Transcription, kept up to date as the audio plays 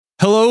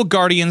Hello,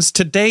 Guardians.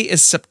 Today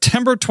is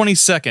September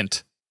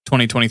 22nd,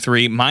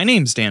 2023. My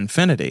name's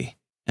Danfinity,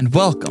 and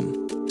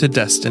welcome to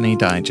Destiny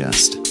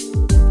Digest.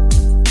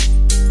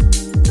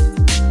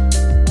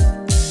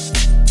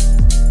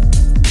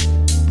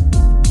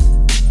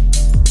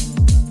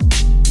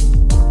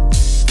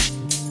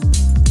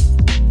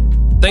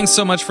 Thanks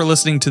so much for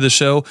listening to the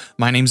show.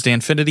 My name's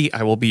Danfinity.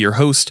 I will be your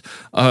host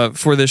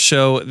for this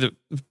show,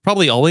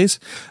 probably always.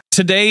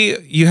 Today,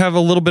 you have a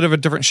little bit of a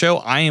different show.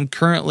 I am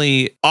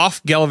currently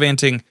off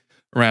gallivanting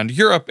around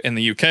Europe and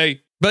the UK,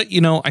 but,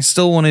 I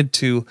still wanted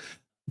to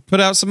put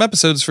out some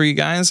episodes for you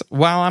guys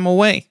while I'm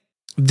away.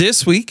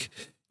 This week,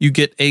 you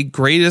get a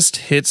greatest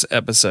hits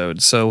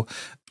episode. So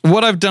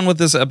what I've done with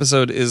this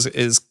episode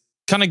is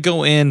kind of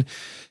go in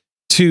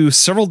to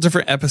several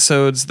different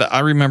episodes that I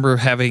remember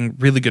having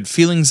really good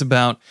feelings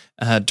about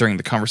during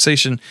the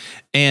conversation,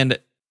 and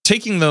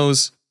taking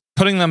those,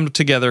 putting them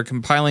together,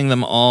 compiling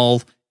them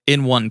all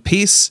in one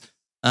piece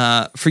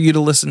for you to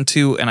listen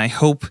to, and I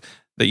hope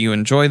that you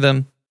enjoy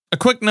them. A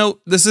quick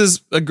note, this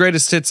is a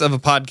greatest hits of a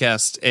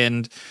podcast,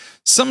 and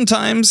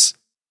sometimes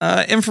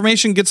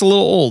information gets a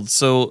little old,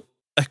 so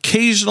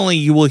occasionally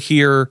you will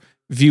hear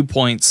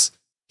viewpoints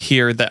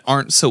here that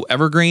aren't so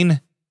evergreen,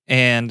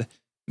 and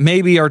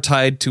maybe are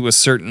tied to a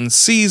certain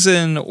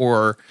season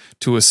or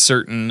to a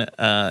certain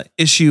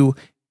issue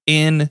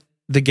in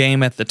the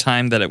game at the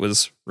time that it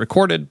was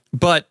recorded.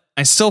 But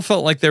I still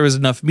felt like there was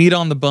enough meat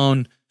on the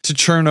bone to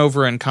churn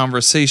over in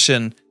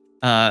conversation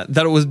that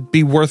it would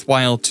be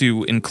worthwhile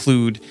to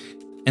include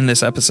in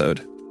this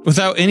episode.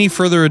 Without any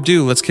further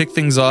ado, let's kick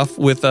things off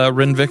with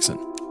Rin Vixen.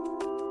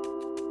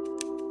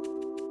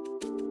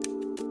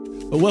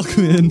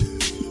 Welcome in.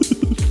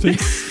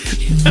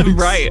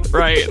 Right.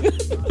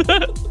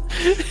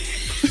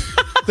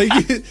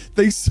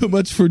 Thanks so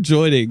much for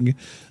joining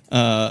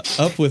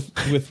up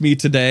with me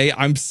today.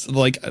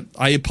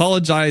 I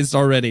apologized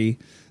already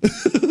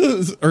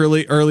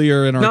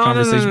earlier in our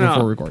conversation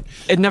before recording.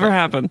 It never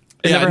happened.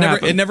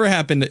 It never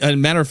happened. As a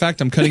matter of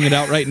fact, I'm cutting it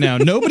out right now.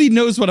 Nobody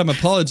knows what I'm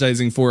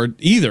apologizing for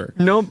either.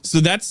 Nope. So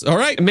that's all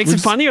right. It makes it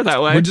funnier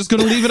that way. We're just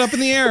going to leave it up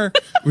in the air.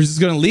 We're just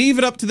going to leave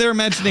it up to their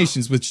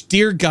imaginations, which,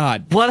 dear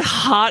God. What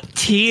hot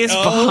tea is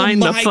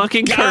behind the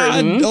fucking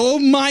curtain? Oh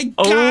my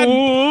God.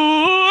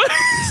 Oh.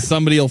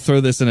 Somebody will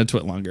throw this in a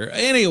twit longer.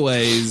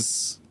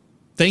 Anyways,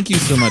 thank you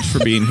so much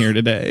for being here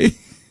today.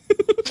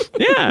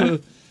 Yeah.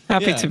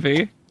 Happy to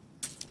be.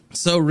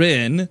 So,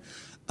 Rin,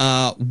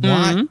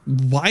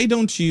 why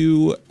don't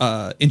you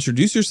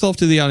introduce yourself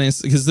to the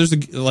audience? Because there's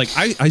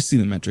I see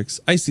the metrics,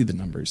 I see the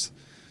numbers.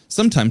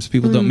 Sometimes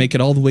people don't make it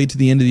all the way to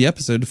the end of the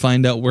episode to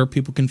find out where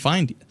people can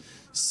find you.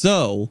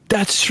 So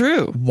that's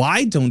true.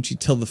 Why don't you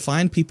tell the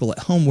fine people at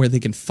home where they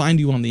can find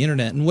you on the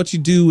internet and what you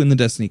do in the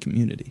Destiny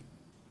community?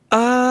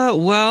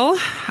 Well,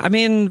 I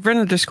mean,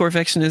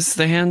 Ren_Vixen is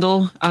the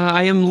handle.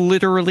 I am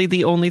literally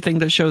the only thing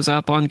that shows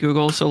up on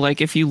Google. So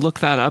if you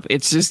look that up,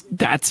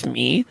 that's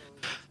me.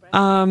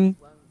 In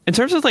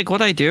terms of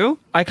what I do,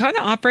 I kind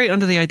of operate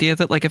under the idea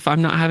that if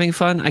I'm not having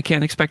fun, I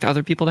can't expect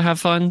other people to have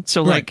fun.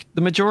 So right.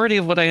 The majority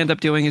of what I end up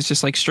doing is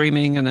just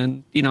streaming, and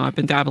then, I've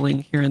been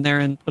dabbling here and there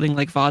and putting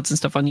VODs and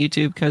stuff on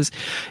YouTube because,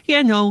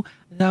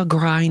 the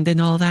grind and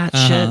all that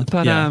shit.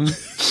 But,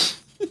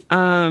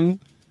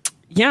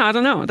 yeah, I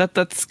don't know.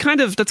 That's kind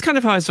of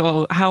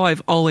how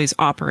I've always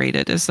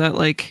operated, is that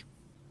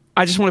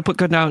I just want to put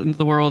good out into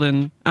the world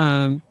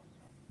and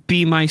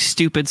be my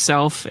stupid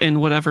self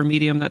in whatever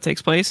medium that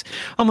takes place,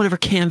 on whatever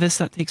canvas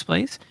that takes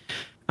place.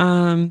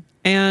 And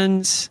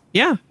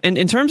yeah, and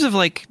in terms of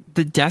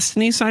the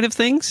Destiny side of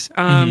things,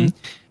 I've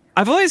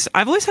always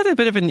had a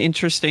bit of an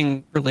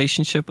interesting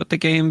relationship with the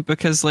game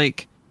because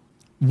would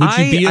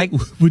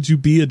you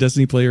be a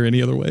Destiny player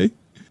any other way?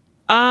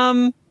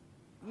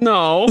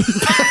 No.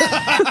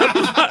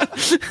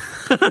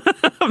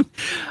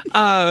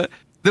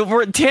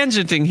 We're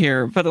tangenting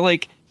here, but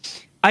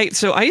I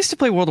used to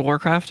play World of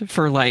Warcraft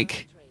for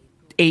 8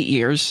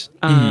 years.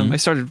 I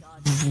started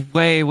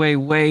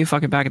way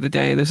fucking back in the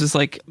day. This is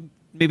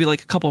maybe a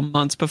couple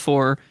months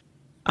before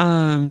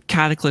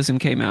Cataclysm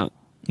came out.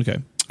 Okay.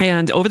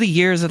 And over the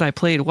years that I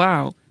played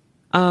WoW,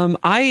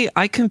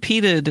 I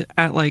competed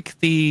at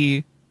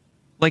the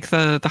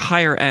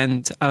higher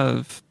end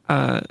of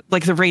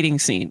the rating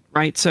scene,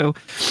 right? So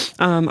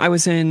I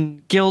was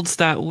in guilds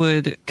that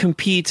would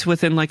compete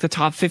within the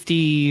top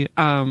 50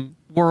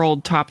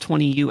 world, top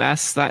 20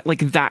 US, that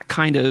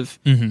kind of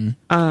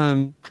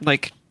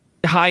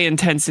high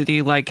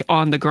intensity,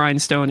 on the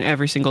grindstone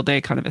every single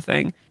day kind of a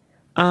thing.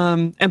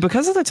 And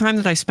because of the time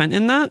that I spent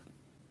in that,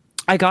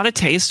 I got a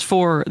taste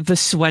for the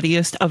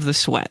sweatiest of the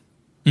sweat,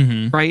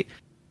 right?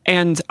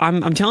 And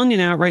I'm telling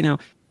you right now,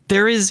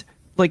 there is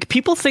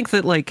people think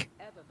that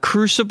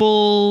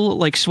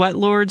Crucible sweat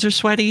lords are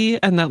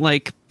sweaty, and that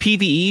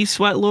PvE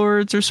sweat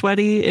lords are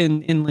sweaty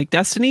in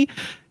Destiny.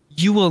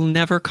 You will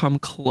never come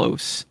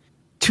close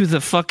to the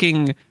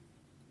fucking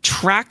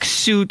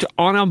tracksuit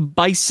on a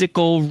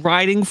bicycle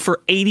riding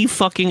for 80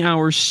 fucking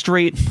hours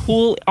straight,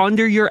 pull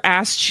under your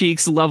ass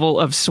cheeks level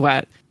of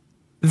sweat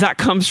that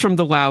comes from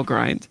the WoW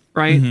grind.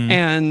 right?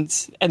 And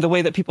the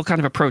way that people kind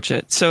of approach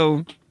it.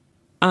 So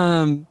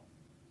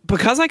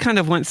because I kind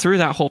of went through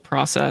that whole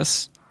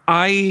process,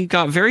 I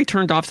got very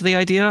turned off to the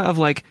idea of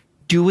like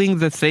doing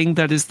the thing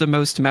that is the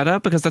most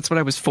meta, because that's what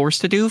I was forced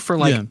to do for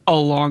like a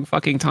long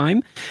fucking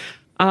time.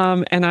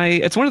 And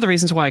it's one of the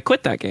reasons why I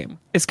quit that game,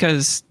 is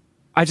because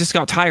I just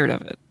got tired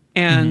of it.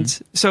 And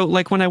so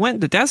like when I went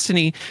into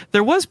Destiny,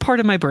 there was part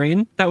of my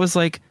brain that was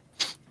like,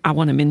 I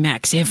want to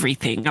min-max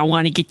everything. I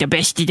want to get the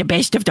best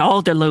of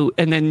all the loot,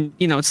 and then,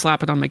 you know,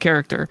 slap it on my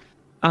character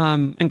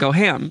and go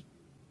ham.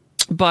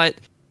 But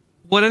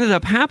what ended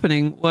up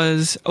happening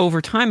was,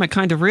 over time, I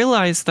kind of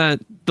realized that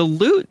the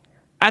loot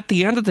at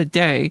the end of the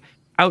day,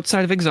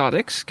 outside of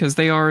exotics, because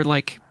they are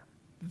like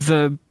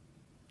the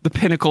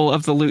pinnacle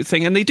of the loot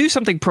thing, and they do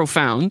something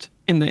profound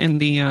in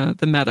the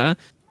meta,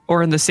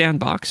 or in the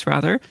sandbox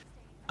rather.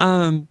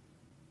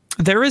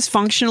 There is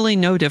functionally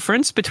no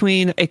difference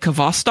between a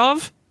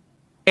Kvostov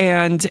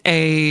and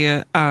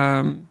a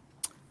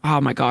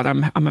oh my god,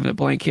 I'm having a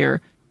blank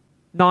here.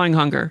 Gnawing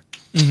Hunger.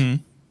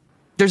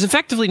 There's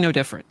effectively no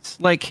difference.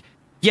 Like,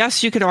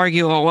 yes, you could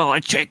argue, oh well,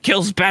 it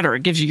kills better,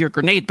 it gives you your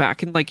grenade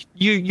back, and like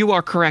you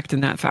are correct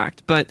in that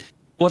fact. But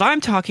what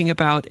I'm talking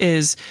about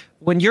is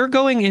when you're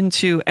going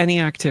into any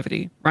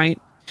activity, right,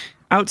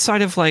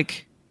 outside of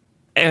like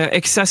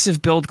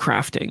excessive build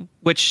crafting,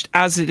 which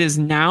as it is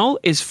now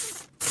is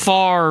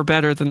far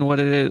better than what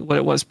it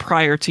was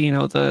prior to, you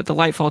know, the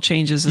Lightfall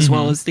changes, as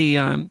well as the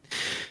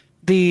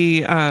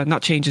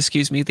not changes,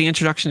 excuse me, the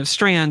introduction of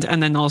Strand,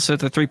 and then also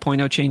the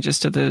 3.0 changes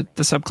to the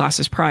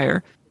subclasses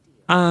prior.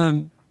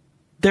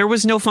 There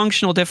was no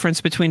functional difference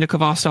between a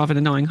Kvostov and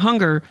a Gnawing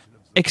Hunger,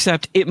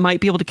 except it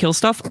might be able to kill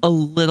stuff a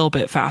little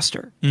bit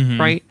faster,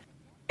 right?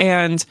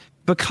 And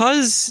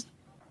because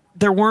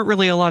there weren't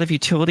really a lot of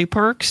utility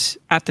perks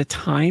at the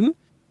time,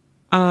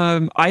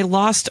 I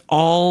lost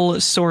all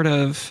sort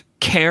of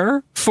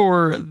care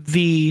for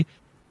the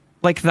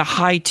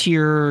high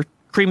tier,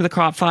 cream of the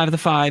crop, 5 of the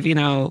 5, you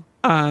know,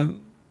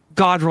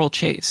 god roll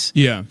chase.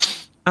 Yeah.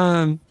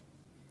 And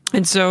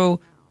so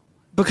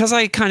because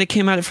I kind of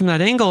came at it from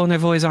that angle, and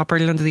I've always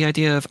operated under the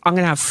idea of I'm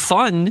going to have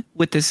fun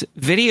with this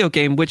video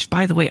game, which,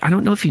 by the way, I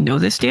don't know if you know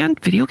this, Dan,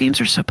 video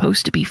games are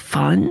supposed to be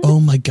fun. Oh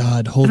my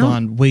God. Hold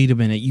on. Wait a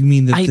minute. You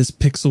mean that this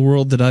pixel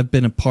world that I've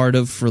been a part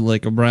of for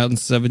like around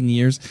 7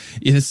 years,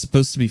 it is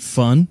supposed to be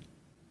fun?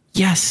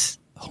 Yes.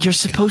 You're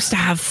supposed to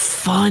have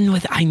fun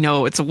with, I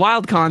know, it's a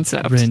wild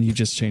concept. Ren, you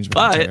just changed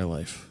my entire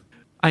life.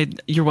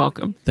 You're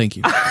welcome. Thank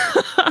you.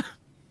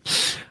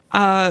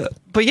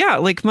 But yeah,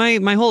 like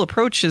my whole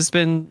approach has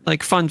been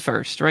like fun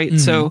first, right?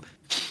 So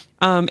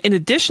in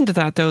addition to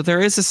that, though, there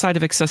is a side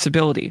of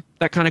accessibility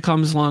that kind of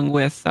comes along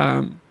with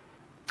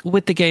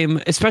the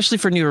game, especially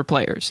for newer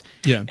players.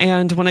 Yeah.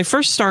 And when I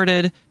first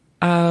started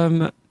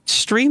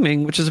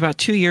streaming, which is about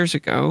 2 years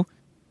ago,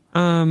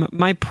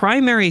 my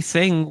primary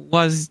thing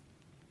was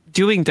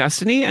doing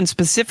Destiny, and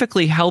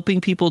specifically helping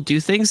people do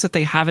things that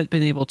they haven't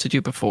been able to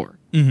do before.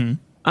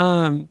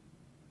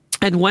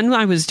 And when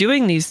I was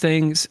doing these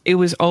things, it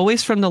was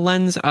always from the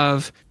lens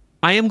of,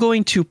 I am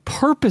going to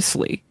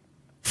purposely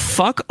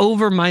fuck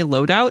over my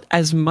loadout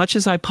as much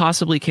as I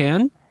possibly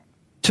can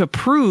to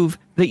prove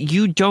that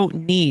you don't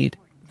need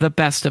the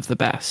best of the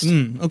best.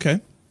 Okay.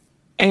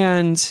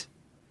 And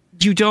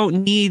you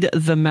don't need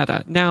the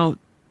meta. Now,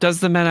 does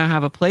the meta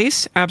have a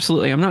place?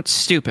 Absolutely. I'm not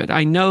stupid.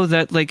 I know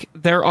that like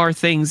there are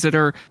things that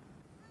are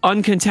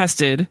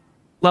uncontested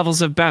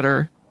levels of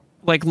better,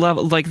 like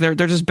they're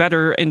just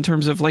better in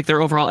terms of like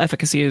their overall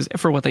efficacy is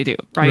for what they do,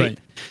 right?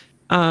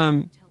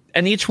 And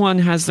each one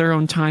has their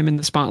own time in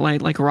the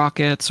spotlight, like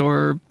rockets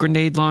or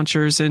grenade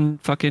launchers in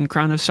fucking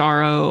Crown of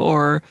Sorrow,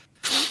 or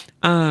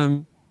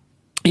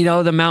you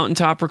know, the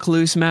mountaintop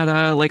recluse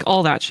meta, like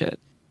all that shit.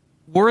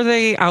 Were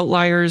they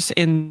outliers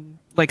in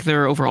like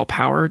their overall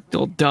power?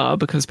 Well, duh,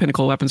 because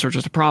pinnacle weapons are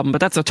just a problem, but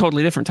that's a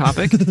totally different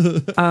topic.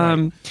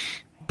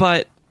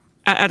 But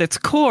at its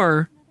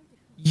core,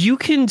 you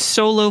can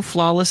solo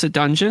flawless a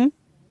dungeon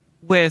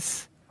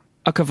with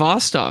a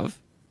Kvostov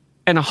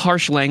and a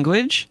harsh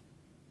language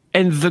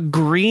and the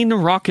green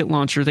rocket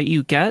launcher that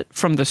you get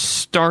from the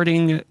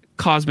starting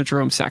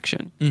Cosmodrome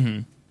section.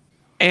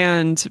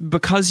 And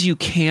because you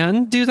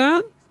can do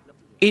that,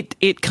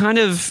 it kind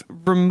of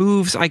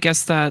removes, I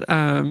guess, that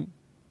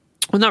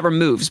well, not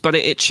removes, but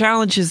it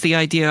challenges the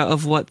idea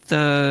of what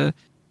the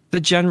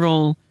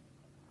general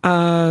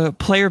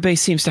player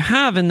base seems to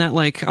have, in that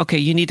like, okay,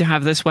 you need to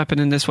have this weapon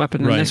and this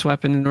weapon and this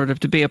weapon in order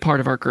to be a part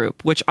of our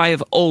group, which I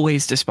have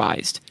always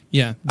despised.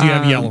 Yeah. Do you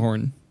have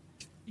Yellowhorn?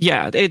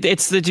 Yeah,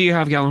 it's the do you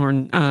have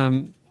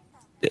Gjallarhorn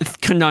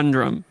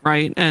conundrum,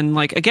 right? And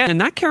like, again,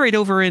 and that carried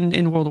over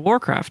in World of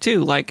Warcraft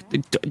too. Like,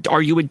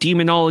 are you a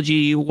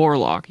demonology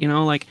warlock? You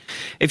know, like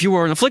if you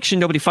were an affliction,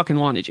 nobody fucking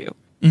wanted you.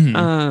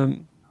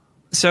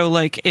 So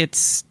like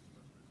it's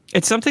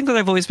something that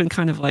I've always been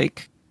kind of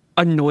like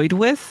annoyed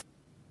with.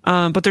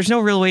 But there's no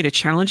real way to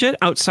challenge it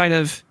outside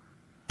of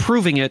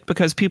proving it,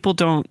 because people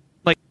don't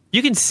like,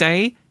 you can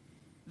say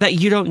that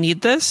you don't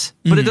need this,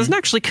 but it doesn't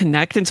actually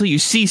connect until you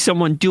see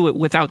someone do it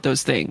without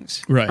those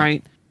things.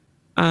 Right.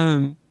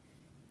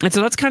 And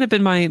so that's kind of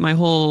been my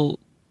whole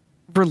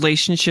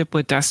relationship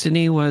with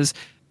Destiny was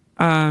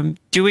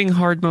doing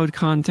hard mode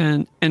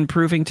content and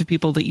proving to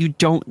people that you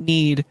don't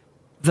need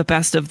the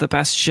best of the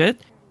best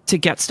shit to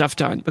get stuff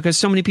done, because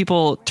so many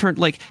people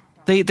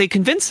they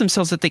convince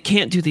themselves that they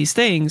can't do these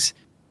things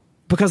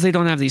because they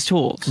don't have these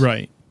tools.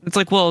 Right. It's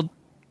like, well,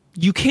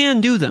 you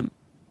can do them,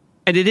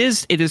 and it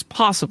is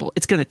possible.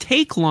 It's going to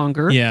take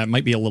longer. Yeah, it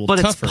might be a little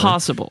tougher. But it's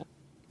possible.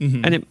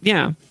 And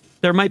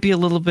there might be a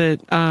little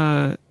bit.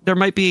 There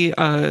might be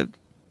a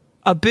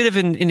bit of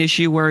an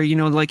issue where, you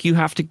know, like you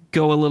have to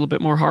go a little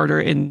bit more harder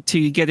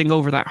into getting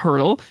over that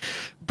hurdle.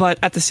 But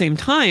at the same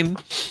time,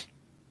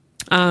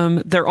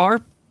 there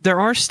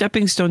are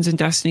stepping stones in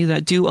Destiny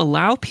that do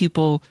allow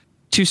people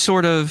to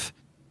sort of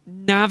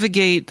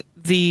navigate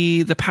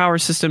the power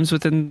systems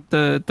within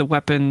the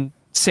weapon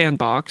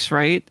sandbox,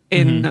 right?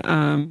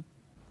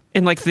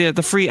 In like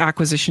the free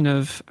acquisition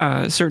of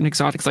certain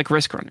exotics like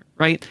Risk Runner,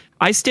 right?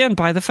 I stand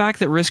by the fact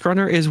that Risk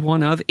Runner is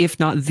one of, if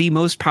not the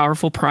most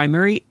powerful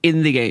primary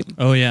in the game.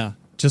 Oh yeah,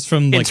 just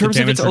from like the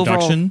damage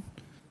reduction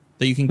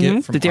that you can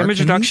get from the damage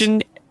Arcanes?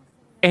 reduction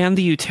and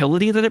the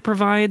utility that it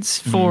provides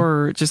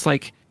for just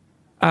like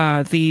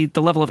the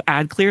level of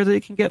ad clear that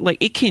it can get. Like,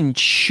 it can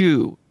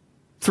chew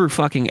through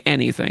fucking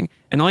anything,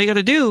 and all you got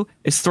to do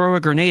is throw a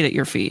grenade at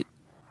your feet.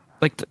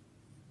 Like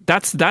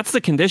that's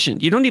the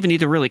condition. You don't even need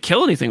to really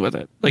kill anything with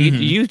it. Like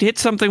you hit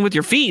something with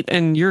your feet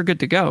and you're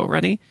good to go,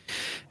 ready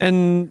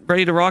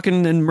to rock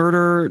and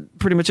murder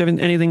pretty much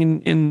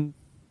anything in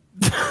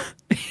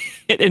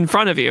in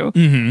front of you.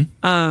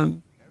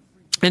 And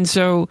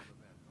so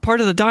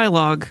part of the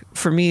dialogue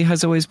for me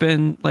has always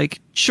been like,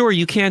 sure,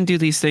 you can do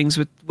these things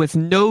with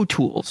no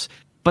tools,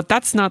 but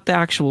that's not the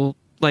actual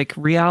like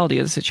reality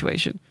of the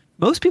situation.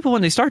 Most people,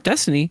 when they start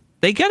Destiny,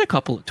 they get a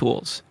couple of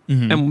tools,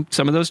 and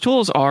some of those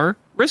tools are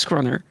Risk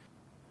Runner,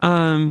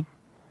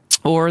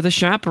 or the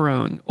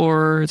Chaperone,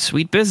 or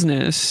Sweet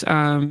Business.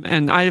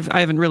 And I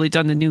haven't really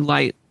done the New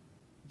Light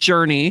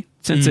journey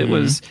since it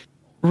was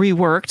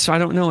reworked, so I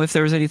don't know if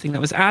there was anything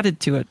that was added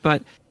to it.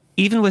 But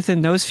even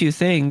within those few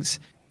things,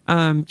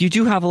 you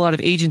do have a lot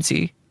of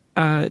agency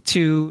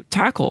to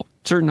tackle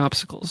certain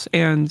obstacles.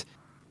 And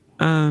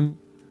I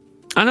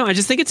don't know, I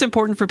just think it's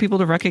important for people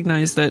to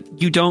recognize that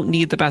you don't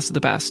need the best of the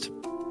best.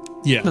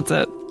 Yeah. That's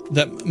it.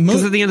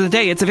 Because at the end of the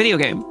day, it's a video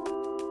game.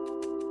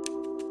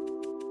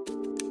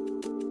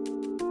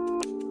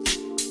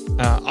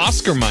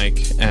 Oscar Mike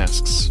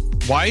asks,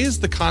 why is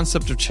the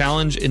concept of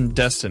challenge in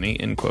Destiny,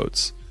 in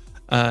quotes,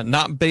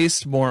 not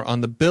based more on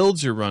the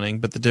builds you're running,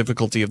 but the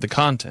difficulty of the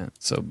content?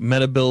 So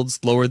meta builds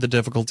lower the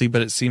difficulty,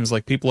 but it seems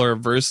like people are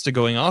averse to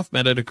going off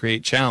meta to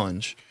create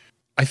challenge.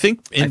 I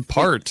think in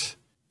part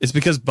it's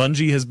because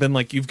Bungie has been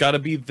like, you've got to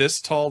be this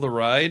tall to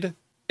ride.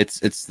 It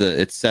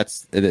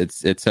sets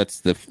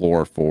the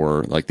floor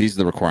for, like, these are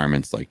the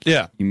requirements. Like,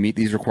 yeah, you meet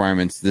these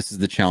requirements. This is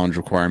the challenge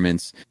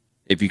requirements.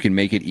 If you can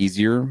make it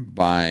easier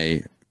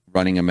by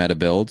running a meta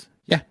build,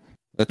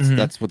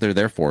 that's what they're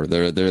there for.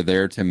 They're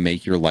there to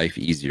make your life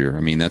easier. I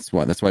mean, that's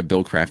why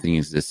build crafting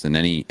exists in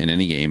any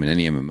game, in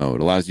any MMO.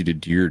 It allows you to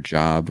do your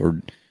job, or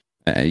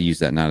I use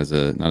that not as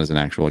an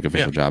actual like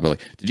official job, but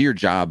like to do your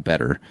job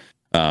better.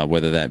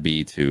 Whether that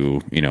be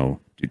to, you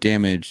know, do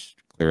damage,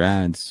 clear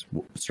ads,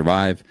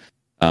 survive.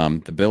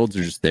 The builds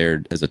are just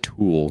there as a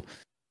tool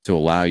to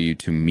allow you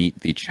to meet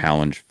the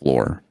challenge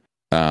floor.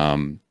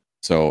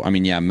 So I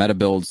mean, yeah, meta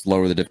builds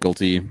lower the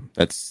difficulty.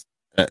 That's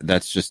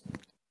just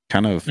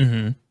kind of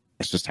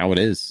that's just how it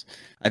is.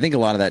 I think a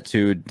lot of that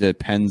too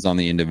depends on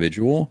the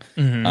individual.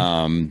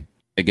 Again,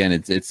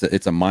 it's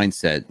a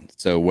mindset.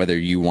 So whether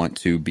you want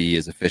to be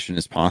as efficient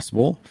as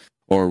possible,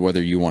 or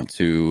whether you want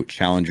to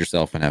challenge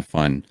yourself and have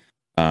fun.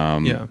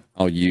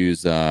 I'll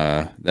use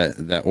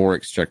that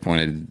Oryx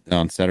checkpoint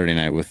on Saturday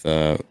night with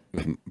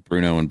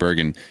Bruno and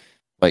Bergen.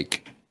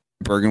 Like,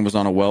 Bergen was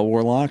on a Well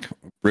Warlock.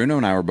 Bruno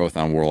and I were both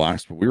on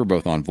Warlocks, but we were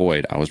both on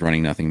Void. I was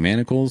running Nothing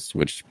Manacles,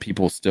 which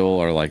people still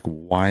are like,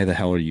 why the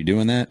hell are you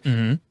doing that?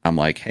 I'm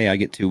like, hey, I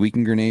get 2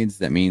 weaken grenades.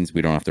 That means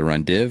we don't have to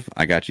run div.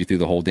 I got you through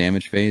the whole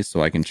damage phase,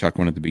 so I can chuck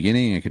one at the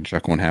beginning. I can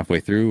chuck one halfway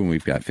through, and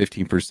we've got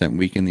 15%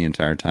 weaken the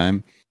entire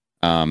time.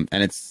 And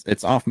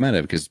it's off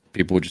meta because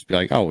people would just be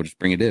like, oh, we'll just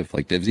bring a div.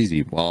 Like, div's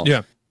easy. Well,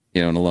 you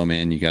know, in a low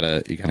man, you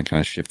gotta kind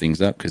of shift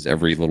things up, because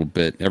every little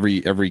bit,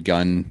 every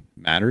gun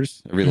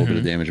matters. Every little bit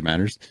of damage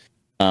matters.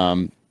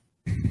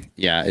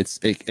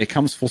 It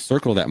comes full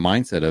circle, that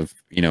mindset of,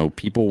 you know,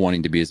 people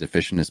wanting to be as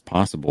efficient as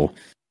possible.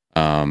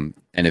 And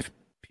if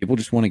people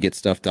just want to get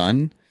stuff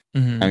done, I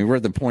mean, we're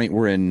at the point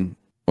we're in,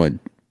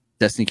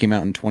 Destiny came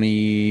out in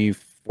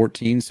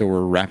 2014, so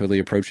we're rapidly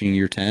approaching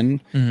year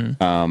 10.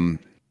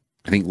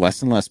 I think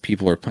less and less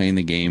people are playing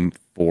the game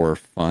for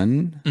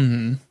fun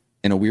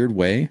in a weird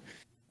way.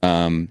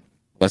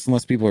 Less and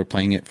less people are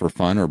playing it for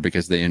fun or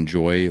because they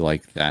enjoy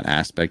like that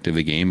aspect of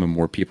the game, and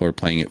more people are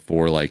playing it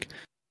for like,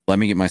 let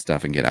me get my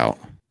stuff and get out.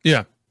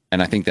 Yeah.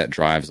 And I think that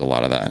drives a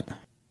lot of that.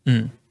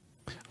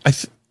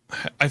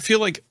 I feel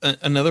like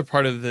another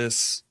part of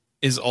this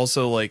is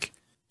also like,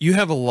 we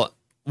have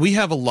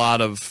a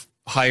lot of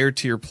higher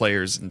tier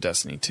players in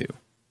Destiny 2.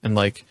 And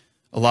like,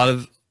 a lot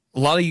of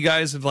you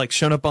guys have like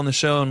shown up on the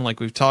show and like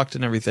we've talked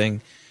and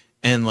everything,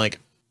 and like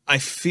I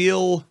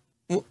feel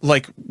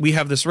like we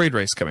have this raid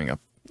race coming up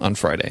on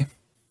Friday.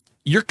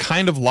 You're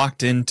kind of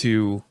locked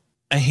into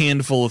a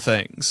handful of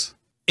things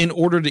in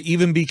order to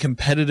even be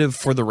competitive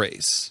for the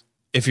race.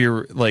 If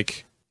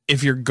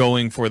you're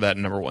going for that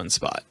number one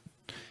spot.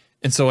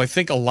 And so I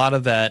think a lot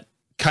of that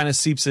kind of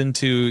seeps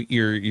into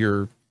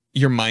your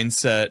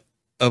mindset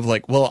of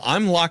like, well,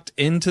 I'm locked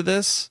into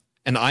this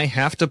and I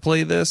have to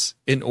play this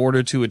in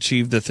order to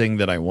achieve the thing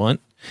that I want.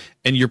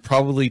 And you're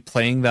probably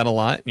playing that a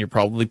lot and you're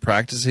probably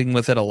practicing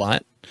with it a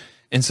lot.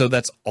 And so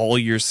that's all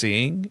you're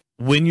seeing.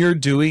 When you're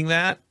doing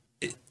that,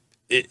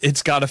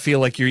 it's got to feel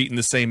like you're eating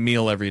the same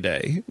meal every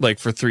day, like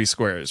for 3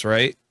 squares,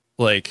 right?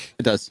 Like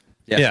it does.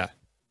 Yeah.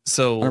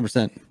 So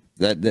 100%.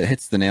 That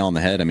hits the nail on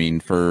the head. I mean,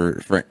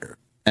 for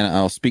and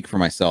I'll speak for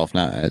myself,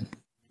 not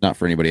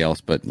for anybody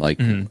else, but like,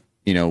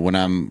 you know, when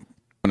I'm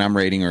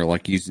rating or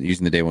like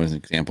using the day one as an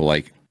example,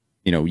 like,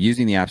 you know,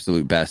 using the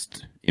absolute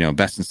best, you know,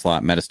 best in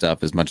slot meta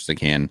stuff as much as I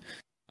can,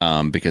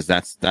 because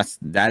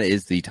that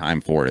is the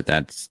time for it.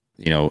 That's,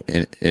 you know,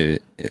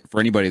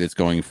 for anybody that's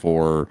going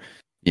for,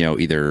 you know,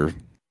 either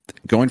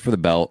going for the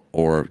belt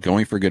or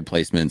going for good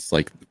placements,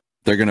 like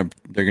they're gonna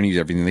use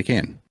everything they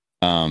can.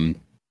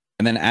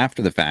 And then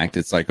after the fact,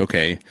 it's like,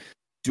 okay,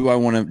 do I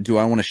want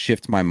to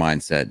shift my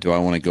mindset? Do I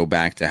want to go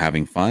back to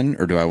having fun,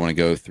 or do I want to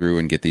go through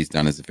and get these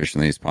done as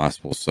efficiently as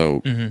possible?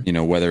 So, you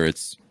know, whether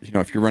it's, you know,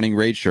 if you're running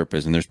raid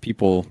Sherpas and there's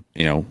people,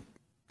 you know,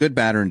 good,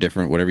 bad, or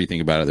indifferent, whatever you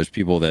think about it, there's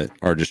people that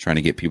are just trying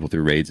to get people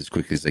through raids as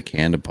quickly as they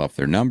can to puff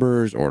their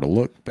numbers or to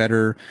look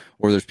better,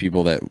 or there's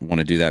people that want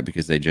to do that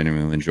because they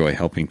genuinely enjoy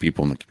helping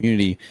people in the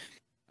community.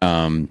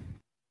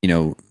 You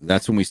know,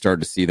 that's when we start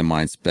to see the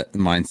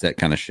mindset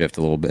kind of shift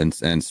a little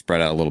bit and spread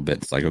out a little bit.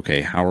 It's like,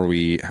 okay, how are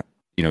we,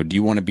 you know, do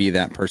you want to be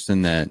that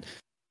person that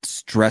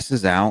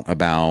stresses out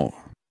about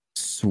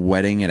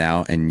sweating it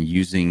out and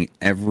using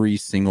every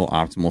single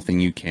optimal thing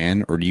you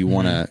can, or do you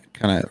want to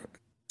kind of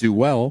do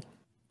well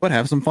but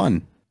have some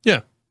fun?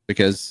 Yeah,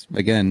 because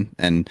again,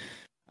 and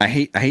I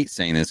hate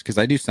saying this because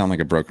I do sound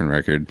like a broken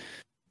record,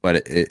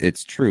 but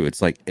it's true.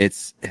 It's like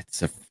it's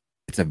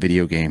a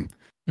video game.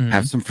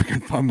 Have some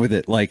freaking fun with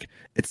it. Like,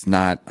 it's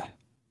not,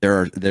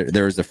 there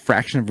is a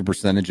fraction of a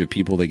percentage of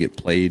people that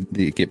get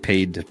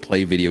paid to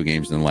play video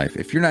games in life.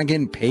 If you're not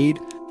getting paid,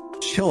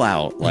 chill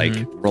out, like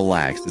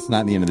relax. It's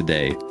not the end of the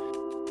day.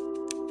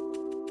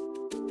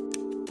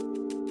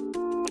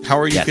 How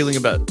are you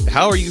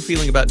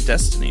feeling about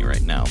Destiny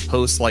right now?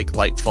 Post like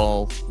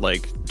Lightfall,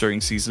 like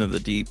during Season of the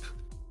Deep.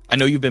 I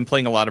know you've been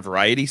playing a lot of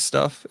variety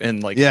stuff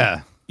and like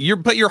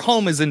but your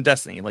home is in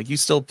Destiny. Like you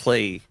still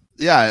play.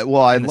 Yeah,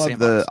 well, I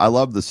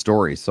love the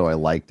story, so I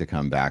like to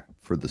come back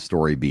for the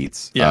story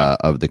beats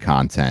of the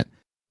content.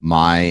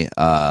 I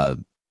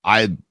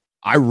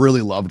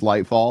really loved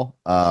Lightfall.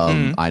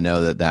 I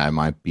know that I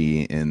might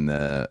be in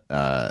the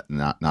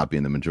not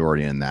being the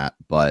majority in that,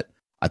 but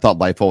I thought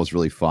Lightfall was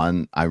really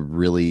fun. I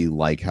really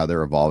like how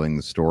they're evolving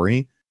the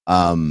story.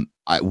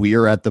 We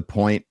are at the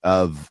point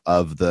of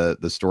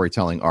the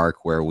storytelling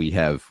arc where we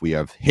have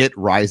hit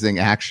rising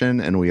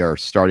action and we are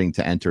starting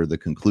to enter the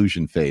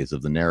conclusion phase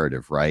of the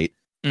narrative, right?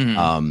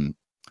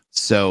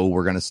 So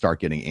we're going to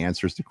start getting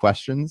answers to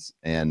questions,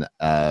 and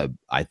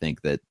I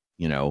think that,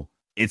 you know,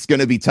 it's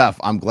going to be tough.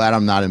 I'm glad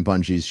I'm not in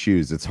Bungie's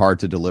shoes. It's hard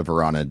to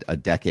deliver on a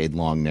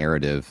decade-long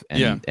narrative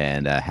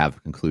and have a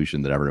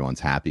conclusion that everyone's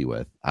happy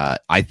with.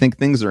 I think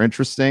things are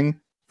interesting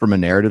from a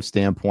narrative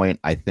standpoint.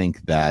 I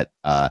think that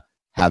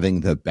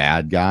having the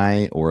bad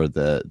guy or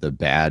the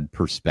bad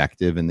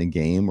perspective in the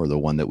game, or the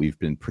one that we've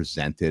been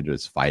presented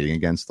as fighting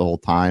against the whole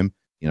time,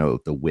 you know,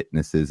 the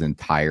witness's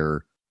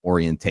entire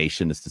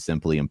orientation is to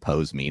simply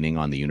impose meaning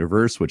on the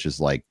universe, which is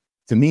like,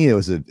 to me,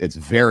 it's a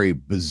very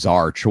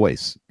bizarre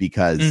choice,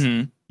 because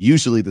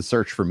usually the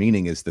search for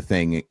meaning is the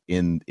thing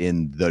in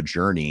the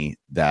journey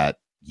that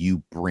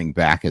you bring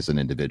back as an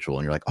individual,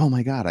 and you're like, oh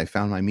my God, I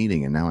found my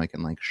meaning and now I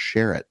can like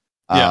share it.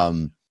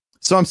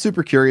 So I'm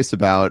super curious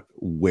about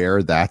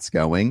where that's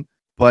going.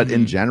 But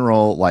in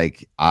general,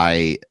 like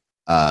I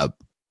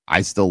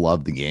still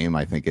love the game.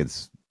 I think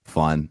it's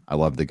fun. I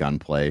love the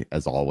gunplay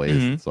as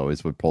always. It's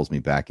always what pulls me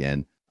back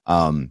in.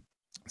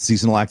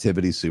 Seasonal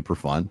activity, super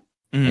fun.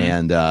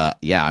 And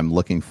I'm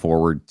looking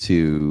forward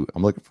to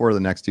the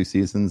next 2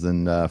 seasons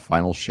in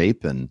final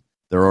shape. And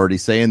they're already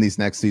saying these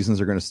next seasons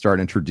are going to start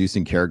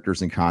introducing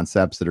characters and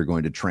concepts that are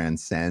going to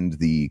transcend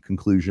the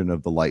conclusion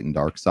of the Light and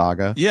Dark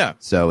saga. Yeah.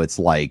 So it's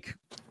like,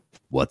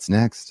 what's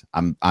next?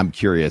 I'm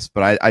curious,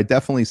 but I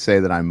definitely say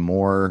that I'm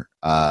more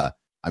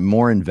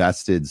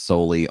invested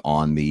solely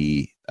on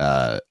the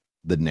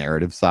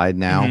narrative side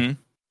now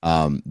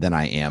than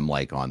I am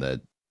like on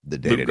the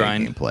day-to-day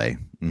gameplay.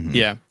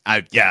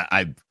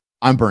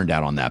 I'm burned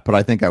out on that, but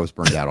I think I was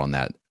burned out on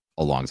that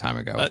a long time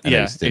ago.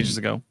 Ages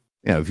ago.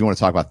 Yeah, if you want to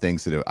talk about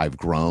things that I've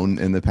grown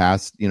in the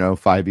past,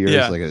 5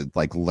 years,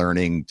 like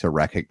learning to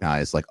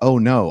recognize, like, oh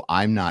no,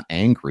 I'm not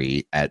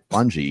angry at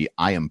Bungie.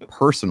 I am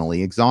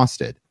personally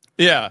exhausted.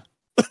 Yeah.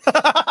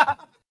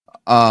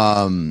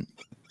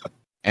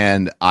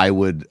 And I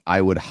would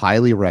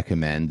highly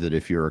recommend that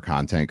if you're a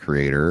content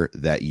creator,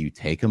 that you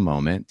take a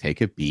moment, take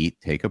a beat,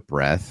 take a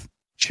breath,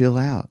 chill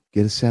out,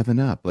 get a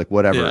 7-Up, like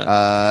whatever.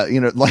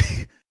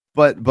 Like,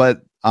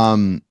 but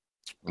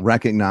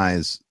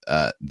recognize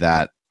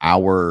that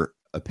our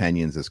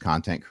opinions as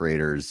content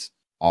creators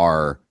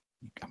are,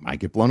 I might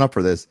get blown up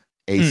for this,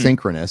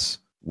 asynchronous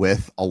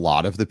with a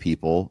lot of the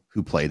people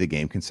who play the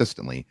game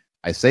consistently.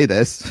 I say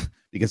this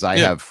because I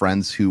have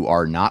friends who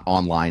are not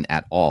online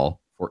at all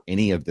for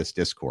any of this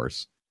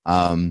discourse.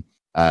 People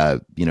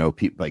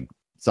like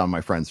some of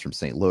my friends from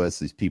St. Louis,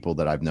 these people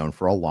that I've known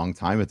for a long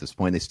time at this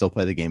point, they still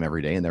play the game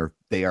every day, and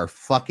they are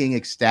fucking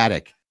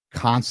ecstatic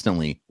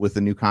constantly with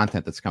the new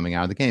content that's coming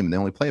out of the game. And they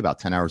only play about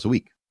 10 hours a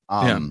week.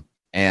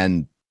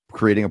 And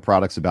creating a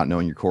product's about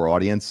knowing your core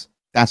audience.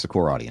 That's a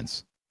core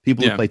audience.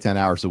 People who play 10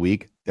 hours a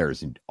week,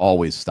 there's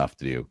always stuff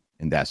to do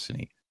in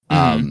Destiny.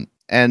 And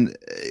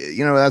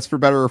that's for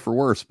better or for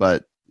worse,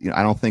 but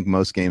I don't think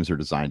most games are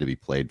designed to be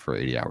played for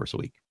 80 hours a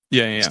week.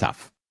 It's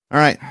tough. All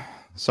right.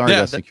 Sorry,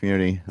 Destiny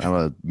community. I'm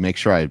gonna make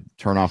sure I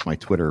turn off my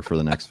Twitter for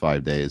the next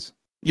 5 days.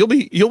 You'll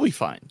be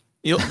fine.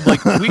 You'll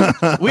like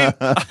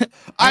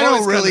I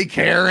don't really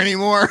care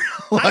anymore.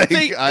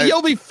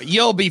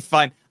 You'll be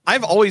fine.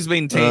 I've always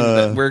maintained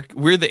that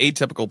we're the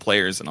atypical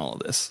players in all of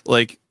this.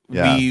 Like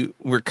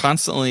we're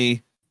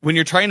constantly, when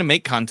you're trying to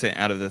make content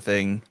out of the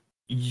thing,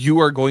 you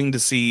are going to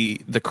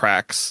see the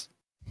cracks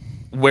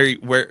where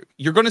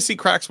you're going to see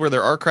cracks where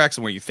there are cracks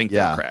and where you think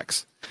there are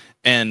cracks.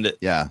 And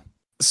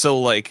so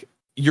like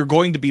you're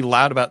going to be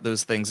loud about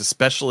those things,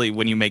 especially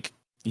when you make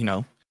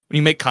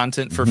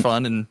content for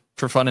fun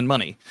and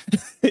money.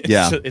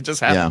 It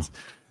just happens.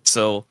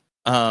 So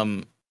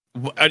I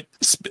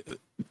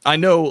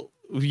know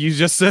you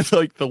just said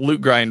like the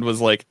loot grind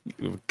was like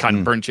kind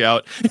of burnt you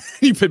out.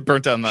 You've been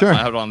burnt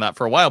out on that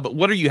for a while, but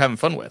what are you having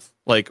fun with?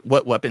 Like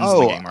what weapons in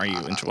the game are you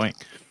enjoying?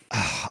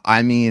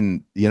 I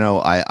mean,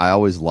 I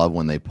always love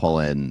when they pull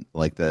in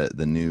like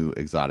the new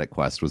exotic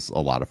quest was a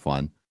lot of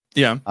fun.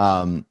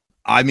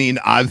 I mean,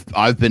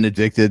 I've been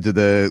addicted to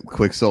the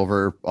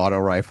Quicksilver auto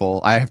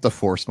rifle. I have to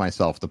force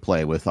myself to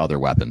play with other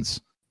weapons.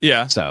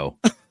 So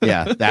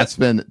that's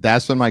been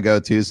my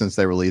go-to since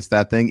they released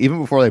that thing. Even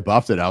before they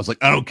buffed it, I was like,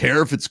 I don't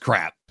care if it's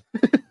crap.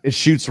 It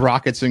shoots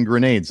rockets and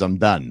grenades. I'm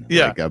done.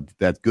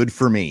 That's good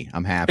for me.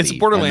 I'm happy. It's a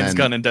Borderlands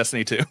gun in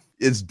Destiny 2.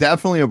 It's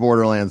definitely a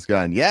Borderlands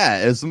gun. Yeah,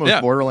 it's the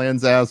most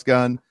Borderlands ass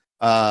gun.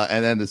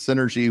 And then the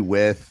synergy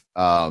with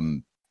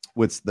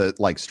the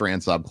like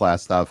strand subclass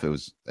stuff, it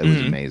was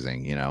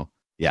amazing. I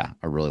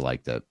really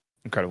liked it.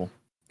 Incredible.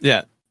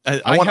 Yeah,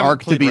 I want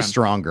Arc to be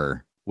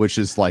stronger, which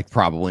is like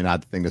probably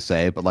not the thing to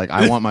say, but like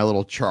I want my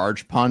little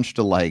charge punch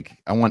to I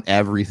want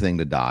everything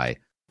to die.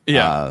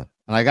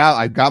 And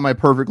I got my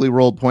perfectly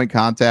rolled point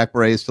contact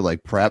brace to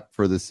like prep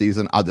for this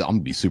season. I'm gonna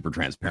be super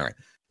transparent.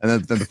 And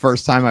then the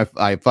first time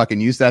I fucking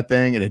used that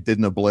thing and it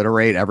didn't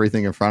obliterate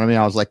everything in front of me,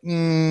 I was like,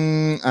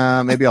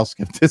 maybe I'll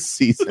skip this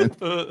season.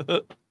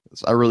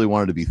 So I really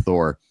wanted to be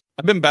Thor.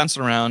 I've been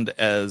bouncing around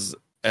as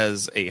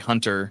a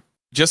hunter,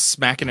 just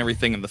smacking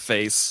everything in the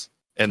face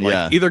and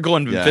either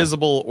going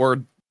invisible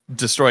or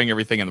destroying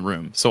everything in the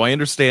room. So I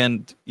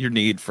understand your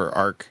need for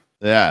Arc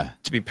to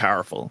be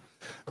powerful.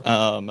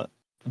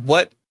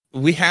 What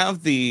we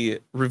have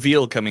the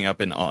reveal coming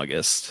up in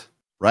August,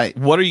 right?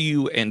 What are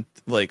you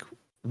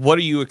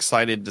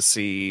excited to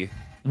see?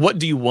 What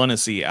do you want to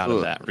see out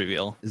of that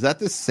reveal? Is that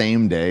the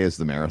same day as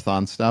the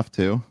marathon stuff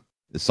too?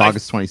 It's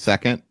August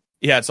 22nd.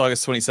 Yeah, it's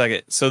August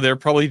 22nd. So they're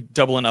probably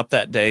doubling up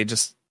that day,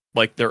 just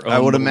like their own. I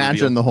would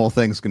imagine reveal. The whole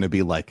thing's going to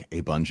be like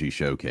a Bungie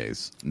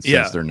showcase. And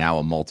since they're now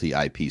a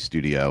multi-IP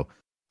studio,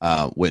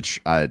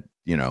 which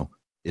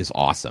is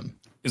awesome.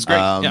 It's great.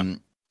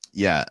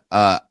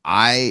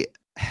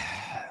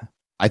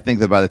 I think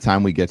that by the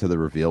time we get to the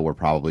reveal, we're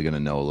probably going to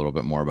know a little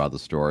bit more about the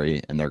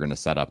story, and they're going to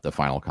set up the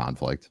final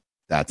conflict.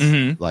 That's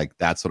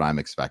that's what I'm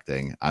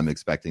expecting. I'm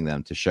expecting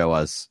them to show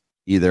us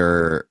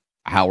either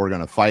how we're going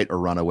to fight or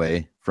run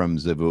away from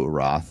Xivu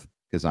Arath,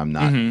 because I'm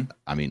not.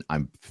 I mean,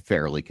 I'm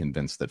fairly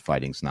convinced that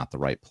fighting's not the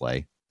right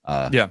play.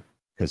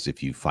 Because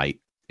if you fight,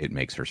 it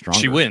makes her stronger.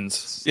 She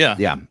wins.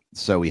 Yeah.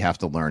 So we have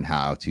to learn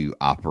how to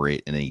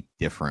operate in a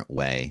different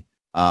way.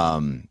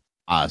 So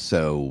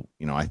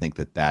I think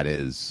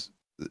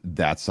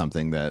that's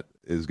something that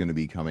is going to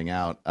be coming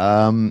out.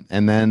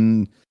 And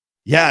then,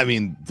 I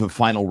mean, the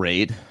final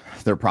raid,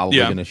 they're probably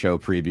going to show a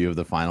preview of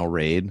the final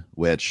raid,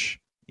 which,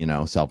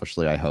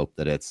 selfishly, I hope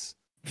that it's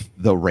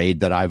the raid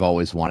that I've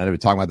always wanted. I've been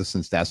talking about this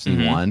since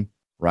Destiny 1,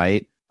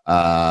 right?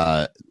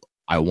 I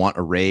want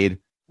a raid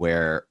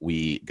where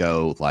we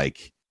go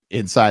like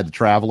inside the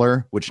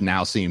Traveler, which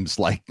now seems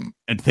like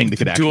a thing that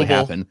could actually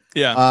happen.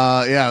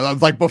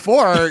 Like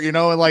before,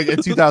 like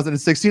in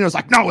 2016, I was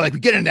like, no, like we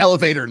get in an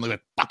elevator and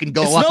like fucking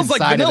go up. It smells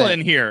like vanilla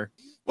in here.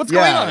 What's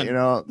going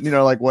on?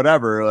 Like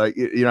whatever, like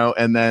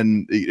and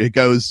then it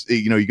goes,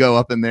 you go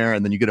up in there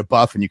and then you get a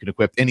buff and you can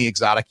equip any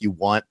exotic you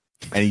want,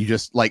 and you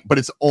just like, but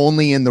it's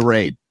only in the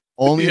raid,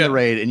 in the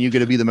raid, and you're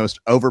gonna be the most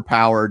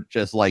overpowered,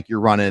 just like you're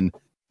running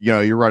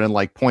you're running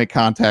like point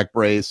contact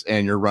brace,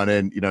 and you're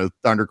running,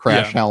 Thunder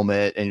Crash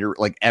helmet, and you're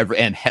like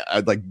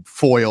like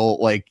foil,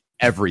 like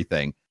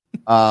everything.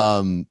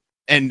 And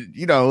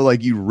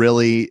like you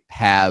really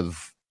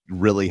have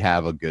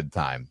a good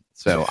time.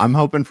 So I'm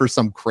hoping for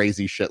some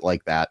crazy shit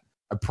like that.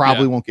 I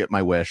probably won't get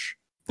my wish,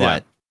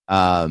 but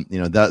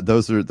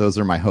those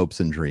are my hopes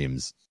and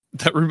dreams.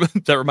 That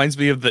reminds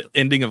me of the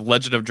ending of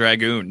Legend of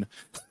Dragoon.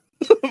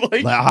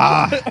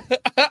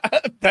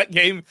 That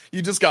game,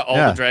 you just got all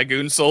the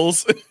Dragoon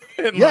souls.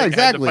 And,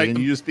 exactly. And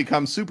you just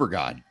become Super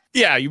God.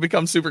 Yeah, you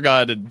become Super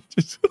God. And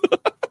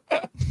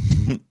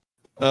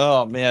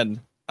oh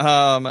man.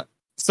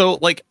 So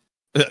like,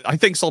 I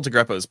think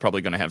Saltagreppa is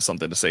probably going to have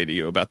something to say to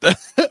you about the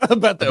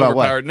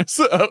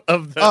overpoweredness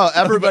of the.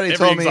 Everybody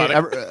told me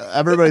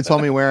everybody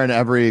told me wearing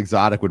every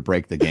exotic would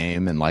break the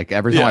game, and like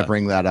every time I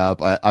bring that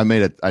up, I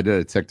did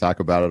a TikTok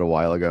about it a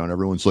while ago, and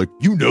everyone's like,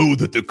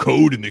 that the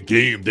code in the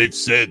game, they've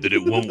said that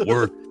it won't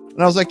work,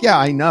 and I was like, yeah,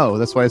 I know,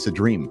 that's why it's a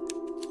dream.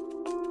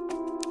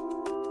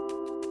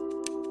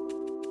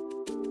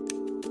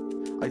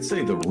 I'd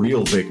say the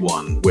real big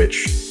one,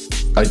 which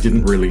I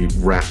didn't really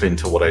wrap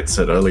into what I'd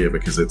said earlier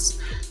because it's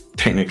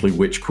technically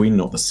Witch Queen,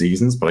 not the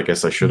seasons, but I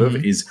guess I should have,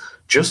 is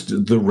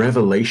just the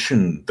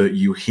revelation that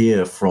you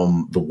hear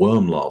from the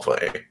worm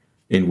larvae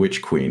in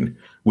Witch Queen,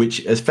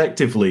 which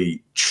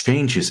effectively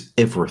changes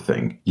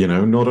everything.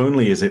 Not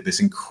only is it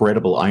this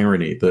incredible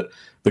irony that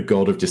the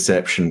god of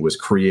deception was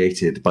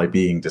created by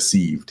being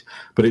deceived,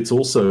 but it's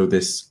also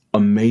this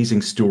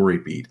amazing story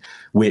beat,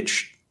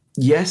 which,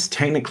 yes,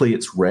 technically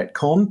it's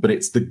retcon, but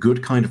it's the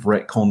good kind of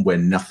retcon where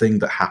nothing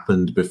that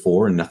happened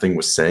before and nothing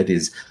was said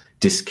is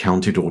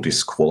discounted or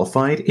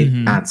disqualified.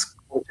 It adds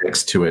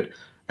context to it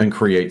and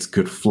creates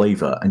good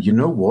flavor. And you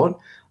know what?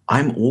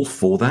 I'm all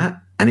for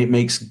that. And it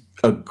makes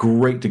a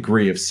great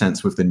degree of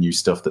sense with the new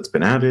stuff that's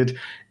been added.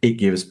 It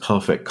gives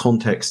perfect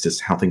context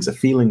as how things are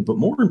feeling. But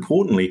more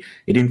importantly,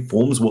 it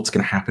informs what's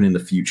going to happen in the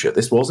future.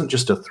 This wasn't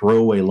just a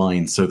throwaway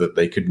line so that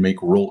they could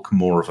make Rourke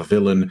more of a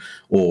villain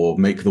or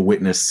make the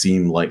Witness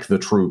seem like the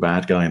true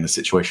bad guy in the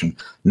situation.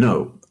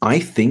 No, I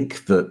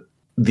think that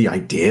the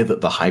idea that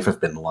the Hive have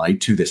been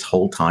lied to this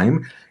whole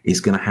time is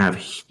going to have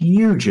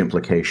huge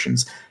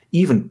implications.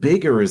 Even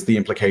bigger is the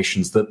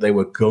implications that they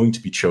were going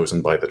to be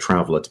chosen by the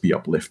Traveler to be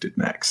uplifted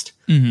next.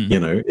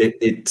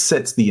 It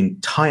sets the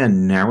entire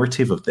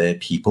narrative of their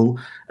people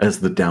as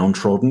the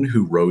downtrodden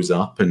who rose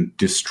up and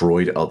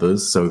destroyed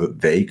others so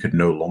that they could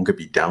no longer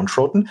be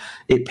downtrodden.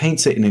 It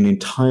paints it in an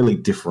entirely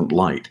different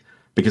light,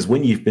 because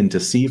when you've been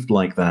deceived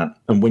like that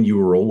and when you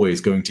were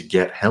always going to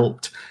get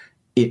helped,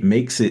 it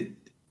makes it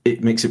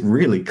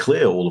really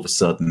clear all of a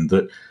sudden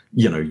that,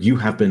 you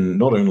have been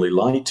not only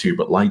lied to,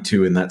 but lied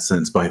to in that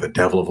sense by the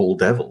devil of all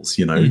devils.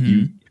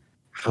 You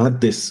had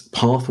this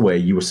pathway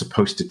you were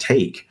supposed to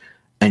take,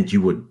 and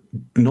you were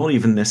not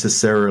even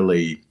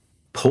necessarily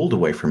pulled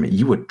away from it.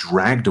 You were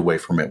dragged away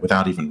from it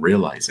without even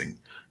realizing.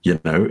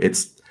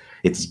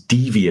 It's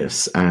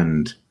devious.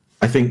 And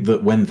I think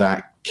that when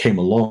that came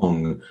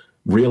along,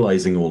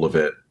 realizing all of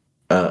it,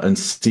 and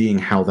seeing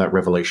how that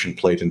revelation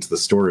played into the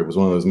story was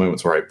one of those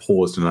moments where I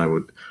paused and I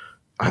would,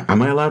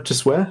 am I allowed to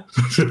swear?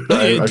 Do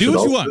what you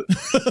want.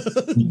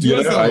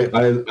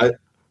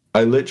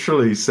 I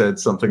literally said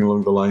something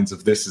along the lines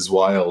of "This is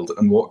wild,"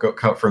 and what got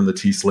cut from the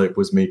T-slip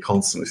was me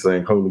constantly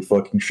saying "Holy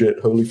fucking shit"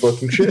 in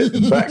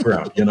the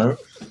background,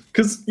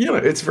 because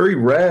it's very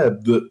rare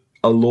that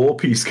a lore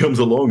piece comes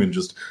along and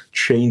just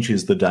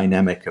changes the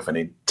dynamic of an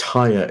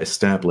entire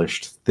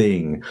established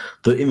thing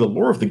that in the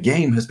lore of the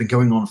game has been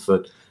going on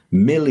for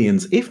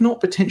millions, if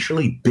not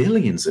potentially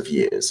billions of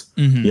years.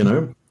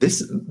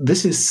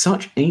 This is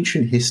such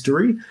ancient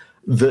history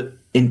that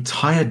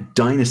entire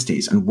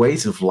dynasties and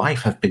ways of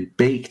life have been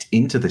baked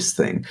into this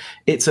thing.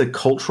 It's a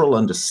cultural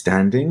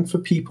understanding for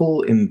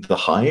people in the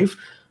Hive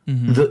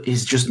that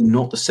is just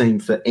not the same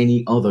for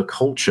any other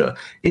culture.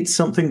 It's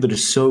something that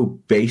is so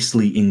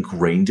basely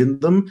ingrained in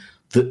them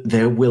that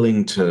they're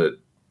willing to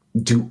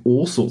do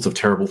all sorts of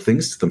terrible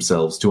things to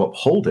themselves to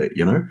uphold it.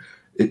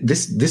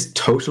 This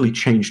totally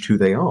changed who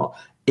they are.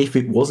 If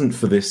it wasn't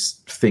for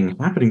this thing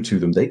happening to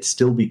them, they'd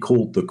still be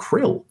called the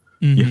Krill.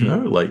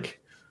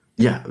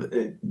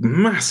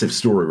 Massive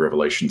story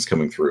revelations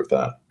coming through of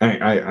that.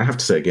 I have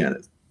to say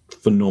again,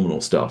 phenomenal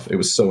stuff. It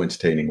was so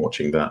entertaining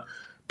watching that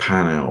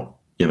pan out.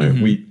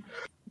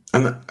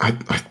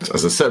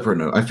 As a separate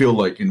note, I feel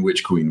like in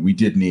Witch Queen we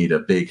did need a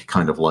big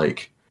kind of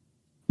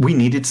we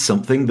needed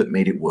something that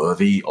made it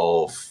worthy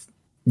of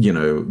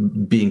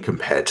being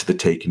compared to the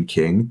Taken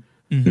King.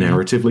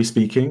 Narratively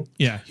speaking,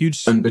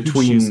 huge. And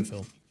between huge shoes to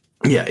fill.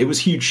 It was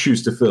huge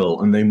shoes to fill,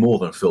 and they more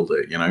than filled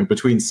it.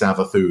 Between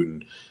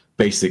Savathun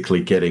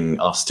basically getting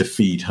us to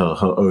feed her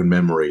own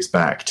memories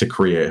back to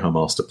create her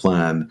master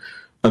plan,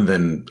 and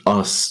then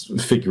us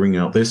figuring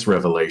out this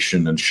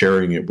revelation and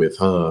sharing it with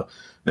her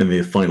in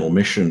the final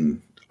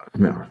mission.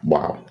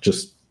 Wow,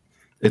 just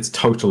it's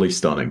totally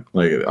stunning.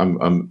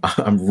 I'm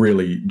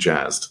really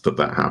jazzed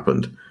that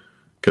happened,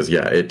 because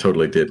it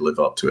totally did live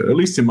up to it. At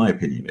least in my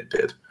opinion, it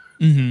did.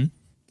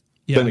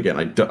 Yeah. Then again,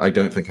 I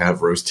don't think I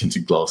have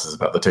rose-tinted glasses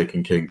about the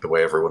Taken King the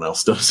way everyone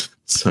else does.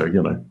 So,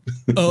 you know.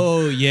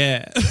 Oh,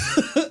 yeah.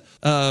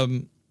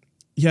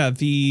 Yeah,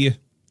 the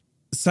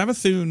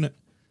Savathun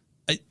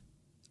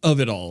of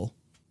it all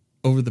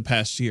over the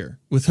past year,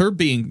 with her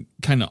being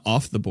kind of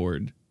off the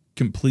board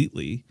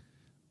completely,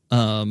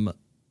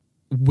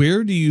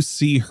 where do you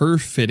see her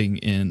fitting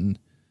in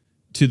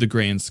to the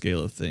grand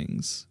scale of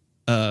things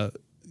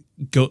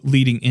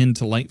leading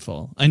into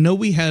Lightfall? I know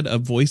we had a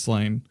voice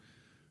line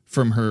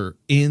from her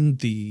in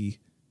the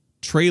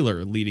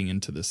trailer leading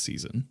into this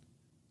season.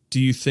 Do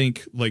you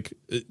think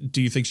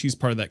she's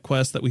part of that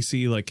quest that we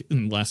see like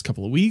in the last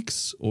couple of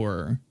weeks,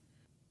 or?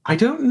 I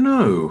don't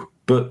know,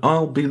 but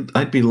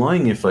I'd be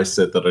lying if I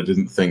said that I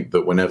didn't think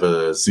that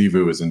whenever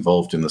Xivu is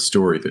involved in the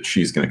story that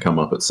she's going to come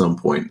up at some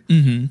point.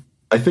 Mm-hmm.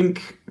 I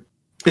think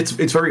it's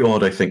very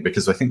odd, I think,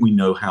 because I think we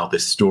know how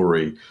this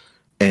story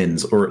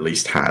ends, or at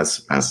least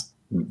has, as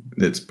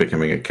it's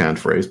becoming a canned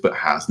phrase, but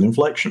has an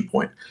inflection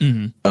point.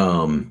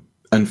 Mm-hmm.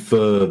 And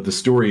for the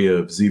story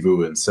of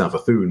Xivu and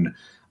Savathun,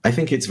 I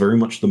think it's very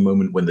much the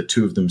moment when the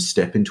two of them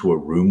step into a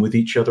room with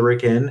each other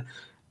again,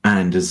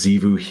 and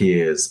Xivu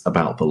hears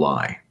about the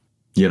lie.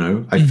 You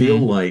know, I feel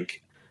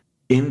like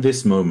in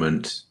this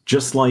moment,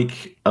 just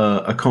like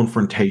a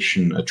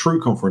confrontation, a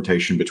true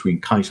confrontation between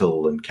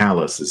Keitel and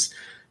Callus is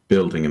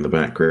building in the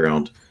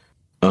background,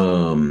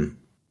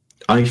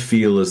 I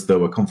feel as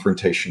though a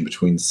confrontation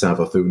between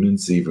Savathun and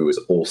Xivu is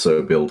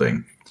also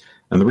building.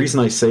 And the reason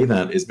I say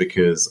that is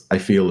because I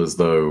feel as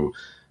though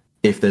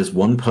if there's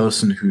one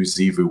person who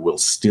Xivu will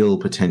still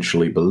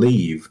potentially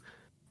believe,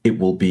 it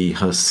will be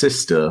her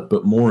sister,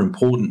 but more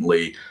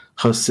importantly,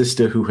 her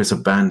sister who has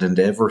abandoned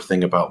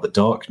everything about the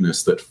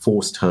darkness that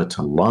forced her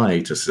to lie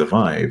to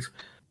survive,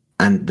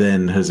 and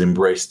then has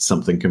embraced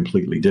something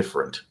completely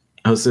different.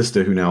 Her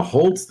sister who now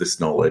holds this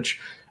knowledge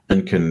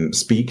and can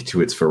speak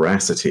to its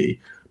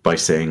veracity by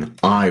saying,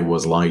 I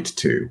was lied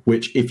to,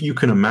 which, if you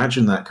can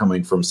imagine that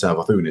coming from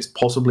Savathun, is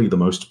possibly the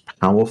most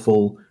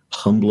powerful,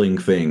 humbling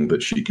thing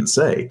that she can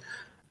say.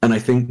 And I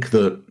think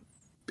that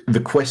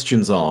the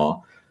questions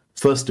are,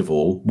 first of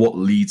all, what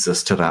leads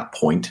us to that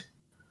point?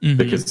 Mm-hmm.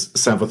 Because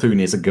Savathun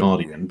is a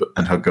guardian,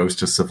 and her ghost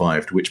has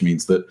survived, which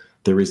means that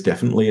there is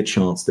definitely a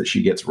chance that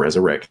she gets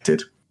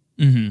resurrected.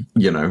 Mm-hmm.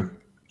 You know,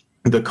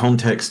 the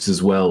context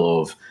as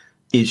well of,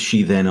 is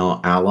she then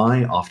our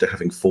ally after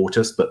having fought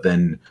us, but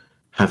then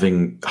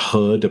having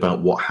heard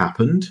about what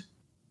happened?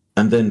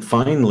 And then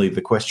finally,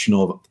 the question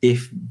of,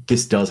 if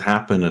this does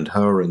happen and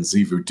her and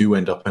Xivu do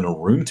end up in a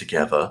room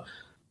together,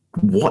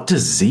 what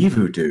does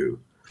Xivu do?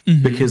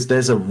 Mm-hmm. Because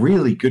there's a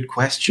really good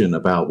question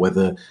about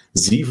whether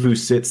Xivu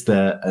sits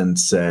there and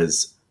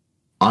says,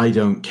 I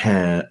don't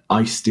care,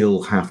 I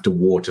still have to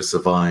war to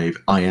survive,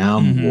 I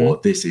am war,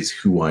 this is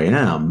who I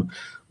am,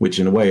 which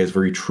in a way is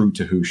very true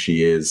to who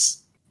she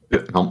is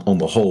on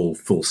the whole,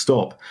 full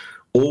stop.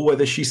 Or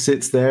whether she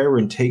sits there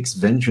and takes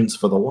vengeance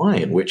for the lie,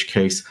 in which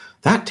case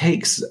that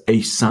takes a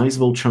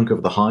sizable chunk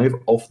of the hive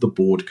off the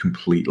board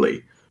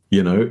completely.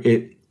 You know,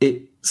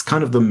 it's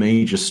kind of the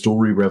major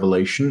story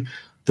revelation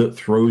that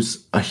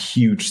throws a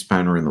huge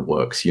spanner in the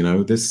works. You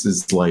know, this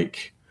is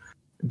like,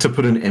 to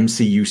put an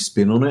MCU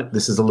spin on it,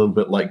 this is a little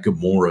bit like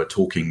Gamora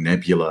talking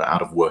Nebula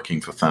out of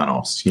working for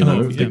Thanos. You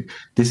know,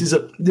 this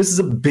is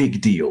a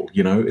big deal.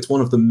 You know, it's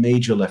one of the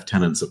major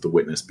lieutenants of the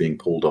Witness being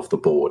pulled off the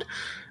board.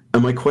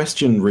 And my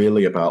question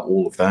really about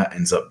all of that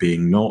ends up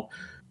being not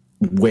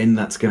when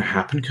that's going to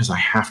happen, because I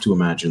have to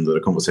imagine that a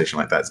conversation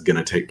like that is going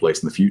to take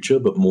place in the future,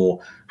 but more,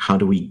 how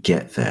do we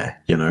get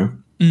there? You know,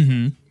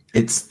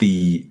 it's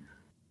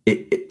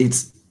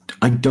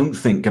I don't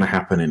think going to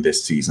happen in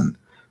this season,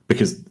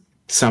 because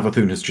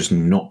Savathun has just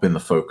not been the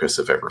focus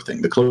of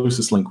everything. The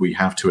closest link we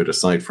have to it,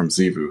 aside from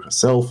Xivu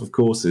herself, of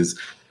course, is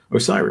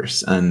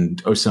Osiris.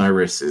 And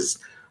Osiris is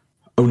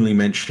only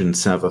mentioned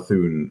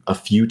Savathun a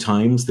few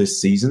times this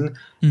season,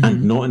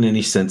 and not in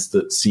any sense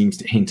that seems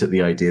to hint at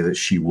the idea that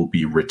she will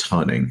be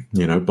returning.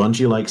 You know,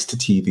 Bungie likes to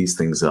tee these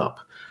things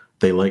up.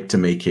 They like to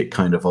make it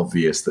kind of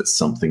obvious that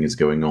something is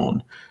going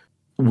on.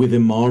 With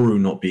Imaru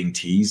not being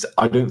teased,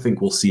 I don't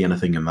think we'll see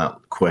anything in that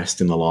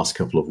quest in the last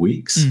couple of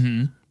weeks.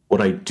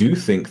 What I do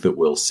think that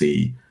we'll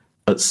see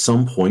at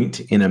some point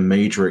in a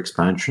major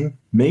expansion,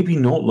 maybe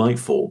not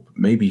Lightfall, but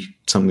maybe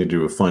something to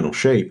do with Final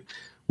Shape,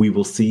 we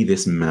will see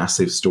this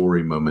massive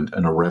story moment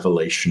and a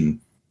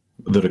revelation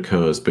that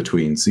occurs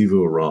between Xivu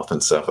Arath and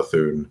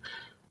Savathun,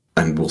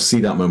 and we'll see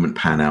that moment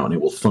pan out, and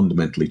it will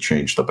fundamentally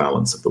change the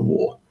balance of the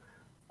war.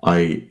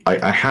 I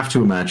have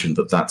to imagine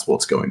that that's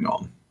what's going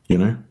on, you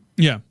know?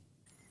 Yeah.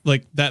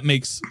 Like, that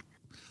makes,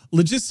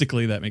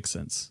 logistically, that makes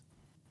sense.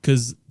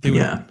 Because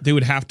they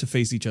would have to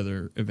face each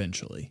other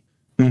eventually.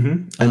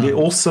 And it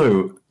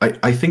also,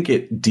 I think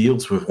it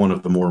deals with one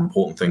of the more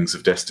important things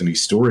of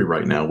Destiny's story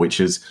right now,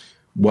 which is,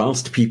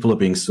 whilst people are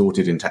being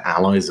sorted into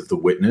allies of the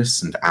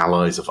Witness and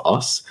allies of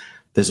us,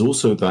 there's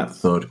also that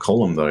third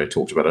column that I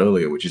talked about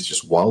earlier, which is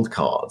just wild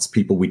cards,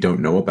 people we don't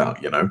know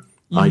about, you know?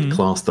 I'd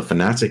class the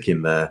Fanatic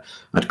in there.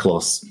 I'd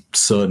class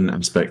certain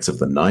aspects of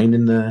the Nine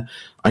in there.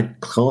 I'd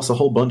class a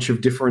whole bunch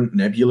of different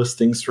nebulous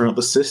things throughout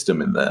the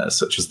system in there,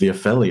 such as the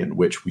Aphelion,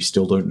 which we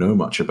still don't know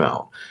much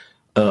about.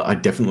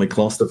 I'd definitely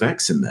class the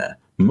Vex in there.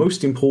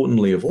 Most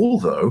importantly of all,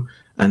 though,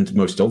 and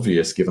most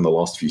obvious given the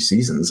last few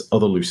seasons, are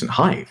the Lucent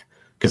Hive,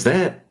 because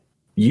they're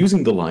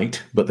using the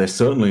light, but they're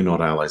certainly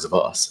not allies of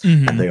us,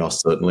 and they are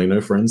certainly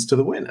no friends to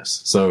the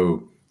Witness.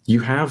 So you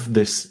have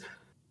this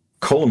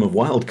column of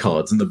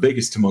wildcards, and the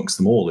biggest amongst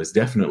them all is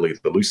definitely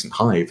the Lucent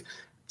Hive.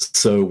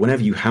 So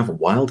whenever you have a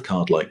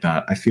wildcard like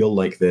that, I feel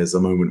like there's a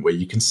moment where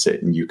you can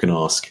sit and you can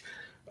ask,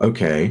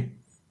 okay,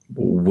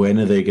 when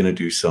are they going to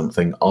do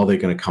something? Are they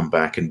going to come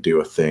back and do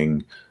a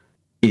thing?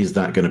 Is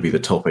that going to be the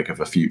topic of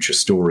a future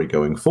story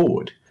going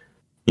forward?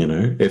 You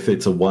know, if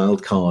it's a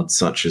wild card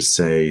such as,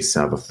 say,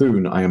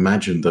 Savathun, I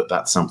imagine that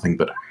that's something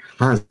that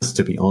has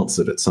to be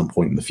answered at some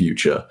point in the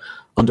future.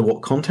 Under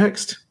what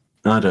context?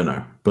 I don't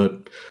know.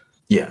 But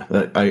yeah,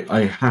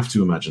 I have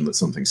to imagine that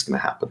something's going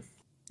to happen.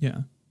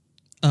 Yeah.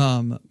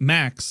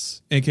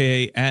 Max,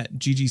 aka at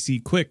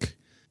GGC Quick,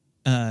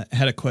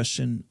 had a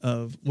question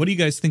of what do you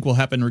guys think will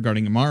happen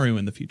regarding Amaru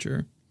in the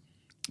future?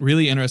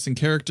 Really interesting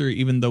character,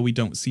 even though we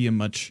don't see him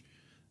much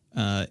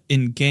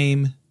in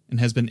game, and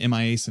has been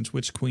MIA since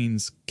Witch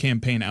Queen's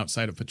campaign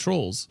outside of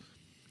patrols.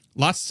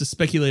 Lots to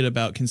speculate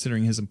about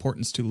considering his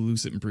importance to the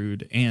Lucent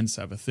Brood and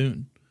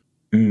Savathun.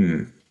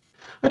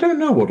 I don't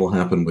know what will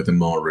happen with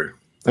Amaru.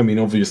 I mean,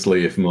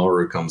 obviously, if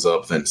Amaru comes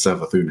up, then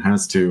Savathun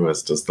has to,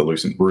 as does the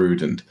Lucent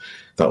Brood, and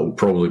that will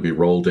probably be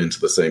rolled into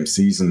the same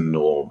season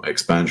or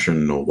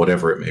expansion or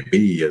whatever it may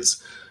be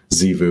as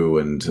Xivu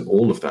and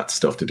all of that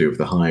stuff to do with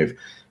the Hive.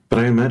 But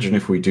I imagine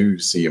if we do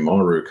see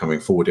Amaru coming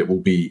forward, it will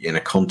be in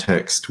a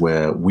context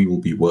where we will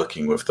be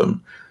working with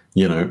them.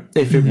 You know,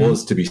 if it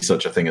was to be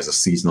such a thing as a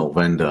seasonal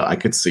vendor, I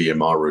could see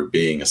Amaru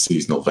being a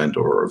seasonal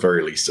vendor, or at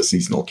very least a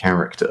seasonal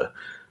character,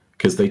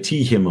 because they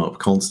tee him up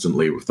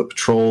constantly with the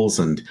patrols,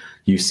 and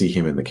you see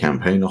him in the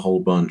campaign a whole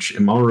bunch.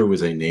 Amaru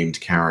is a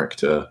named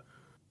character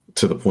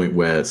to the point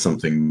where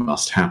something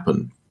must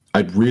happen.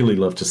 I'd really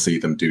love to see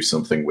them do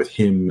something with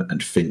him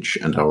and Finch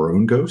and our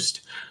own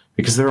Ghost,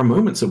 because there are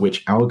moments at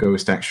which our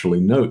Ghost actually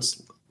notes,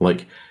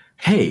 like,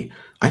 hey,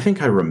 I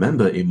think I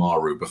remember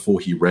Imaru before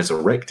he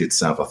resurrected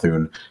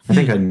Savathun. I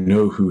think I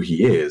know who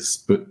he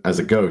is, but as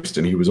a ghost,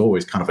 and he was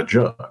always kind of a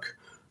jerk,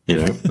 you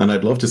know? And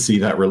I'd love to see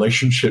that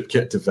relationship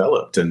get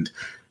developed, and,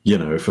 you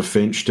know, for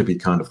Finch to be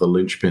kind of the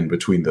linchpin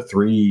between the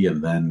three,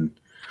 and then,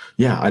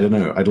 yeah, I don't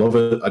know. I'd love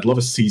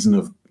a season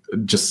of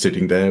just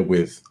sitting there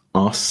with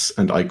us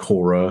and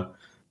Ikora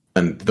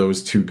and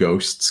those two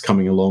ghosts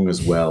coming along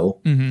as well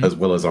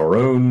as our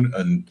own,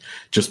 and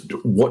just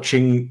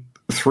watching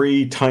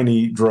three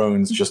tiny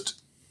drones just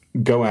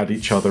go at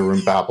each other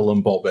and babble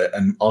and bob it,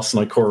 and us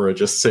and Ikora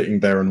just sitting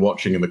there and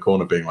watching in the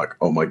corner being like,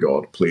 oh my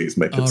god, please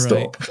make it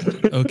stop.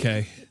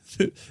 Okay.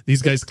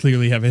 These guys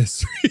clearly have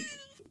history.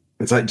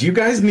 It's like, do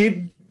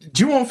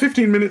you want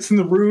 15 minutes in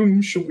the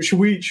room? Should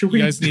we you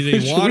guys need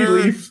any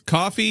water,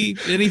 coffee,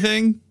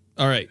 anything?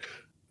 All right.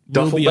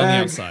 Duffel we'll be bag. on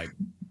the outside.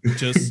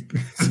 Just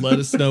let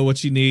us know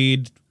what you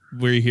need.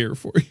 We're here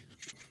for you.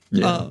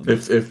 Yeah.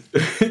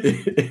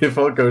 If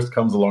our ghost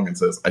comes along and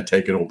says, I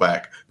take it all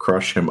back,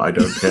 crush him, I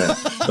don't care.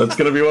 That's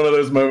going to be one of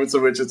those moments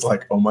in which it's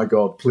like, oh my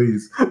god,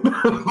 please.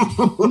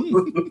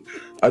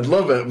 I'd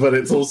love it, but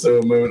it's also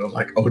a moment of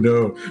like, oh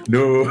no.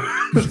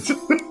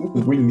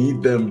 We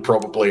need them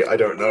probably. I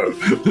don't know.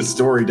 The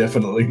story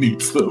definitely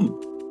needs them.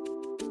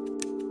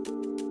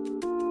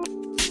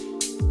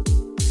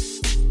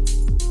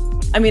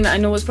 I mean, I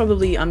know it's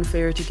probably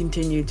unfair to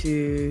continue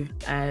to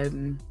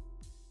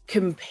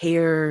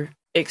compare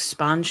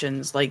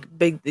expansions, like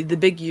the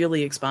big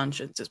yearly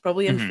expansions. It's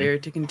probably unfair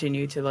to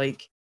continue to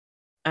like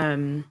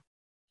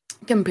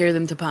compare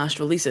them to past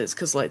releases,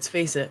 because let's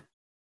face it,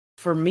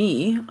 for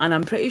me, and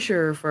I'm pretty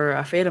sure for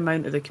a fair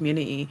amount of the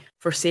community,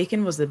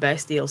 Forsaken was the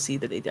best DLC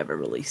that they'd ever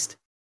released.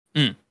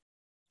 It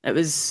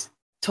was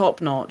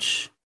top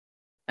notch.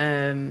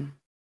 It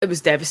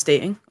was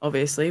devastating.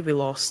 Obviously, we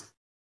lost,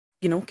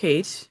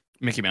 Cade.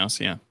 Mickey Mouse,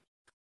 yeah.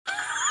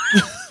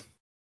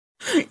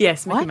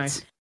 Yes, Mickey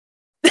Mouse.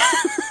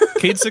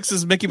 Cade 6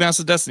 is Mickey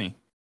Mouse's Destiny.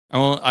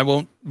 I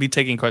won't be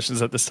taking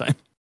questions at this time.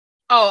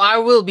 Oh, I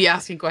will be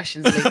asking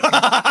questions later.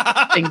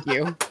 Thank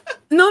you.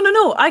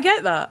 No. I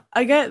get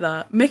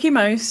that. Mickey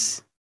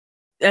Mouse.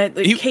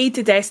 Cade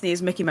to Destiny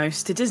is Mickey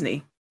Mouse to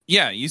Disney.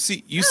 Yeah, you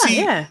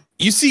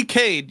see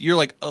Cade, you're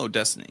like, oh,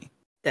 Destiny.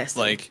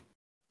 Like,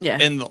 yeah.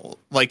 And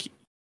like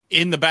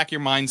in the back of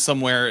your mind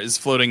somewhere is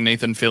floating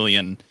Nathan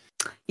Fillion.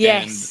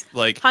 Yes. And,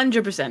 like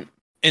 100%.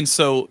 And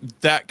so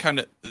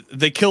that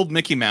they killed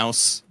Mickey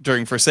Mouse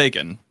during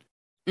Forsaken.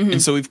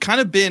 And so we've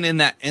kind of been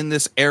in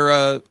this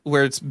era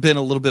where it's been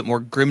a little bit more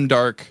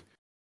grimdark.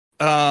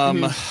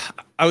 I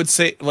would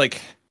say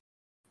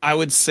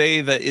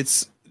that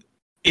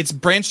it's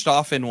branched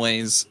off in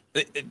ways.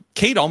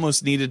 Cade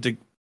almost needed to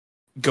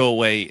go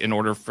away in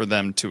order for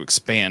them to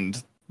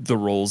expand the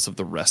roles of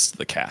the rest of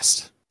the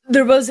cast.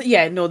 There was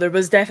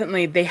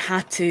definitely, they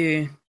had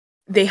to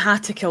they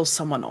had to kill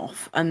someone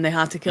off, and they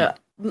had to kill.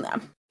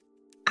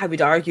 I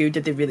would argue,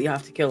 did they really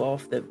have to kill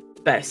off the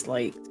best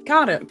liked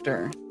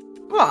character?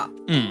 What?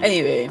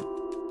 Anyway.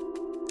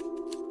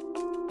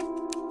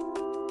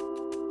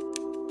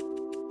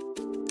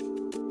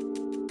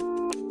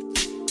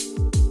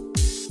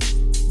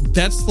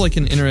 That's like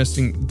the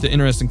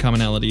interesting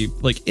commonality,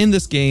 like in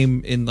this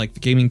game, in like the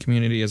gaming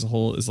community as a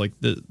whole, is like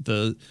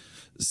the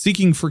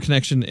seeking for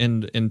connection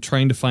and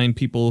trying to find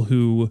people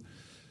who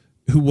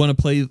want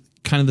to play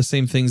kind of the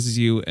same things as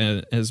you,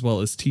 as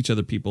well as teach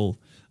other people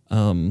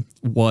how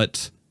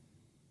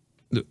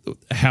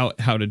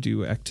to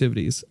do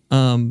activities.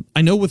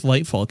 I know with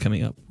Lightfall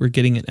coming up, we're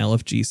getting an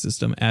LFG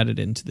system added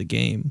into the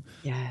game.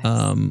 Yes.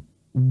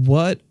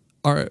 What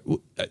are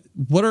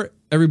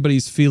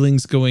everybody's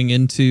feelings going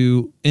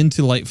into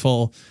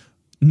Lightfall,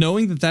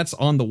 knowing that that's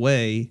on the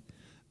way,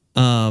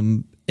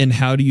 and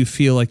how do you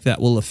feel like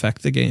that will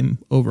affect the game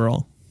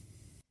overall?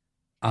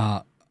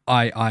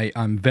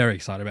 I'm very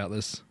excited about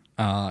this.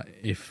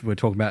 If we're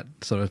talking about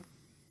sort of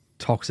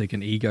toxic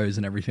and egos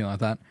and everything like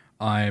that,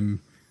 I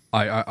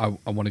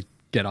want to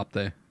get up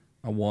there.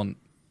 I want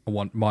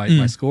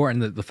my score,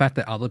 and the fact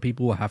that other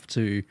people have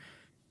to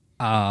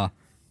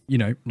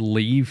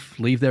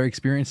leave their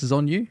experiences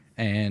on you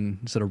and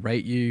sort of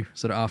rate you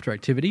sort of after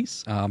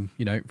activities.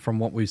 From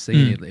what we've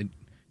seen, it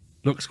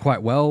looks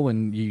quite well,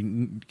 and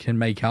you can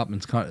make up and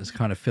it's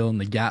kind of fill in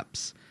the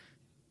gaps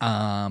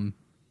in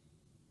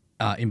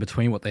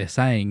between what they're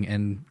saying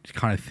and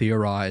kind of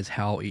theorize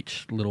how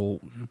each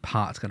little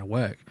part's going to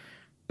work.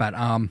 But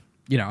I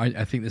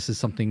think this is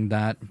something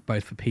that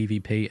both for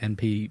PvP and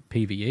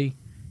PvE,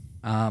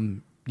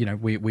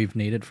 we've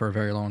needed for a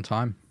very long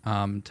time,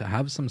 to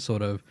have some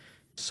sort of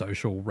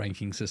social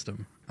ranking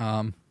system.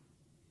 And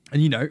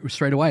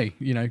straight away,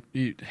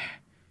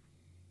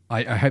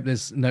 I hope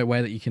there's no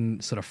way that you can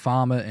sort of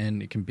farm it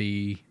and it can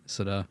be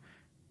sort of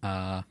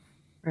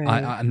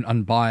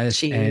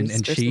unbiased and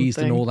cheesed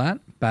and all that.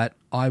 But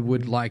I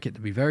would like it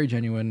to be very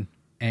genuine,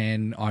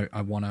 and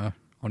I want to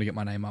get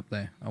my name up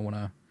there. I want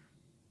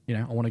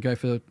to go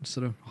for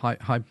sort of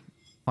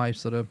high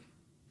sort of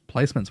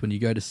placements when you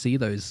go to see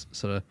those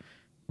sort of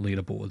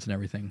leaderboards and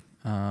everything.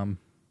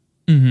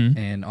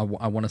 And I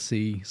want to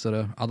see sort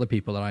of other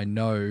people that I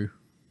know,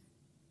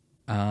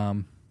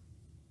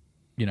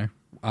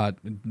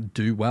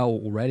 do well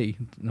already.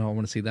 I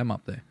want to see them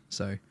up there.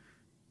 So,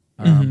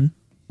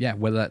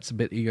 whether that's a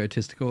bit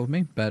egotistical of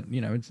me, but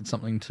it's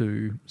something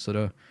to sort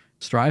of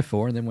strive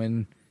for. And then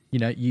when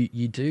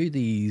you do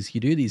these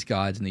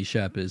guides and these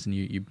Sherpas, and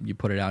you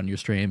put it out on your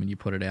stream and you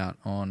put it out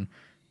on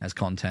as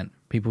content,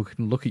 people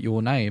can look at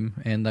your name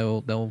and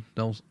they'll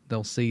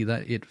see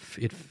that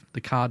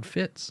the card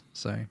fits.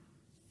 So.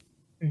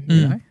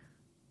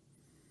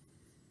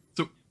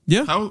 So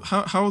yeah,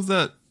 how is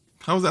that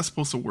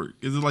supposed to work?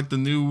 Is it like the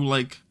new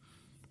like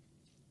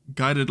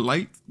guided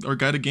light or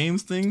guided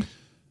games thing?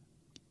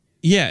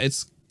 Yeah,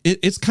 it's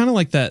kind of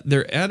like that.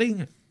 They're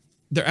adding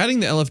the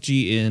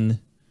LFG in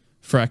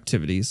for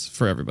activities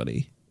for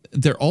everybody.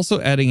 They're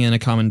also adding in a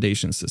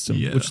commendation system,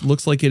 which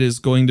looks like it is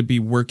going to be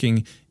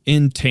working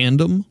in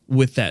tandem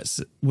with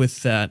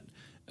that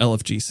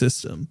LFG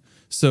system.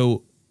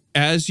 So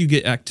as you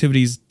get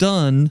activities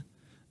done,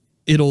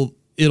 it'll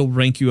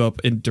rank you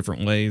up in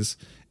different ways,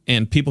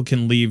 and people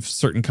can leave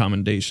certain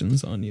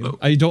commendations on you.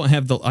 I don't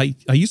have I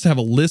used to have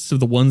a list of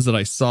the ones that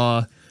I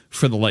saw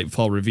for the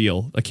Lightfall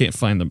reveal. I can't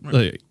find them.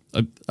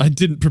 I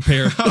didn't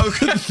prepare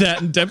that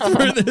in depth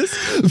for this,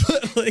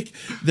 but like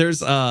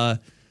there's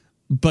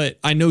but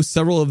I know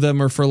several of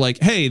them are for like,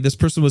 hey, this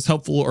person was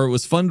helpful, or it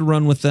was fun to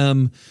run with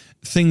them,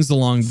 things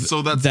along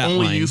so that's that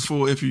only line.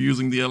 Useful if you're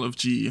using the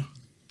LFG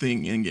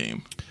thing in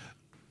game,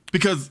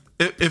 because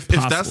if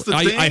that's the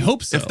thing, I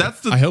hope so.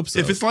 I hope so.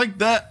 If it's like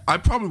that, I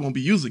probably won't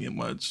be using it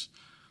much.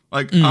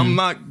 Like I'm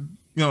not,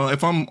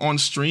 if I'm on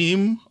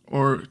stream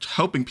or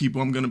helping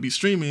people, I'm going to be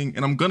streaming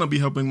and I'm going to be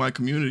helping my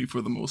community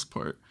for the most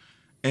part.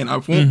 And I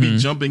won't be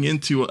jumping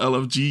into a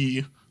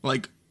LFG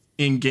like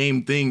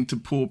in-game thing to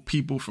pull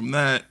people from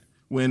that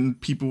when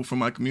people from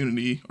my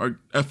community are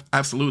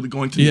absolutely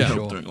going to need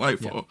help during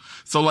Lightfall. Yeah.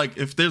 So like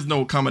if there's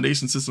no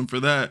accommodation system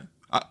for that,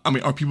 I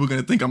mean, are people going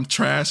to think I'm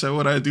trash at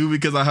what I do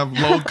because I have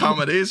low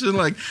accommodation?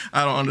 Like,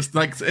 I don't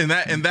understand. Like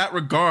in that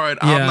regard,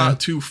 I'm not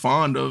too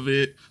fond of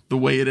it the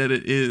way that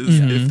it is,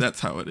 if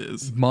that's how it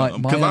is. My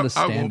understanding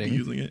I won't be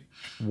using it.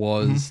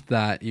 Was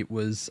that it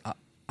was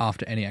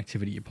after any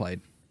activity you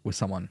played with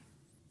someone,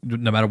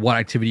 no matter what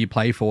activity you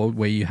play for,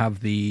 where you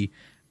have the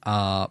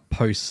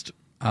post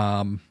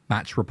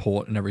match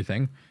report and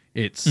everything,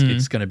 it's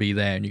going to be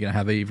there, and you're going to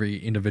have every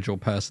individual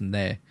person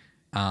there.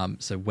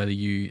 So whether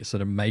you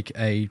sort of make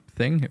a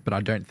thing, but I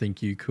don't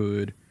think you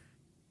could.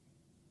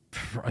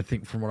 I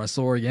think from what I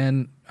saw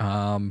again,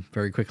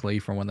 very quickly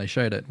from when they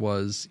showed it,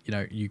 was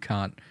you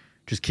can't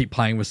just keep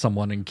playing with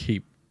someone and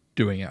keep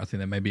doing it. I think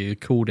there may be a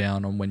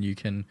cooldown on when you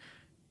can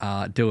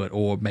do it,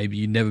 or maybe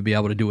you never be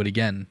able to do it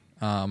again.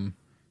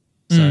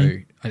 So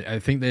I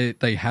think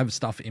they have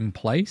stuff in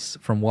place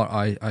from what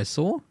I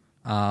saw,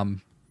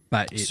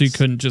 but so you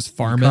couldn't just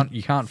farm it.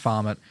 You can't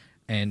farm it.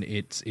 and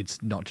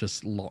it's not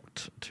just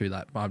locked to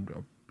that.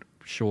 I'm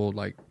sure,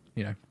 like,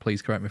 you know,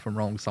 please correct me if I'm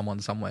wrong, someone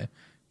somewhere,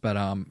 but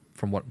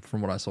from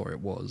what I saw, it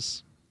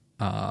was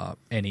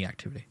any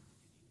activity.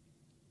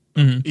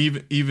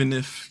 Even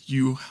if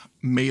you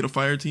made a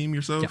fire team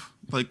yourself. Yeah.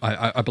 Like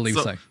I believe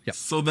so. Yeah.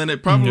 So then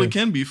it probably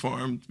can be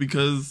farmed,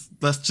 because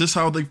that's just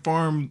how they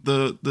farm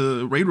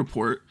the raid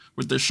report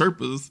with their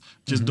Sherpas,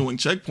 just doing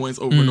checkpoints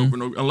over and over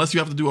and over. Unless you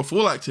have to do a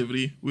full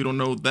activity, we don't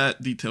know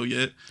that detail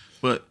yet.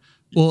 But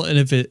well, and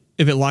if it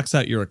locks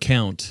out your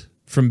account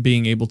from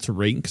being able to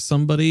rank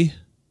somebody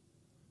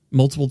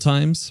multiple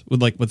times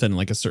within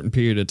a certain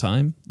period of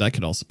time, that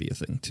could also be a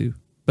thing too.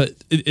 But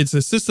it's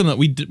a system that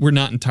we're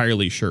not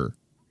entirely sure.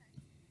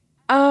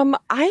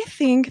 I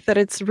think that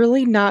it's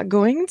really not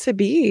going to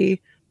be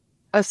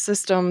a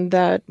system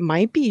that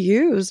might be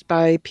used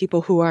by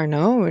people who are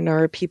known,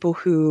 or people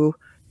who,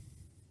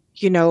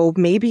 you know,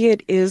 maybe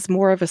it is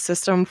more of a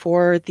system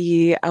for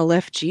the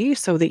LFG,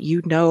 so that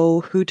you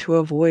know who to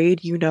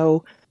avoid, you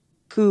know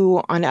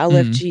who on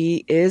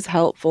LFG is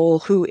helpful,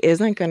 who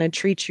isn't going to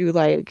treat you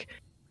like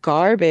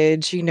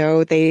garbage. You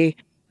know,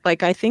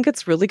 I think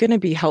it's really going to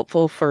be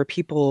helpful for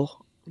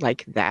people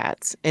like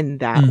that in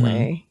that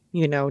way.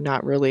 You know,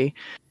 not really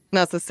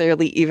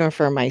necessarily even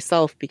for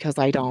myself, because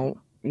I don't,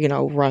 you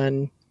know,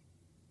 run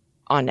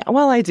on,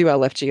 well, I do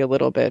LFG a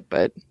little bit,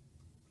 but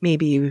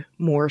maybe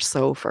more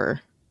so for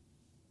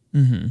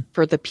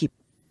the people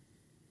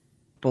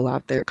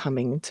out there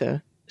coming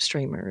to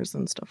streamers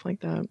and stuff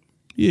like that.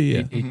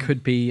 Yeah. It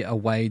could be a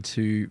way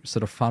to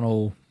sort of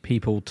funnel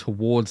people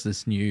towards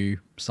this new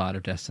side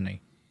of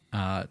Destiny.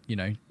 You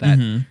know,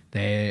 that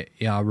there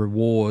are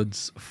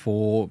rewards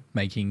for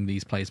making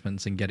these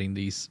placements and getting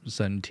these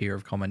certain tier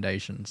of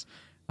commendations.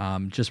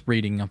 Just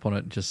reading up on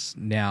it just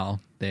now,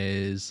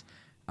 there's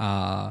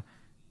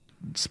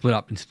split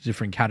up into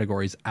different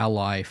categories: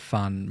 ally,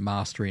 fun,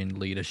 mastery, and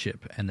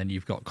leadership. And then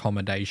you've got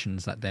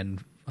commendations that then,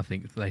 I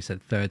think they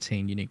said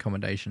 13 unique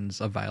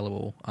commendations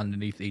available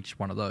underneath each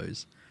one of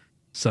those.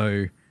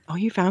 So, oh,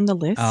 you found the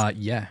list?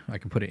 Yeah, I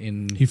can put it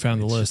in. You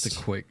found the list. Just a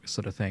quick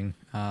sort of thing.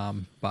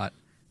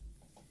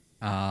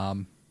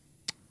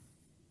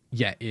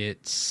 Yeah,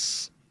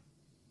 it's,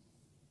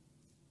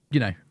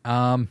 you know,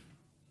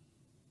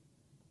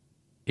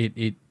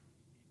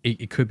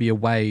 it could be a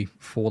way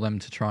for them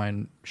to try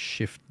and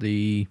shift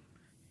the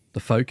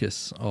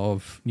focus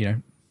of, you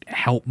know,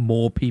 help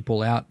more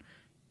people out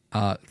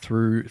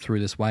through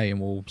this way, and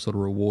will sort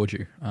of reward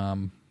you.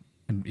 And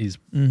is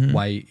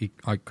way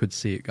I could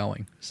see it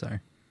going. So,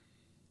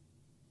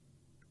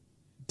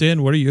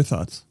 Dan, what are your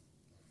thoughts?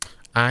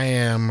 I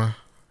am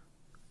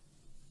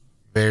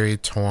very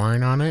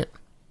torn on it.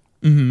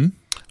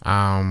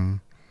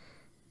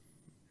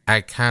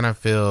 I kind of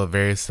feel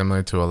very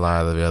similar to a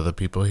lot of the other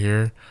people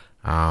here.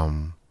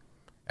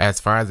 As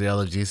far as the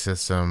LFG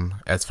system,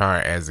 as far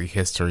as the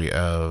history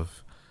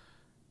of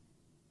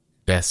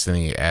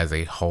Destiny as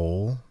a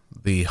whole,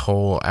 the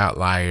whole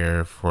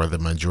outlier for the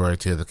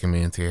majority of the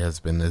community has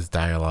been this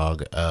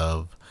dialogue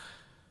of,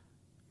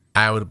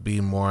 I would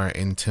be more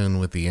in tune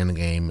with the end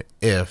game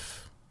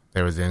if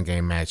there was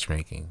in-game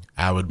matchmaking.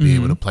 I would be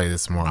able to play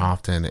this more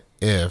often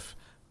if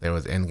there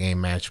was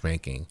in-game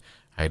matchmaking.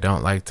 I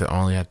don't like to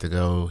only have to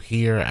go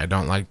here. I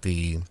don't like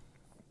the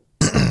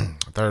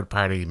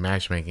third-party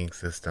matchmaking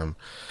system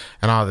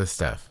and all this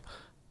stuff,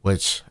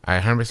 which I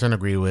 100%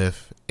 agree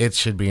with. It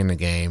should be in the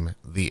game.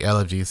 The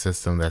LFG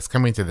system that's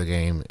coming to the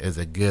game is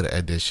a good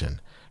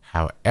addition.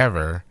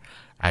 However,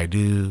 I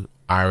do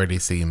already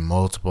see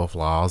multiple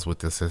flaws with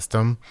the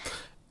system,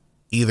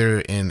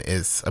 either in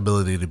its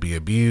ability to be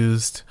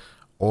abused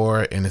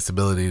or in its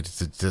ability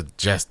to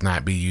just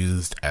not be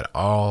used at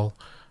all.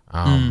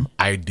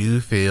 I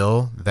do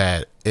feel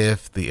that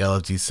if the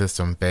LFG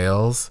system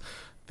fails,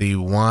 the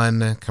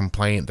one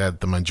complaint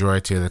that the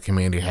majority of the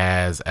community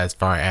has, as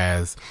far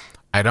as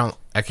I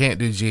can't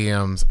do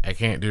GMs, I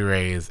can't do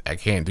raids, I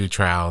can't do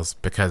trials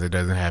because it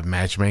doesn't have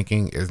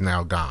matchmaking, is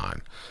now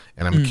gone.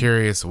 And I'm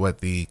curious what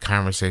the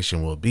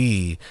conversation will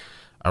be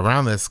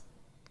around this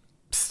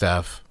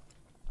stuff,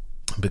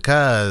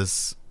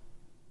 because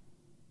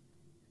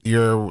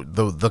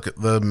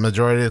the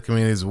majority of the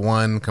community's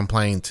one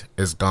complaint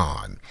is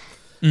gone.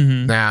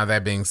 Now,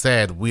 that being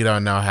said, we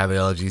don't know how the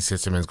LFG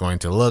system is going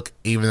to look.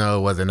 Even though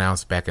it was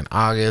announced back in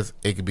August,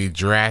 it could be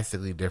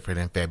drastically different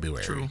in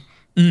February. True.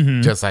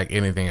 Just like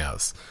anything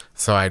else.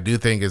 So I do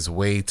think it's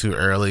way too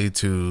early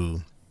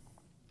to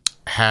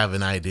have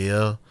an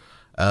idea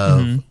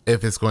of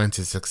if it's going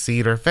to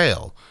succeed or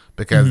fail,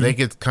 because they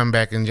could come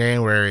back in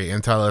January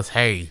and tell us,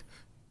 hey,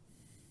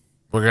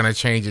 we're going to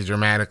change it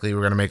dramatically.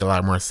 We're going to make it a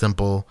lot more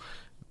simple.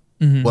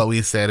 What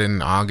we said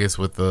in August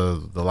with the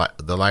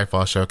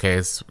Lightfall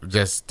showcase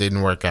just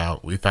didn't work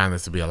out. We found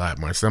this to be a lot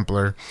more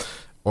simpler,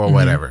 or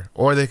whatever.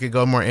 Or they could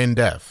go more in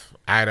depth.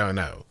 I don't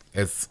know.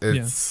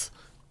 It's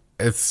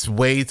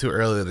way too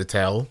early to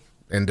tell.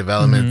 In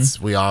developments,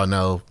 we all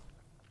know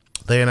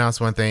they announce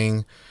one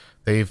thing,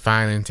 they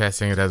find in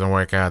testing it doesn't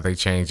work out, they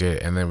change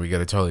it, and then we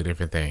get a totally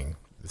different thing.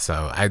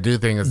 So I do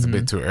think it's a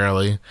bit too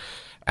early.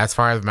 as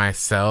far as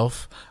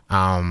myself,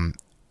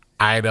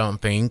 I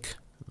don't think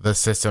the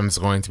system's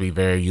going to be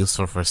very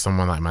useful for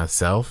someone like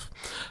myself,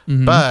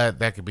 but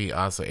that could be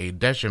also a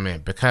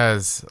detriment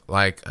because,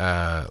 like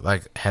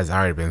has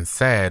already been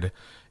said,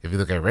 if you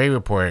look at Raid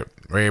Report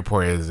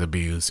is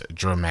abused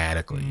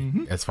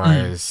dramatically as far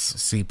as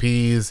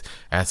CPs,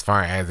 as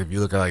far as if you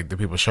look at like the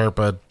people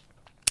Sherpa,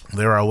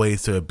 there are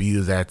ways to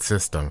abuse that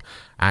system.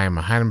 I am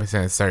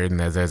 100% certain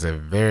that there's a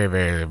very,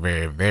 very,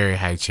 very, very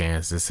high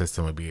chance this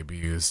system would be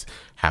abused.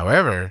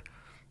 However,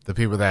 the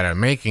people that are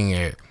making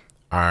it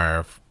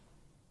are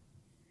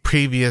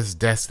previous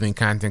Destiny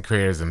content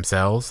creators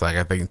themselves. Like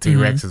I think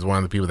T-Rex is one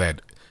of the people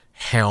that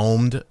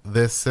helmed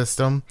this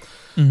system.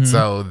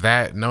 So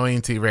that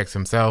knowing T-Rex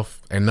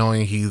himself and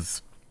knowing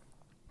he's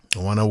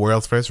one of the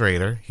world's first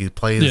raider, he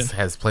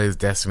has played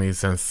Destiny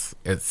since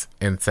its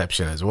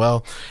inception as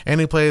well,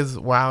 and he plays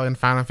WoW and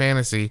Final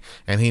Fantasy,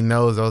 and he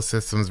knows those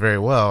systems very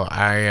well.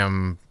 I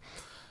am,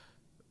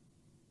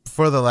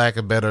 for the lack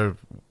of better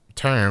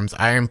terms,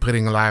 I am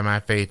putting a lot of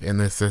my faith in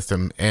this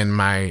system and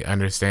my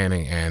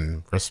understanding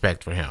and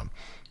respect for him.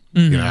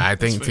 You know, I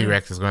think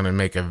T-Rex is going to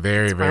make a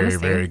very, very,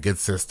 very good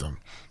system,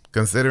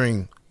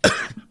 considering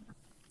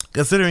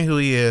who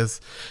he is,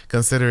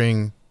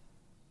 considering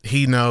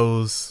he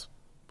knows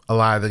a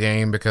lot of the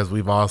game because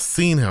we've all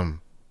seen him,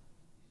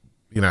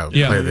 play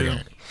the game.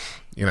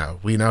 You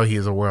know, we know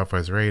he's a world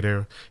first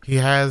raider. He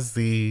has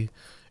the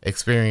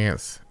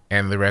experience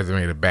and the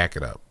resume to back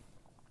it up.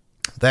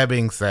 That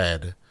being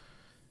said,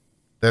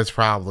 there's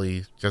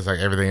probably, just like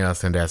everything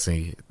else in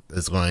Destiny,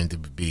 there's going to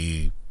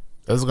be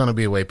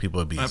a way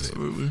people abuse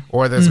it.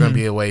 Or there's going to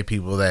be a way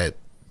people that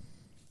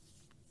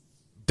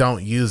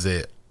don't use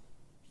it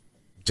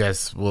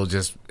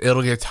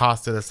it'll get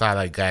tossed to the side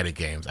like guided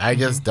games. I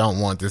just don't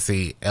want to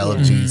see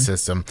LFG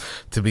system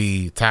to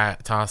be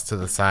tossed to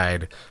the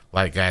side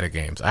like guided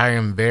games. I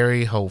am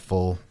very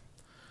hopeful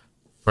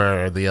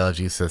for the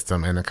LFG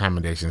system and the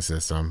commendation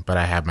system, but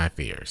I have my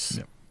fears.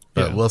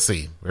 But we'll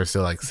see. We're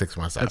still like 6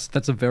 months out.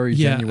 That's a very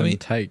genuine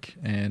take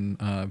and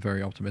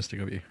very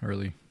optimistic of you.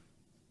 Really,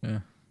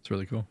 it's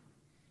really cool.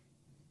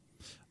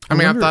 I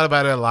mean, I've thought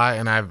about it a lot,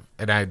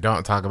 and I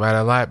don't talk about it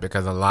a lot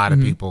because a lot of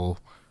people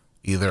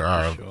either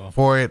are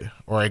for it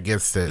or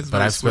against it.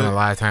 But I've spent a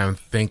lot of time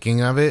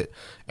thinking of it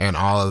and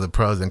all of the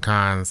pros and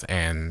cons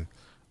and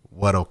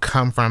what'll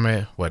come from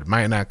it, what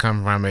might not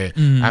come from it.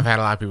 I've had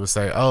a lot of people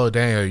say, "Oh,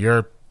 Daniel,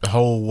 your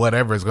whole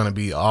whatever is going to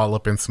be all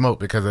up in smoke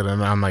because of it."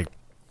 And I'm like,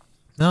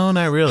 no,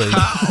 not really.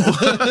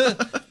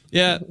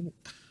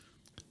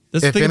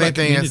 If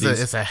anything,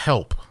 it's a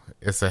help.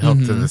 It's a help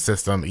to the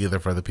system, either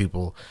for the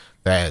people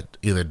that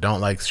either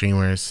don't like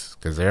streamers,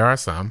 because there are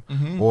some,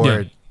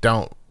 or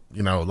don't,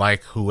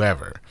 like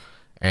whoever.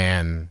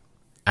 And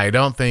I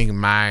don't think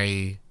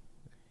my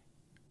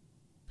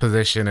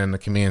position in the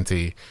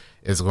community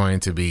is going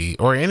to be,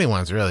 or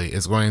anyone's really,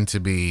 is going to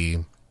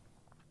be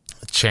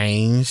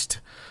changed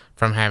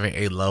from having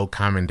a low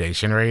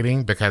commendation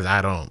rating because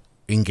I don't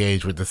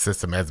engage with the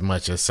system as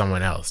much as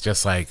someone else.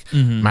 Just like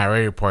my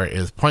raid report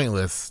is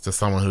pointless to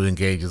someone who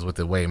engages with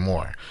it way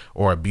more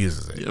or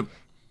abuses it.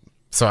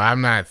 So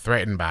I'm not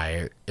threatened by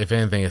it. If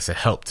anything, it's a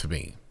help to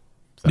me.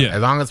 So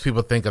as long as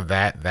people think of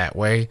that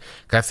way,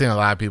 because I've seen a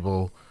lot of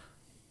people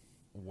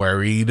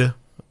worried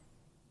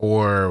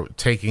or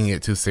taking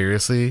it too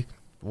seriously.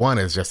 One,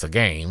 is just a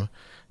game.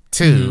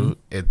 Two,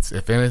 it's,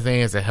 if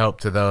anything, it's a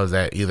help to those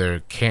that either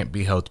can't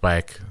be helped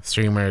by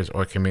streamers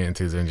or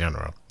communities in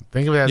general.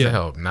 Think of it as a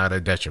help, not a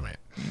detriment.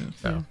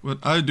 So. But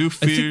I do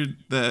fear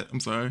that. I'm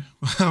sorry,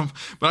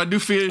 but I do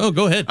fear. Oh,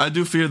 go ahead. I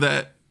do fear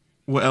that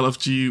what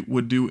LFG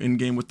would do in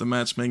game with the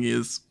matchmaking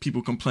is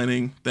people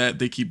complaining that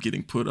they keep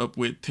getting put up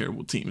with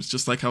terrible teams,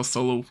 just like how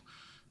solo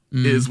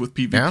is with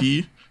PvP.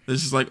 Yeah.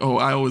 It's just like, oh,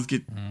 I always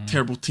get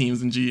terrible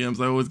teams in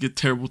GMs. I always get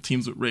terrible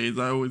teams with raids.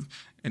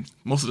 And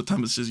most of the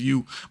time it's just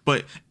you,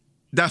 but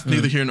that's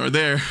neither here nor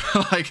there.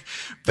 Like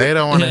they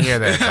don't want to hear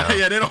that.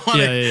 They don't want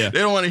to. They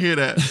don't want to hear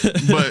that.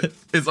 But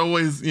it's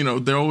always,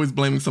 they're always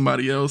blaming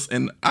somebody else,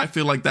 and I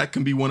feel like that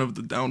can be one of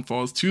the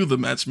downfalls to the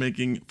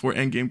matchmaking for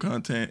endgame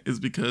content, is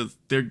because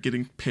they're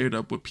getting paired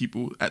up with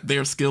people at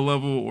their skill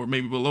level or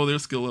maybe below their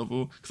skill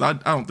level. Because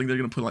I don't think they're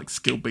gonna put like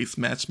skill based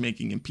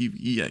matchmaking and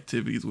PvE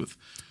activities with.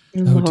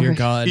 Oh dear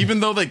God! Even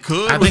though they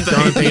could, I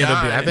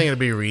think it'll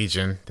be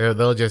region.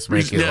 They'll just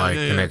make it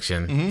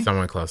connection,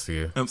 someone close to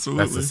you.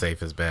 Absolutely, that's the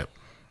safest bet.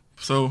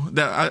 So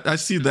that I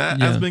see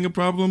that as being a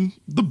problem,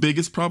 the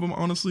biggest problem,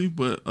 honestly.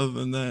 But other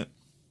than that,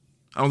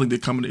 I don't think the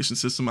accommodation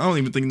system. I don't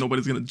even think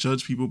nobody's gonna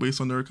judge people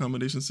based on their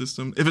accommodation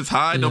system. If it's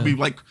high, they'll be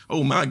like,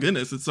 "Oh my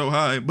goodness, it's so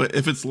high." But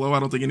if it's low, I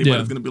don't think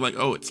anybody's gonna be like,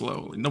 "Oh, it's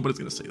low." Like, nobody's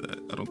gonna say that.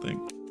 I don't think.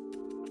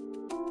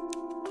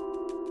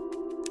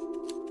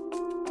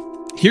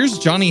 Here's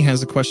Johnny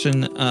has a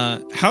question.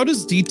 How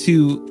does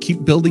D2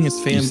 keep building his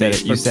fan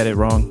base? You said it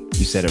wrong.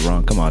 You said it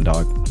wrong. Come on,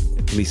 dog.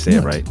 At least say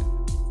it right.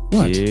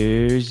 What?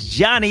 Here's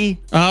Johnny.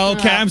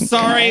 Okay, I'm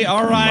sorry.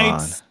 All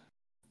right.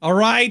 All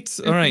right.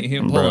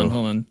 Hold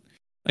on.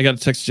 I got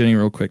to text Jenny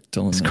real quick.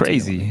 Tell him it's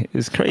crazy.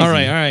 It's crazy. All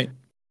right.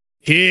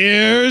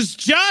 Here's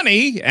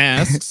Johnny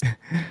asks,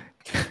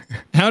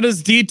 how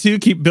does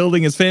D2 keep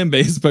building his fan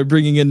base by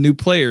bringing in new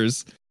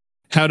players?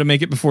 How to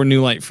make it before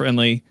New Light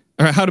friendly,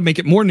 or how to make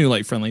it more New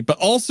Light friendly, but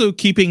also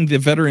keeping the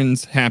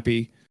veterans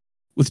happy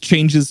with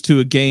changes to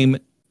a game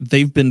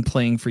they've been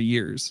playing for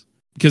years?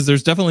 Because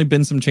there's definitely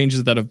been some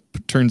changes that have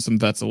turned some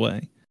vets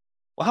away.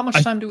 Well, how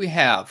much time do we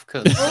have?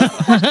 Because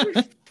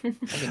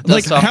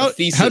like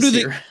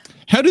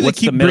how do they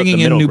keep bringing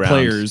in new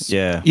players?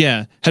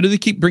 Yeah. How do they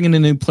keep bringing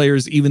in new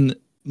players? Even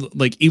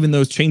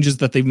those changes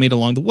that they've made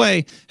along the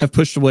way have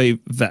pushed away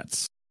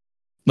vets.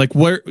 Like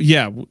where?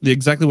 Yeah,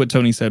 exactly what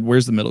Tony said.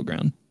 Where's the middle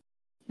ground?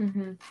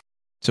 Mm-hmm.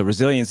 So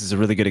resilience is a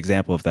really good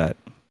example of that,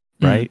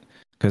 right?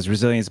 Because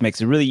resilience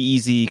makes it really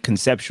easy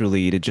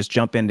conceptually to just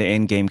jump into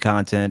in-game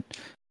content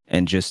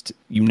and just,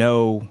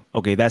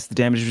 okay, that's the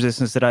damage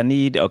resistance that I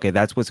need. Okay,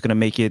 that's what's going to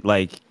make it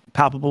like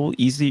palpable,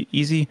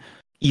 easier,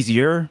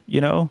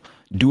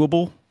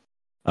 doable,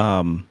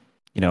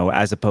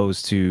 as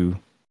opposed to,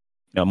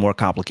 more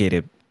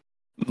complicated,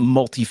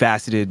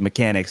 multifaceted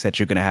mechanics that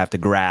you're going to have to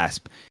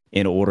grasp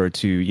in order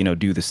to,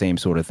 do the same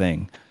sort of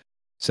thing.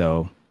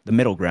 So the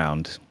middle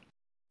ground,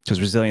 because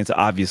resilience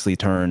obviously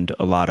turned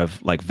a lot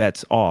of like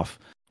vets off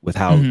with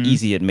how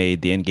easy it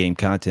made the in-game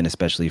content,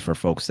 especially for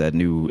folks that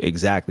knew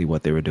exactly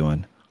what they were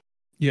doing.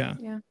 Yeah.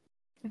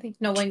 I think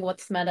knowing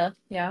what's meta,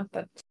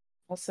 but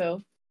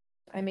also,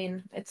 I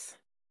mean,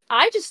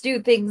 I just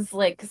do things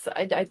like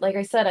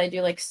I said, I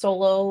do like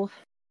solo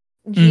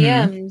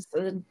GMs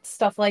and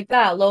stuff like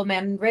that, low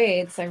man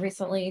raids. I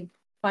recently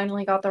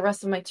finally got the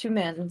rest of my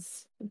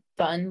 2-mans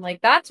done.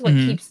 Like that's what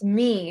keeps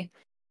me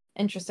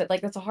interested.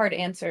 Like that's a hard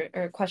answer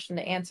or question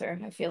to answer,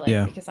 I feel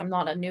like, because I'm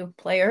not a new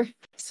player,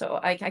 so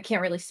I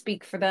can't really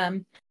speak for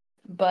them.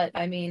 But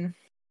I mean,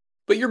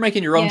 but you're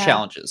making your own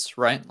challenges,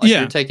 right? Like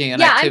you're taking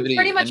an activity I'm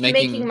pretty much and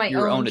making my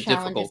your own challenges.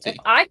 difficulty. If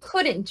I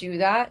couldn't do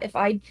that, if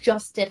I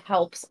just did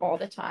helps all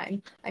the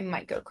time, I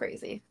might go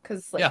crazy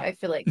because I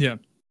feel like I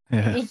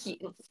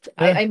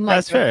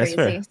might go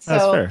crazy.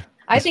 So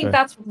I think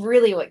that's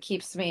really what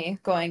keeps me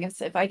going.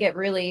 Is if I get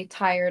really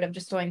tired of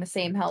just doing the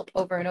same help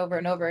over and over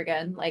and over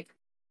again, like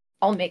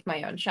I'll make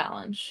my own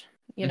challenge.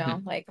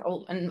 Like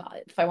and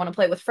if I want to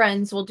play with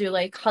friends, we'll do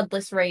like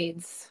HUDless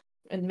raids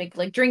and make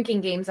like drinking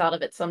games out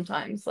of it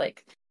sometimes.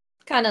 Like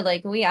kind of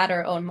like we add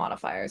our own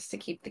modifiers to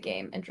keep the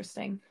game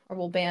interesting, or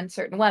we'll ban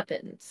certain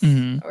weapons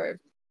or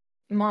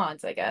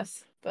mods, I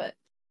guess. But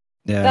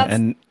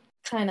that's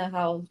kind of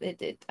how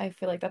it I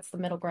feel like that's the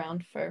middle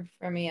ground for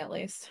me at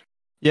least.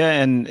 Yeah,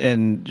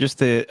 and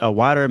just a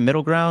wider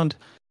middle ground.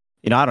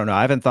 I don't know.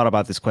 I haven't thought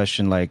about this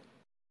question like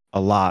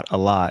a lot,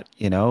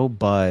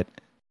 but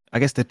I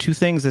guess the two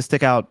things that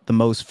stick out the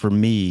most for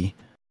me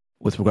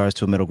with regards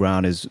to a middle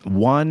ground is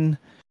one,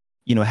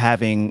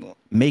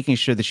 making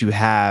sure that you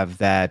have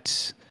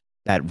that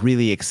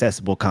really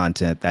accessible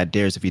content, that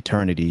Dares of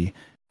Eternity,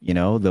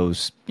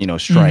 those,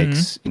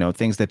 strikes,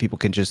 things that people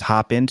can just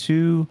hop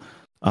into,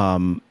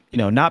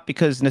 not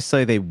because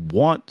necessarily they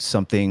want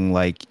something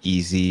like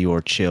easy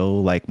or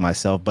chill like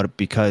myself, but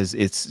because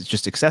it's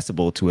just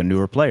accessible to a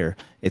newer player.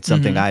 It's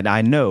something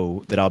I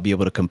know that I'll be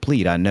able to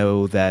complete. I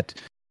know that,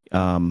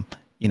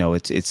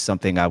 it's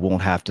something I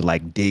won't have to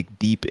like dig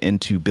deep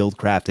into build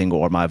crafting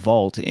or my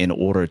vault in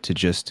order to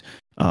just,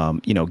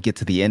 get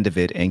to the end of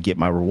it and get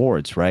my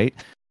rewards. Right.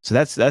 So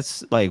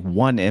that's like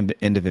one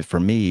end of it for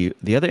me.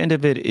 The other end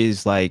of it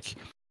is like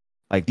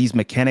these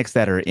mechanics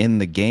that are in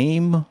the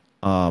game,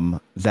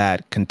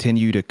 that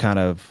continue to kind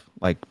of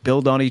like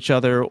build on each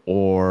other,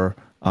 or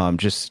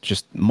just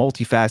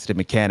multifaceted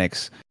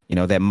mechanics,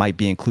 that might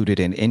be included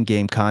in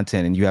in-game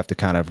content, and you have to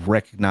kind of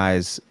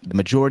recognize the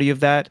majority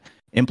of that,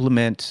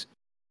 implement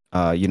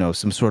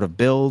some sort of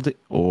build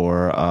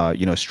or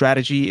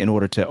strategy in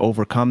order to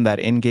overcome that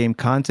in-game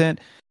content.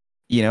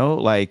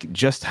 Like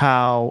just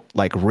how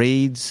like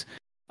raids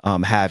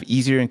have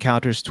easier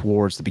encounters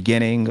towards the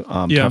beginning,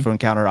 tougher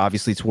encounter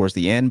obviously towards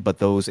the end, but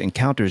those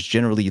encounters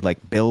generally like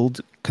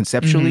build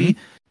conceptually,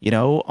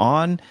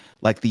 on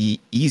like the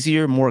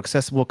easier, more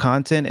accessible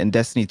content, and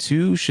Destiny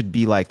 2 should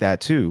be like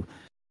that too.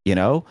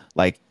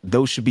 Like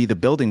those should be the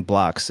building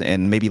blocks,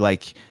 and maybe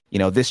like,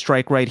 this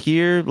strike right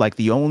here, like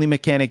the only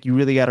mechanic you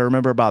really got to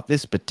remember about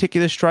this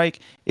particular strike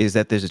is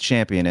that there's a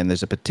champion, and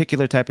there's a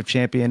particular type of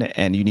champion,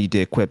 and you need to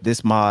equip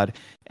this mod,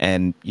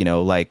 and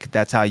like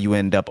that's how you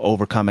end up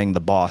overcoming the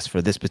boss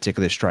for this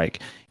particular strike.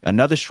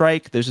 Another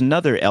strike, there's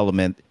another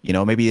element,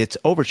 maybe it's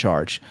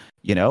overcharge,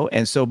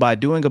 and so by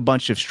doing a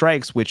bunch of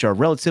strikes which are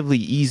relatively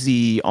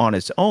easy on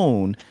its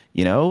own,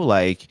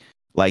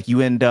 like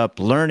you end up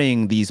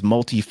learning these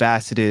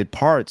multifaceted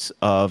parts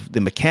of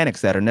the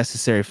mechanics that are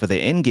necessary for the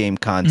in-game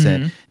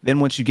content. Then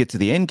once you get to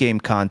the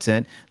in-game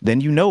content,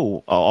 then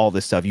all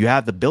this stuff. You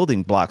have the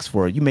building blocks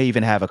for it. You may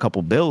even have a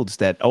couple builds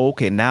that,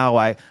 now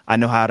I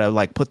know how to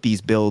like put these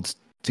builds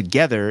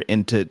together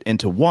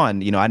into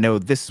one. I know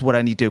this is what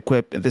I need to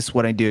equip, and this is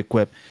what I need to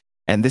equip,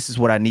 and this is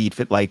what I need.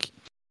 Like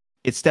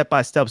it step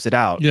by steps it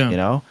out.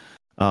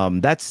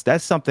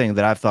 That's something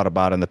that I've thought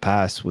about in the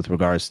past with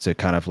regards to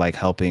kind of like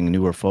helping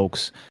newer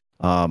folks,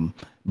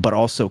 but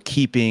also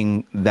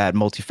keeping that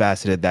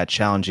multifaceted, that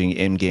challenging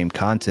in-game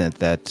content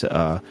that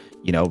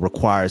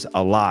requires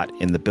a lot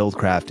in the build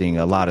crafting,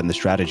 a lot in the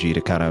strategy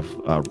to kind of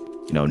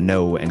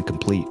know and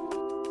complete.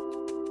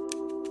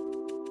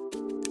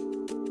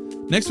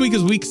 Next week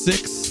is week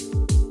 6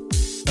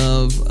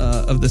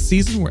 of the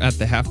season. We're at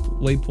the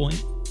halfway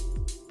point.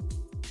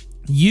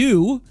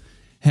 You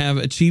have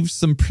achieved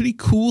some pretty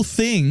cool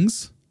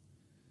things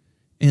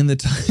in the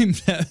time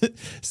that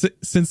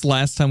since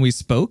last time we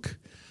spoke.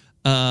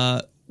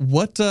 I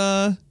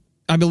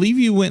believe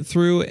you went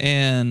through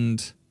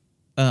and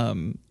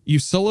you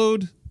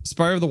soloed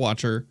Spire of the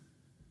Watcher,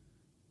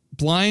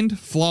 blind,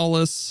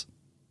 flawless,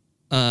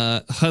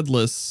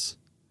 HUDless.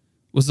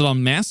 Was it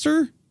on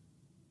Master?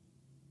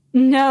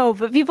 No,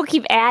 but people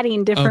keep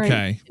adding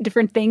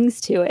different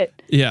things to it.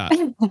 Yeah,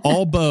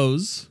 all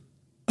bows.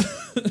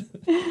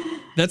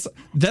 That's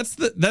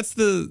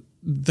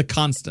the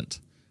constant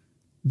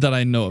that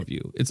I know of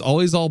you. It's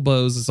always all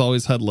bows. It's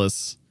always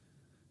HUDless.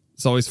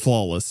 It's always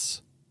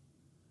flawless.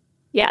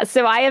 Yeah,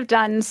 so I have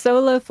done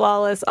solo,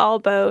 flawless, all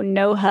bow,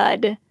 no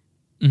HUD,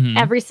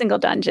 every single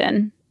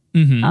dungeon.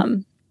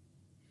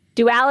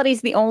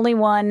 Duality's the only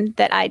one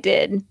that I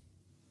did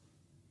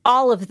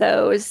all of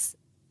those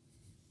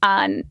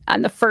on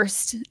the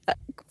first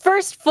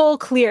full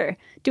clear.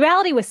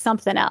 Duality was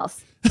something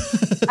else.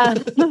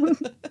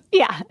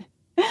 Yeah.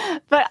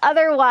 But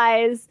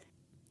otherwise,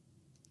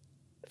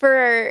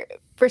 for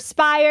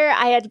Spire,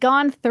 I had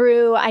gone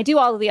through, I do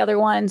all of the other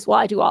ones. Well,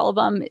 I do all of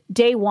them.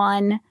 Day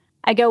 1,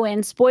 I go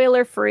in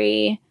spoiler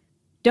free,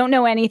 don't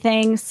know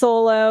anything,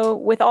 solo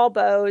with all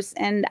bows,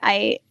 and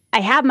I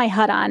have my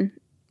HUD on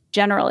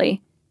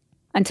generally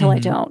until I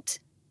don't.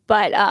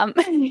 But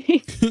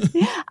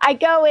I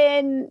go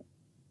in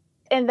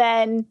and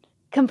then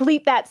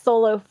complete that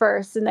solo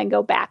first and then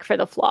go back for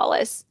the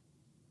flawless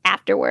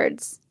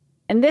afterwards.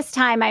 And this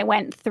time I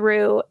went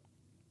through,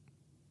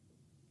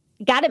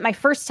 got it my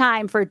first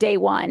time for day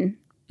 1.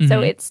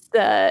 So it's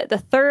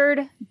the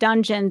third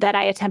dungeon that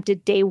I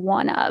attempted day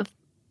 1 of.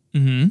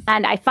 And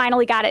I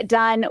finally got it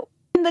done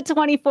in the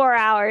 24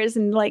 hours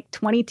and like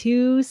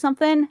 22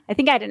 something. I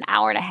think I had an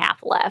hour and a half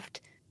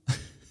left.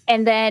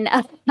 And then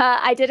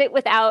I did it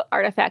without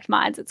artifact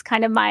mods. It's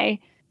kind of my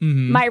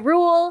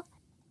rule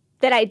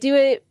that I do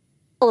it,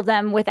 all of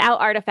them,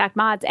 without artifact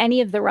mods,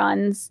 any of the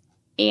runs,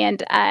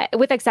 and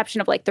with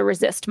exception of like the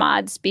resist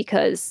mods,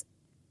 because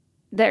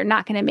they're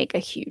not going to make a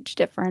huge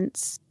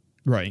difference.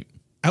 Right.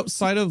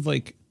 Outside of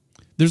like,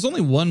 there's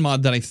only one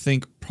mod that I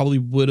think probably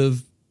would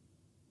have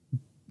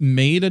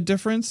made a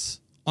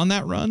difference on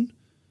that run.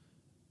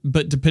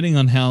 But depending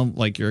on how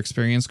like your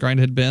experience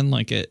grind had been,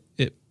 like it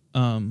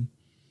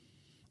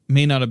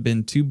may not have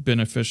been too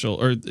beneficial,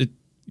 or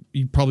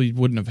you probably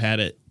wouldn't have had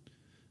it.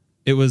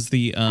 It was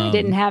the I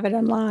didn't have it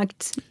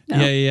unlocked. No.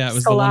 Yeah. It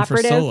was the one for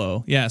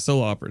solo. Yeah,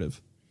 solo operative.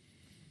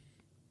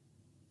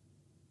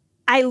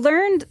 I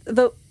learned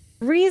the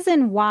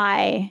reason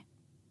why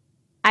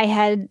I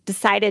had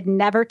decided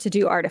never to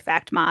do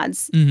artifact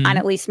mods on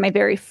at least my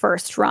very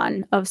first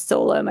run of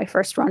solo, my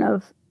first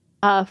run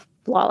of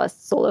flawless,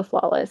 solo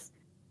flawless,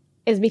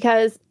 is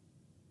because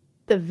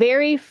the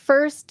very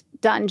first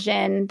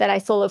dungeon that I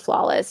solo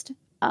flawless,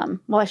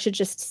 I should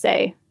just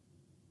say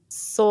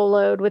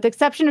soloed, with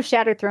exception of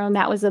Shattered Throne,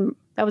 that was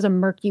a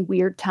murky,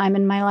 weird time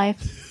in my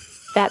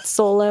life. That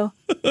solo.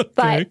 Okay.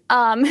 But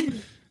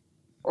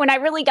when I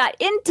really got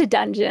into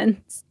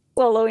dungeons,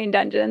 soloing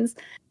dungeons,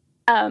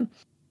 I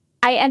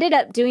ended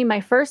up doing my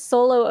first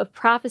solo of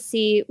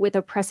Prophecy with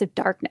Oppressive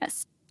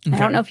Darkness. Okay. I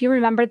don't know if you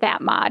remember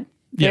that mod.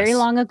 Very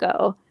long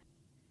ago.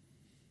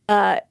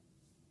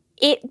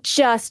 It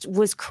just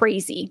was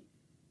crazy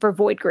for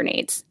void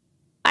grenades.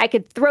 I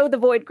could throw the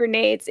void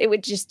grenades. It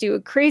would just do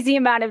a crazy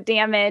amount of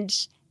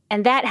damage.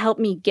 And that helped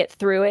me get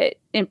through it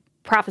in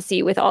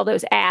Prophecy with all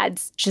those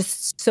ads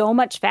just so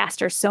much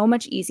faster, so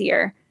much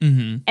easier.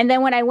 And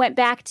then when I went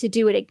back to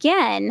do it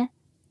again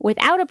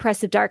without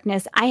Oppressive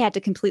Darkness, I had to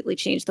completely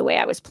change the way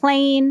I was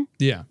playing.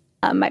 Yeah.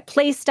 My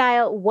play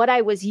style, what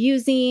I was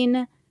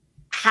using,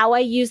 how I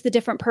used the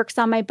different perks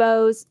on my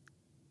bows.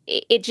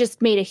 It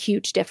just made a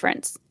huge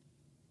difference.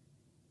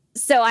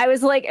 So I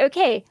was like,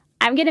 okay,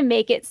 I'm going to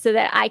make it so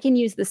that I can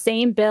use the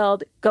same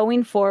build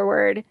going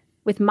forward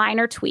with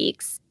minor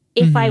tweaks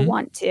if I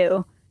want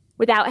to,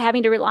 without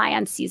having to rely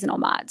on seasonal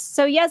mods.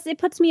 So yes, it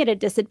puts me at a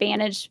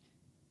disadvantage,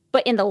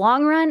 but in the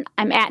long run,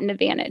 I'm at an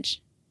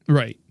advantage.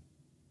 Right.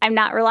 I'm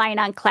not relying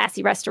on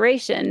classy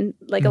restoration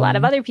like a lot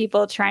of other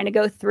people trying to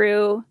go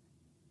through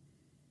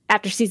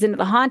after Season of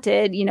the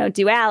Haunted,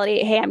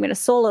 duality. Hey, I'm going to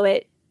solo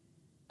it.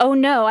 Oh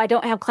no, I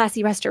don't have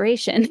classy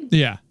restoration.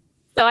 Yeah.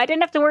 So I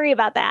didn't have to worry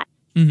about that.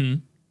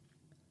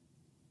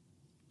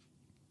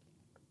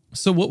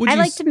 So what would I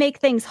like to make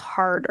things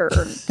harder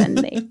than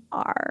they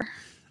are.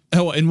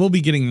 Oh, and we'll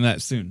be getting to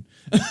that soon.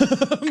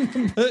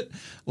 But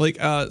like,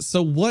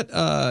 so what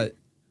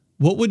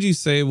would you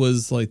say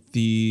was like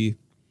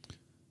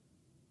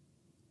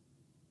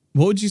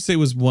what would you say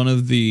was one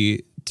of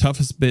the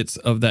toughest bits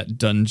of that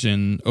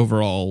dungeon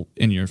overall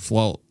in your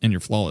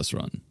flawless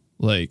run?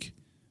 Like,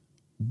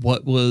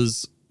 what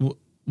was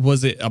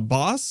it a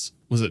boss?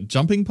 Was it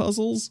jumping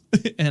puzzles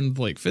and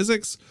like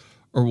physics,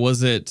 or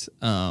was it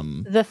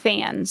the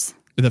fans?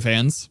 The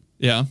fans,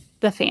 yeah.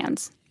 The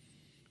fans.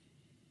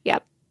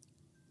 Yep.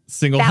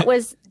 That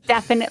was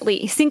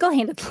definitely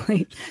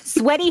single-handedly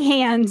sweaty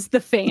hands.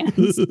 The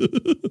fans.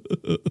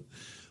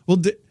 Well,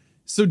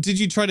 did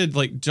you try to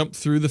like jump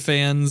through the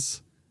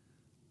fans,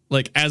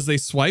 like as they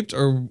swiped,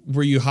 or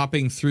were you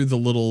hopping through the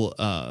little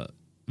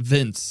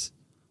vents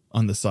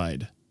on the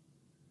side?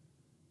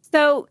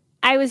 So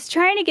I was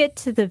trying to get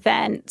to the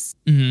vents,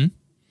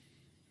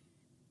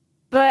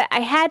 but I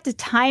had to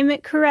time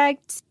it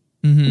correct.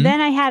 Then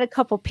I had a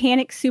couple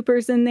panic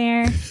supers in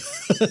there.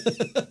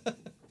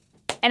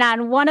 And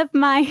on one of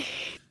my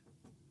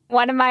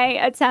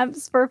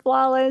attempts for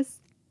flawless,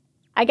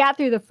 I got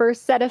through the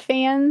first set of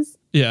fans.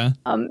 Yeah.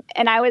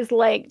 And I was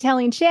like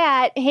telling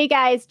chat, hey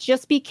guys,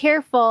 just be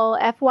careful.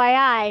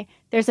 FYI,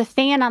 there's a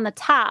fan on the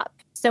top.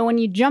 So when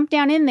you jump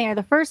down in there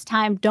the first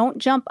time, don't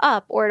jump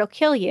up or it'll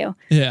kill you.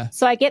 Yeah.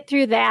 So I get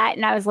through that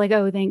and I was like,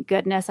 oh, thank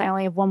goodness. I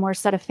only have one more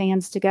set of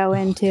fans to go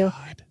into.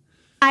 God.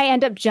 I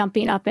end up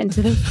jumping up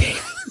into the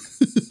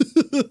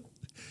fan.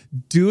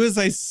 Do as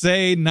I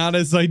say, not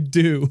as I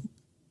do.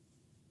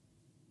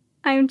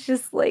 I'm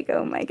just like,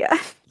 oh my God.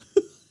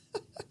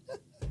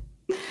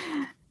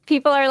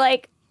 People are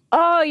like,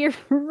 oh, you're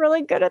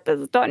really good at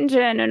this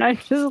dungeon. And I'm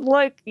just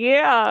like,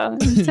 yeah,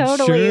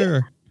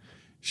 totally.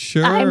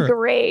 Sure. I'm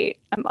great.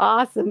 I'm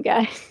awesome,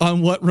 guys.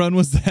 On what run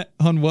was that?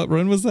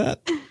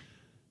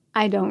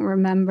 I don't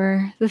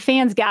remember. The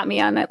fans got me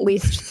on at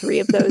least 3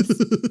 of those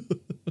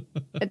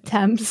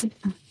attempts.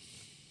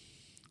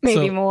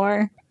 Maybe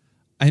more.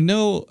 I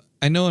know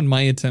in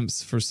my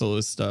attempts for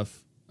solo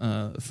stuff,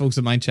 folks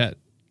in my chat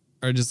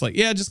are just like,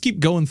 yeah, just keep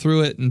going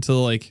through it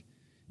until like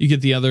you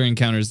get the other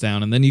encounters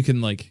down, and then you can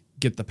like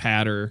get the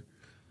patter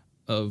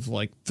of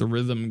like the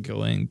rhythm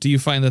going. Do you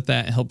find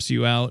that helps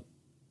you out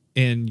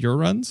in your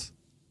runs?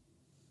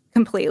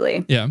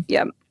 Completely. Yeah.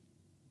 Yep.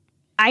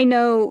 I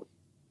know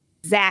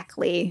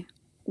exactly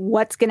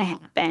what's going to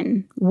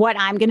happen, what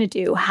I'm going to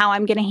do, how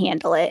I'm going to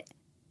handle it.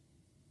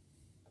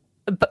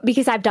 But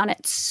because I've done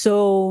it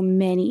so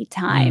many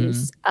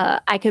times,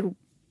 I could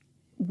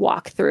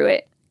walk through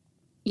it,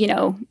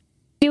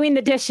 doing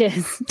the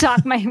dishes,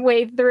 talk my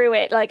way through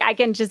it. Like I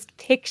can just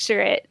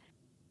picture it.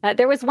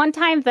 There was one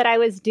time that I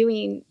was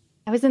in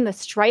the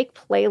Strike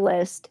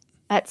playlist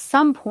at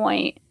some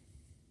point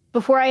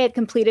before I had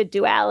completed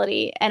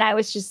Duality, and I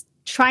was just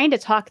trying to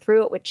talk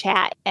through it with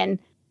chat, and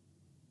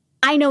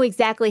I know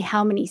exactly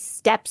how many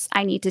steps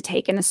I need to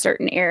take in a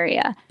certain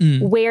area,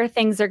 where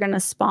things are going to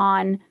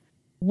spawn,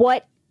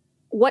 what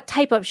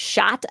type of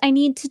shot I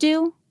need to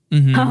do,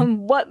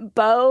 what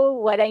bow,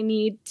 what I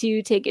need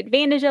to take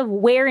advantage of,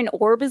 where an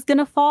orb is going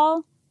to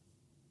fall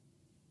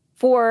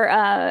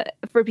for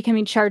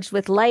becoming charged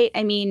with light.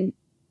 I mean,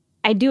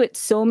 I do it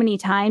so many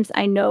times.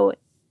 I know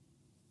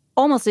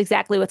almost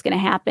exactly what's going to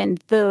happen.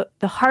 The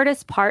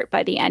hardest part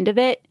by the end of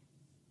it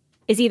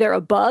is either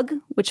a bug,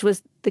 which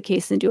was the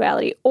case in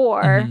Duality,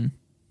 or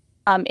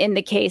in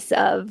the case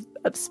of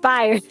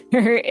Spire,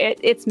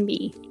 it's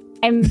me.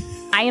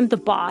 I am the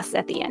boss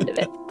at the end of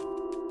it.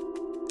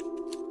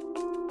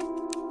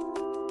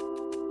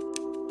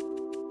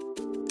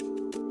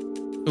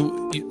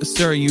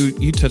 Sarah,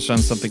 you touched on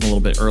something a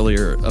little bit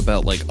earlier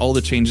about like all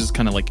the changes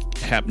kind of like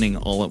happening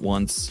all at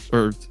once,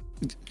 or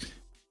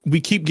we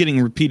keep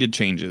getting repeated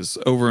changes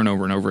over and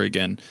over and over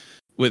again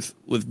with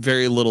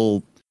very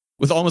little,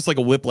 with almost like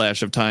a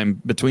whiplash of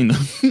time between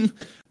them.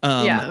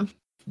 Yeah.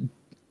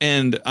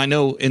 And I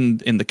know in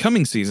the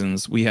coming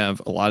seasons we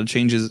have a lot of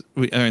changes.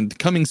 In the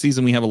coming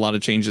season we have a lot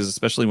of changes,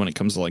 especially when it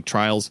comes to like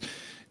trials,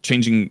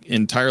 changing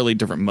entirely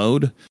different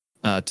mode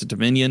to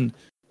Dominion.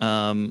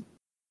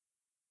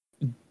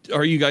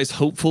 Are you guys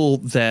hopeful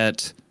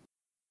that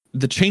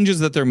the changes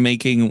that they're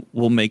making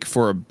will make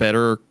for a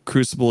better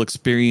Crucible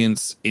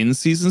experience in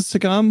seasons to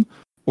come?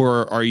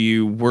 Or are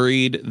you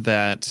worried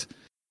that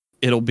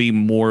it'll be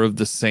more of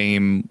the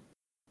same,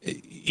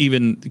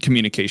 even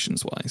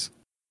communications wise?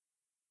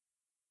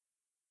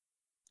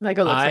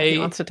 Michael looks like he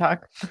wants to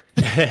talk.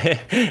 Go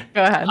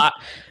ahead.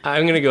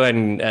 I'm going to go ahead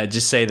and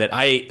just say that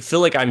I feel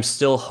like I'm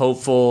still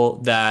hopeful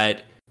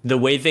that the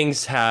way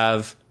things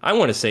have, I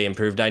want to say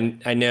improved.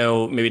 I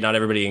know maybe not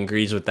everybody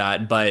agrees with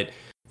that, but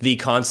the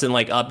constant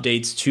like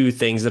updates to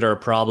things that are a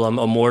problem.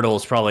 Immortal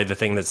is probably the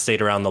thing that stayed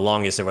around the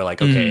longest, and we're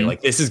like, okay,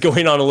 like this is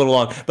going on a little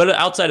long. But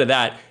outside of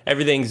that,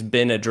 everything's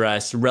been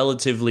addressed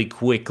relatively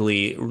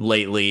quickly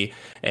lately,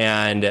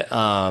 and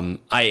I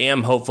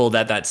am hopeful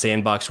that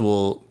sandbox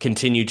will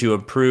continue to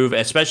improve,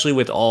 especially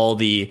with all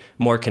the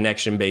more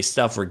connection-based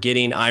stuff we're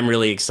getting. I'm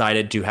really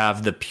excited to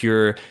have the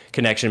pure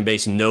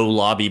connection-based, no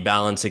lobby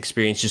balance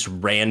experience, just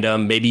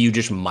random. Maybe you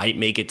just might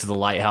make it to the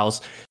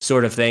lighthouse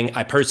sort of thing.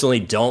 I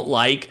personally don't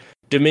like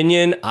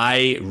Dominion.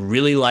 I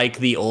really like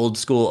the old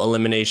school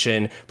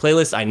elimination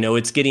playlist. I know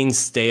it's getting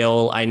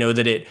stale. I know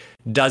that it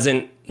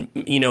doesn't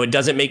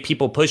make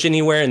people push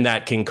anywhere, and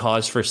that can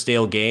cause for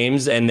stale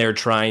games. And they're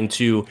trying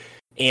to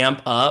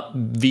amp up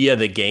via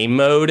the game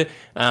mode.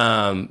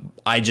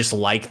 I just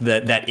like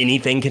that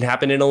anything can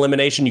happen in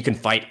elimination. You can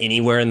fight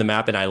anywhere in the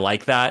map, and I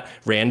like that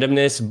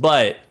randomness.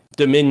 But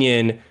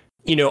Dominion,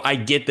 I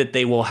get that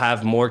they will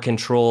have more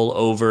control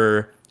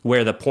over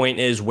where the point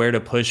is, where to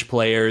push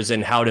players,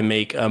 and how to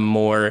make a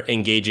more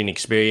engaging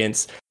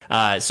experience.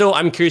 So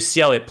I'm curious to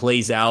see how it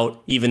plays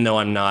out, even though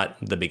I'm not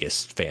the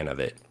biggest fan of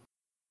it.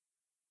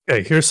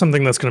 Okay, here's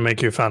something that's going to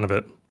make you a fan of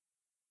it.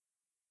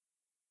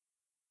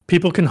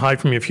 People can hide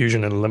from your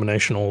fusion and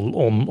elimination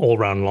all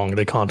round long.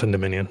 They can't in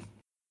Dominion.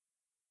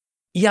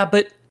 Yeah,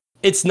 but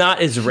it's not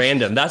as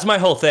random. That's my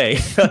whole thing.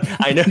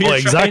 I know. Well,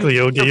 exactly.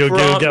 You'll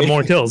get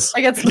more kills.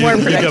 I get more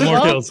predictable. You get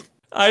more kills.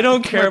 I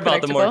don't care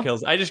about the more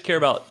kills. I just care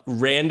about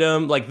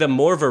random. Like, the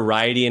more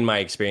variety in my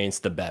experience,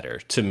 the better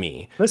to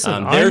me.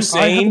 Listen, I have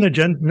an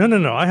agenda.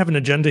 No. I have an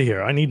agenda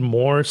here. I need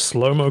more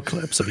slow-mo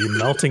clips of you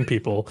melting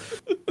people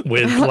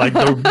with like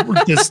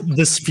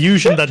this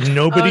fusion that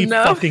nobody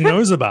fucking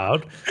knows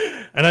about,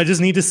 and I just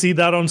need to see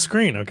that on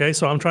screen. Okay,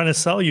 so I'm trying to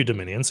sell you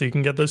Dominion so you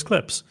can get those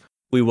clips.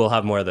 We will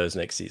have more of those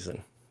next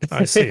season.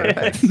 I see.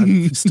 I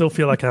still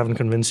feel like I haven't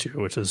convinced you,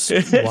 which is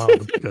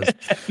wild. Because,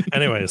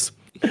 anyways,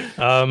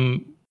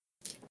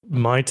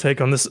 my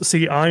take on this.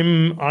 See, I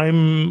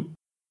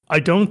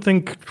don't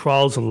think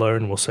Trials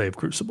alone will save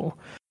Crucible,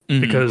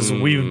 because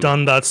we've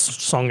done that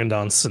song and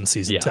dance since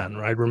season 10,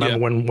 right? Remember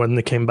when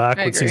they came back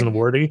with Season of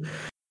Wordy?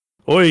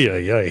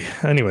 Oy.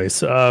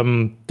 Anyways,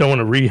 don't want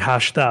to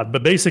rehash that,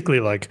 but basically,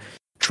 like,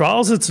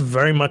 Trials, it's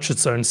very much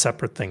its own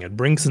separate thing. It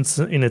brings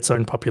in its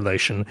own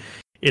population.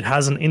 It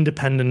has an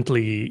independent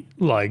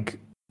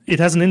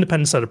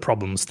set of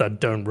problems that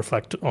don't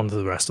reflect onto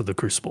the rest of the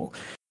Crucible.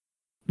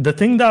 The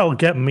thing that will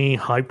get me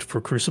hyped for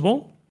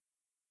Crucible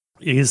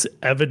is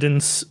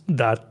evidence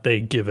that they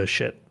give a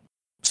shit.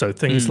 So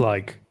things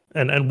like,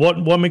 and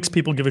what makes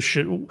people give a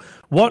shit?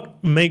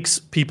 What makes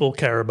people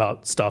care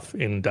about stuff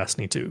in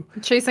Destiny 2?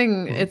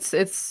 Chasing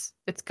it's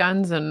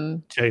guns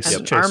and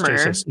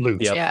armor.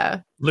 Loot. Yep.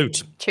 Yeah.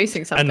 Loot.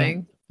 Chasing something.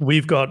 And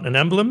we've got an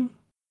emblem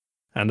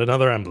and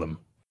another emblem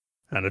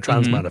and a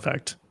transmat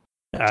effect.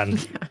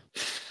 And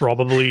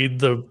probably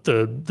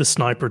the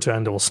sniper to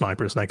end all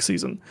snipers next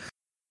season.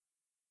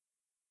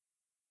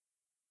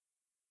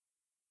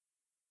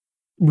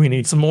 We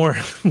need some more.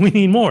 We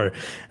need more.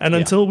 And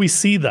until we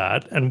see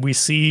that, and we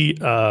see,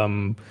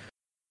 I'm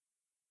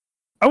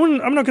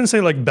not going to say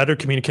like better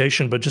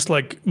communication, but just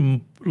like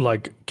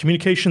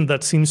communication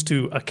that seems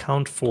to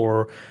account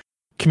for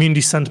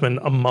community sentiment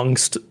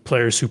amongst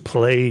players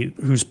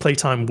whose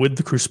playtime with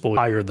the Crucible is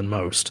higher than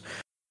most,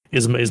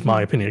 is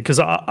my opinion. Because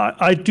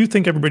I do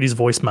think everybody's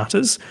voice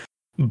matters,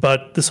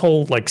 but this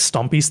whole like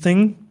Stompies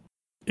thing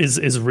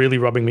is really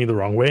rubbing me the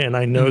wrong way. And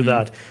I know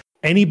that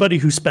anybody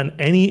who spent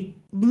any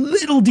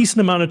little decent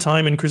amount of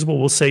time in Crucible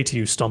will say to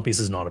you, Stompies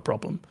is not a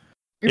problem.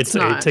 It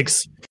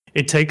takes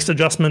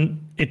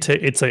adjustment.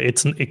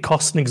 It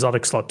costs an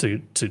exotic slot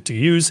to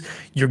use.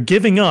 You're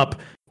giving up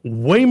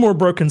way more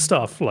broken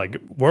stuff like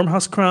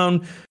Wormhouse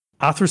Crown,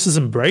 Atheros'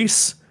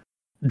 Embrace,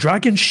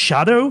 Dragon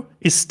Shadow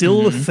is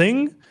still a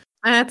thing.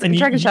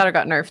 Dragon Shadow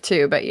got nerfed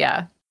too, but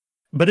yeah.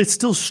 But it's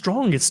still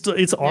strong. It's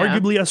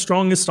arguably as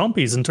strong as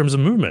Stompies in terms of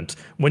movement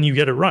when you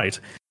get it right.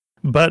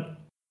 But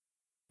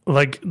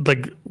like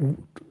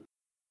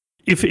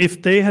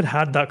if they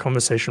had that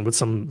conversation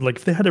with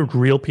if they had a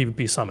real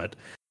PvP summit,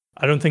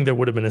 I don't think there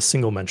would have been a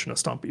single mention of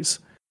Stompies.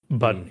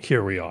 But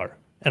here we are.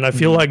 And I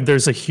feel like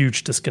there's a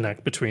huge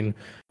disconnect between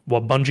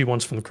what Bungie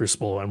wants from the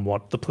Crucible and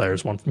what the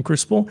players want from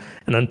Crucible.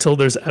 And until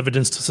there's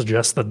evidence to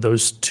suggest that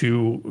those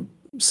two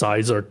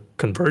sides are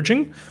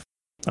converging,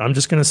 I'm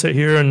just going to sit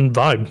here and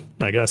vibe,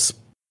 I guess.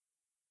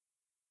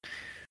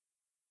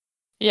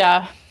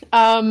 Yeah.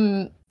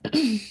 To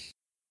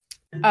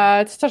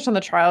touch on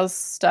the Trials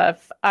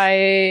stuff,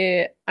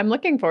 I'm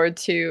looking forward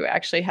to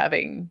actually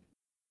having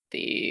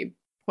the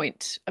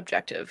point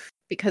objective,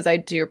 because I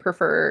do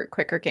prefer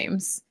quicker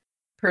games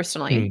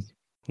personally.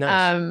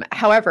 Nice.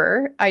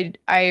 However,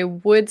 I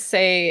would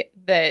say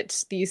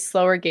that these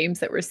slower games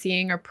that we're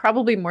seeing are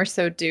probably more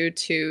so due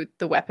to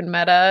the weapon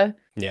meta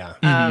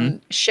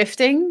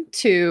shifting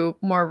to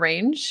more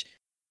range.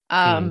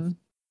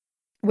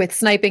 With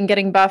sniping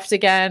getting buffed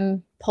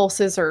again,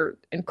 pulses are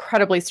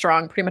incredibly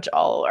strong, pretty much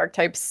all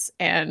archetypes,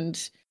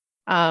 and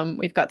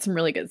we've got some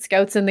really good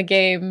scouts in the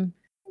game.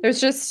 There's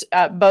just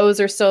bows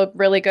are still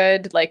really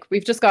good. Like,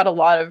 we've just got a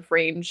lot of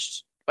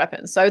ranged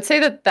weapons. So I would say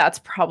that that's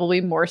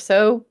probably more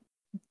so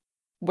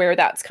where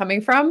that's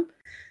coming from.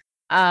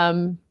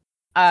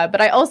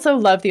 But I also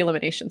love the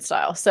elimination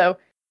style. So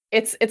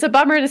it's a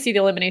bummer to see the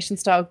elimination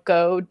style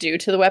go due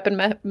to the weapon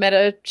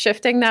meta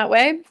shifting that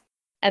way,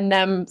 and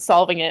them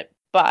solving it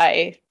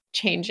by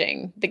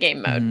changing the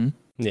game mode.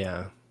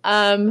 Yeah.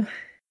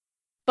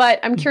 But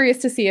I'm curious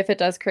to see if it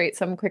does create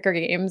some quicker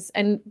games.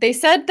 And they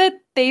said that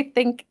they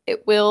think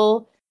it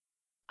will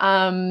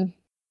kind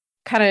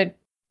of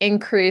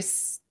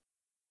increase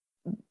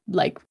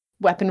like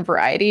weapon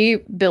variety,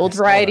 build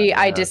variety.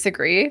 I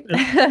disagree.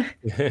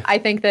 I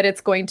think that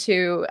it's going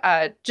to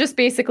just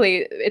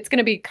basically, it's going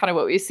to be kind of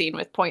what we've seen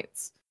with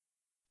points.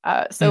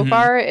 so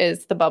far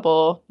is the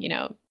bubble,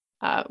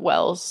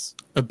 Wells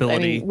ability.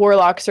 I mean,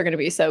 warlocks are going to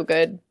be so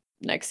good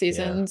next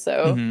season.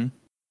 So,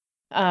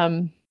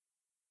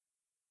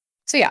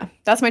 so yeah,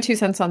 that's my 2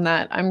 cents on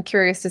that. I'm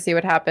curious to see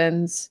what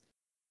happens.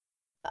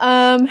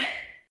 And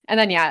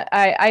then, yeah,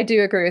 I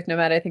do agree with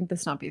Nomad. I think the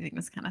Stompy thing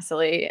is kind of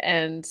silly.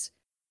 And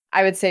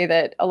I would say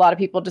that a lot of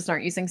people just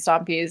aren't using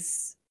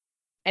Stompies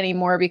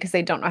anymore because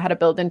they don't know how to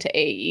build into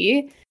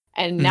AE.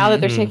 And now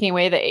that they're taking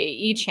away the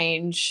AE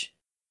change,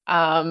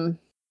 I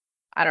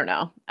don't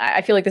know.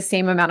 I feel like the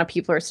same amount of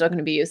people are still going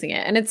to be using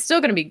it. And it's still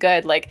going to be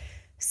good. Like,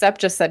 Sep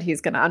just said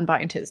he's going to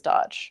unbind his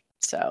dodge.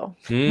 So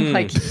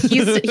like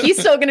he's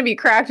still going to be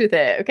cracked with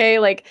it. Okay.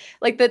 Like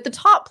the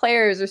top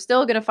players are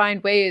still going to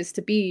find ways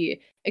to be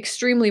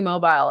extremely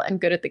mobile and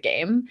good at the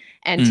game,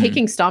 and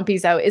taking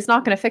Stompies out is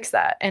not going to fix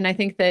that. And I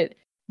think that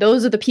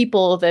those are the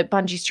people that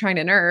Bungie's trying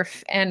to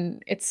nerf.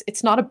 And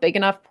it's not a big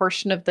enough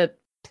portion of the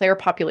player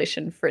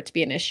population for it to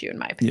be an issue, in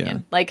my opinion.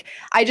 Yeah. Like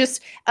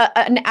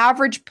an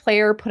average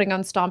player putting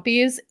on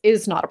Stompies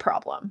is not a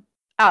problem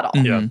at all.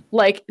 Yeah.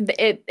 Like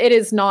it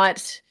is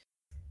not.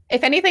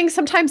 If anything,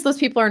 sometimes those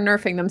people are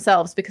nerfing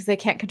themselves because they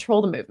can't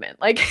control the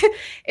movement. Like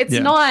it's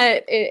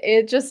not,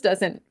 it just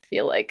doesn't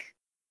feel like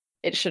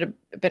it should have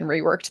been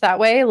reworked that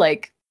way.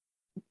 Like,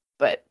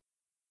 but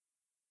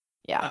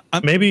yeah.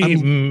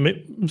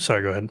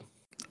 Sorry, go ahead.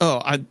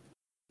 Oh,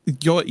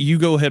 you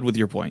go ahead with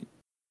your point.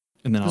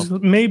 And then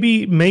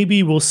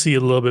maybe we'll see a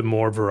little bit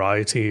more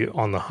variety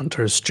on the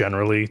hunters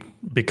generally,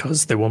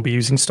 because they won't be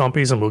using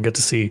Stompies, and we'll get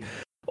to see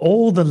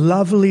all the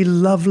lovely,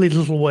 lovely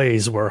little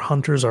ways where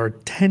hunters are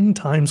 10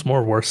 times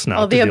more worse now.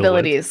 All the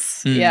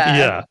abilities.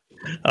 Yeah.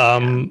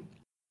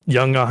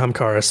 Young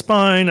Ahamkara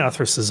Spine,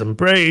 Athras'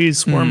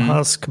 Embrace,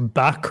 Wormhusk,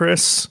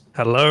 Bakris.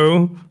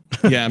 Hello.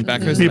 Yeah, and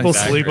Bakris. People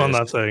sleep on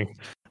that thing.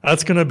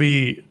 That's gonna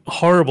be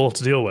horrible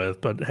to deal with,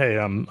 but hey,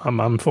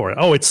 I'm for it.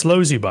 Oh, it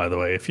slows you, by the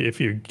way, if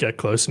you get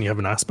close and you have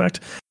an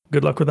aspect.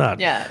 Good luck with that.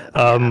 Yeah.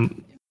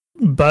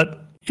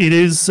 But it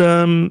is.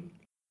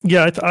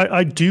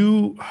 I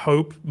do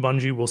hope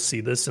Bungie will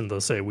see this and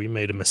they'll say we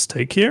made a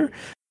mistake here.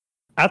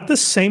 At the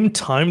same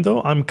time,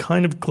 though, I'm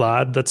kind of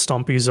glad that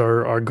Stompies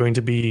are going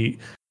to be,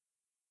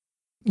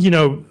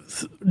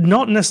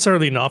 not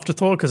necessarily an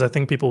afterthought, because I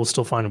think people will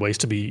still find ways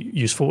to be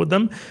useful with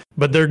them.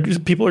 But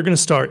people are going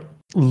to start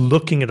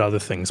looking at other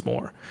things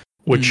more,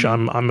 which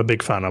I'm a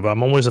big fan of.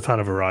 I'm always a fan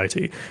of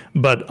variety,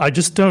 but I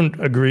just don't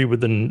agree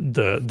with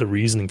the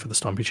reasoning for the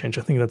Stompy change.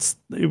 I think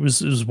it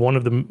was one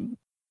of the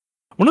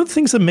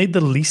things that made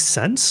the least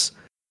sense,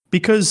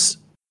 because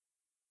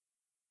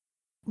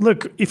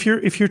look, if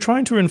you're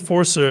trying to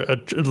enforce a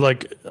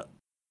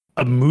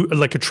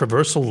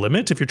traversal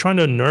limit, if you're trying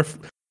to nerf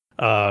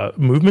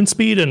movement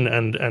speed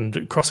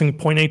and crossing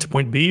point A to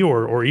point B,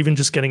 or even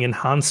just getting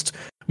enhanced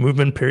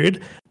movement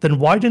period, then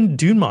why didn't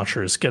Dune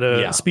Marchers get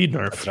a speed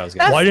nerf?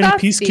 Why didn't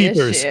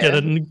Peacekeepers get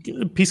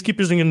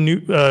Peacekeepers and a new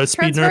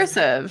speed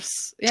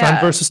nerf?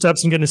 Transversive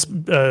steps and getting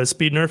a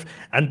speed nerf.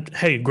 And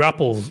hey,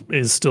 grapple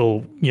is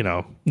still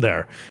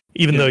there,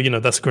 even though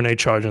that's a grenade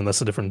charge and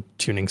that's a different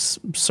tuning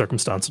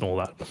circumstance and all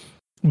that.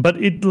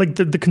 But it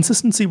the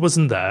consistency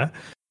wasn't there.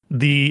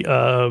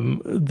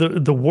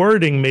 The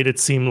wording made it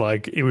seem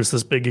like it was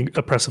this big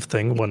oppressive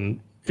thing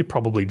when it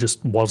probably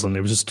just wasn't.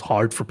 It was just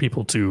hard for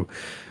people to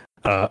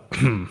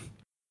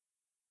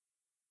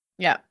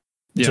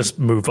just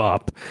move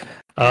up.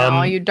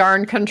 All you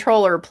darn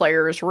controller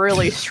players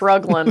really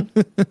struggling.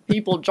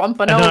 People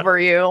jumping over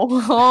you.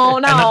 Oh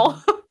no.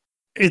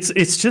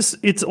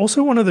 It's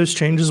also one of those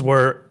changes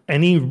where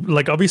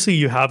obviously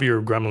you have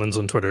your gremlins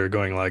on Twitter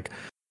going like,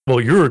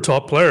 well, you're a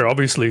top player,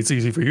 obviously it's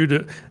easy for you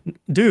to,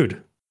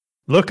 dude,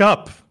 look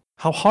up.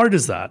 How hard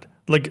is that?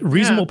 Like,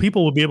 reasonable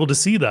people will be able to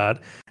see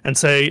that and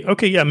say,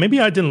 okay, yeah, maybe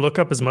I didn't look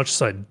up as much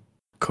as I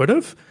could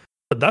have,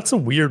 but that's a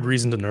weird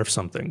reason to nerf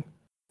something.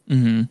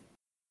 I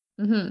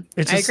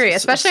agree,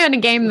 especially on a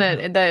game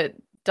that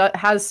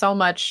has so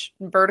much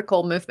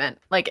vertical movement.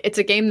 Like, it's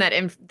a game that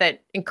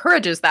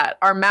encourages that.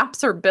 Our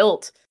maps are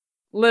built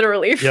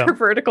literally for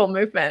vertical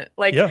movement.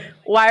 Like,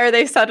 why are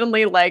they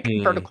suddenly like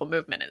vertical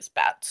movement is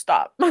bad?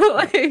 Stop.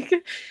 Like,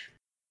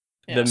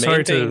 the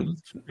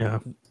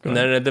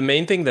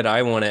main thing that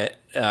I want to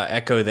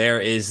echo there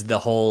is the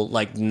whole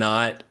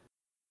not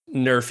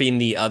nerfing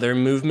the other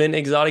movement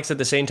exotics at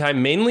the same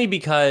time, mainly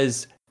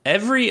because I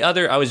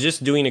was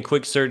just doing a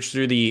quick search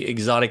through the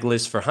exotic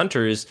list for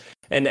hunters,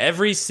 and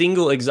every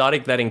single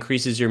exotic that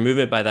increases your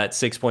movement by that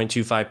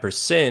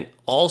 6.25%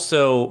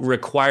 also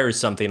requires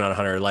something on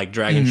hunter, like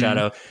Dragon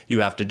Shadow. You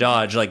have to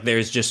dodge. Like,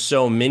 there's just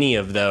so many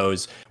of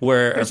those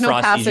where there's no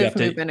Frosty, you have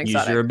to use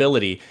exotic. Your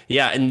ability.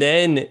 Yeah, and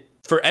then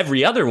for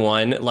every other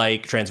one,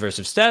 like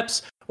Transversive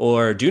Steps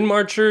or Dune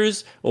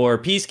Marchers or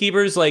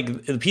Peacekeepers,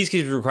 like the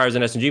Peacekeepers requires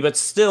an SMG, but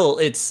still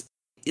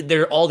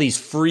there are all these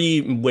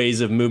free ways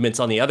of movements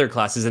on the other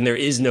classes, and there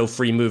is no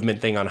free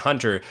movement thing on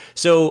Hunter.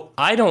 So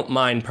I don't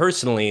mind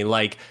personally,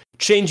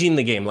 changing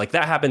the game. Like,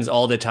 that happens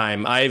all the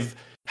time. I've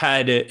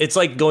it's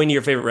like going to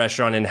your favorite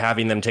restaurant and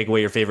having them take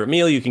away your favorite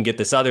meal. You can get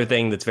this other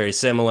thing that's very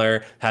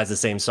similar, has the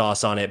same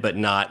sauce on it, but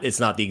it's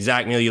not the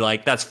exact meal you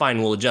like. That's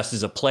fine. We'll adjust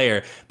as a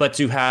player. But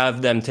to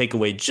have them take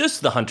away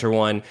just the hunter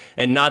one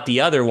and not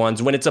the other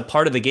ones, when it's a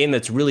part of the game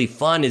that's really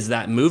fun, is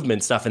that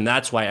movement stuff. And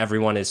that's why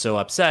everyone is so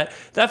upset.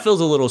 That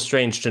feels a little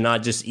strange to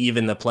not just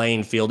even the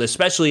playing field,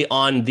 especially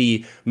on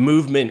the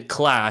movement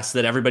class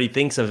that everybody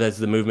thinks of as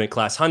the movement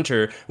class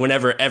hunter,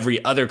 whenever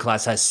every other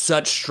class has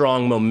such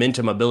strong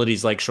momentum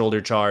abilities like shoulder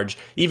charge,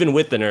 even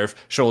with the nerf,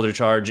 shoulder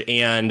charge,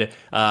 and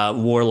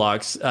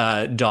warlocks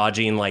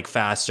dodging like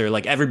faster.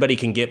 Like everybody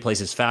can get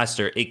places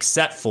faster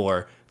except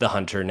for the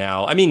hunter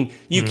now. I mean,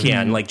 you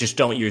can just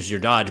don't use your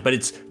dodge, but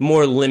it's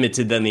more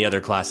limited than the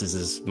other classes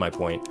is my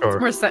point.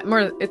 It's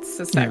more it's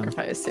a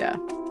sacrifice, yeah.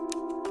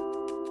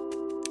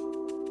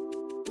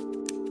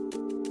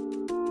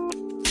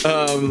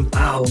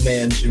 Oh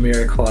man,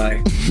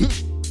 Jamiroquai.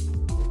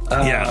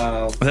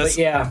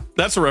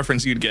 That's a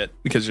reference you'd get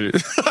because you're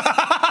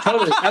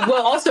totally.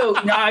 Well, also,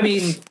 I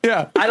mean,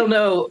 I don't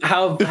know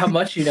how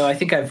much you know. I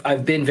think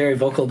I've been very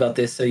vocal about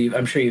this, so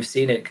I'm sure you've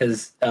seen it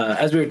because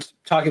as we were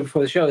talking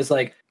before the show, it's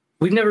like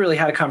we've never really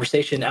had a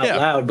conversation out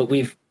loud, but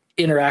we've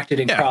interacted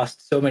and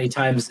crossed so many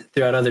times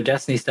throughout other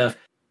Destiny stuff.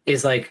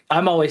 Is like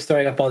I'm always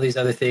throwing up all these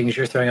other things.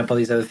 You're throwing up all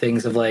these other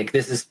things of like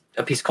this is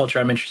a piece of culture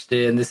I'm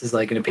interested in. This is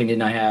like an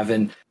opinion I have,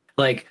 and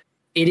like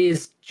it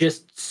is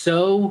just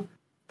so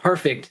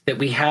perfect that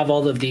we have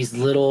all of these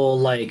little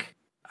like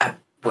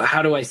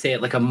how do I say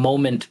it, like a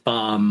moment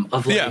bomb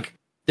of like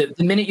the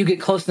minute you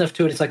get close enough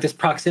to it, it's like this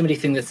proximity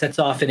thing that sets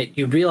off, and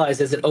you realize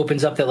as it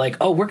opens up that like,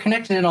 oh, we're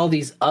connected in all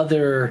these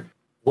other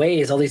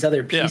ways, all these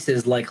other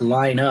pieces like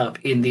line up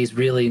in these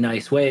really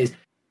nice ways.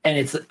 And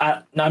it's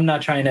I'm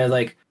not trying to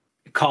like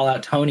call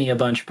out Tony a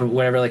bunch, but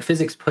whatever, like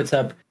Physics puts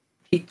up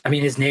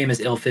his name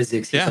is Ill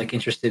Physics. He's like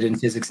interested in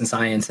physics and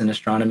science and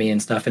astronomy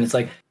and stuff, and it's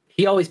like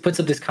he always puts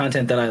up this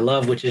content that I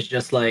love, which is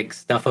just like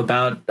stuff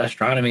about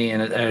astronomy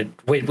and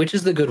wait, which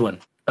is the good one?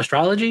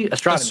 Astronomy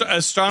is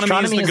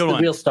the good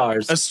one. Real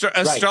stars.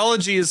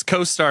 Astrology is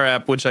CoStar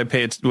app, which I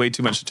pay way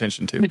too much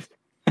attention to.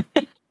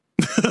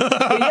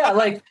 Yeah,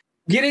 like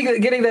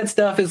getting that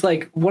stuff is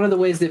like one of the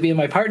ways that me and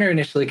my partner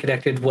initially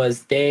connected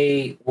was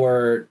they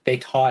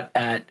taught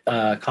at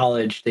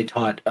college. They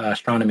taught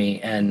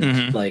astronomy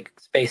and like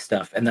space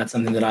stuff, and that's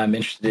something that I'm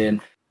interested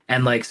in.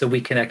 And like, so we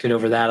connected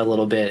over that a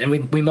little bit, and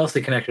we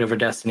mostly connected over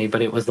Destiny,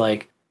 but it was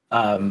like,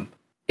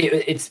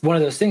 it's one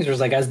of those things where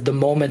it's like, as the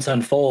moments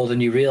unfold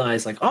and you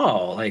realize like,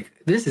 oh, like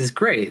this is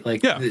great.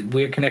 Like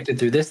we're connected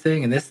through this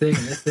thing and this thing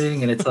and this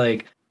thing. And it's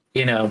like,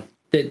 you know,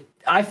 that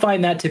I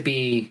find that to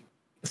be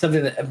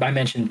something that I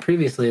mentioned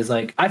previously is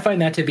like, I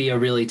find that to be a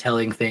really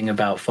telling thing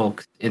about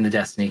folks in the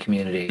Destiny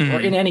community or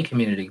in any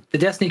community. The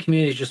Destiny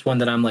community is just one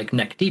that I'm like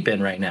neck deep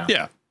in right now.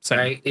 Yeah. Same.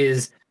 Right.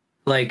 Is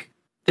like,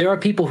 there are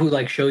people who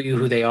like show you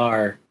who they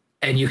are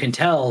and you can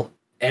tell,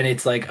 and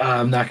it's like,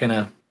 I'm not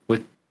gonna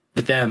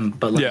with them,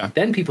 but like,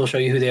 then people show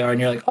you who they are and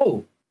you're like,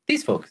 oh,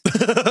 these folks,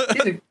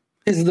 this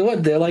is the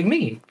one, they're like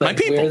me. Like,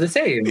 my people. We're the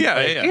same.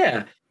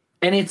 Yeah.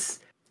 And it's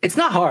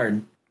not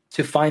hard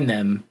to find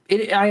them.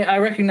 I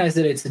recognize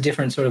that it's a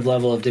different sort of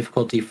level of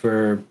difficulty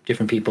for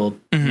different people,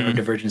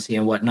 neurodivergency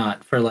and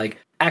whatnot, for like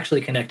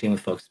actually connecting with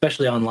folks,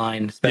 especially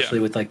online, especially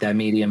with like that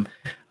medium.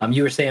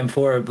 You were saying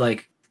before,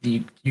 like,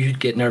 you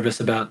get nervous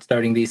about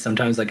starting these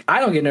sometimes. Like,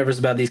 I don't get nervous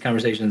about these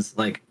conversations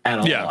like at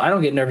all. I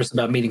don't get nervous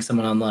about meeting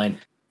someone online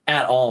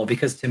at all,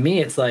 because to me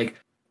it's like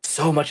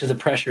so much of the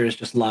pressure is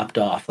just lopped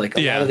off. Like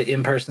a lot of the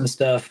in-person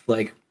stuff,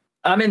 like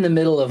I'm in the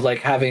middle of like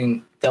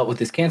having dealt with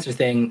this cancer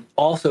thing,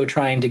 also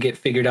trying to get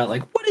figured out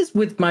like what is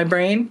with my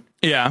brain.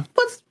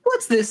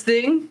 What's this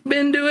thing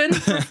been doing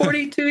for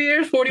 42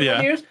 years,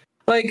 41 years?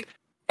 Like,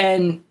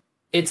 and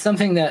it's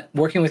something that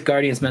working with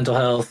Guardian's mental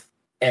health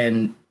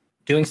and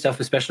doing stuff,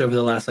 especially over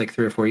the last like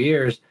 3 or 4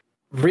 years,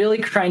 really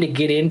trying to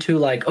get into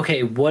like,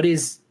 okay, what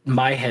is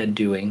my head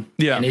doing?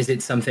 And is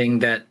it something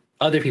that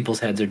other people's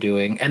heads are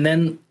doing? And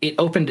then it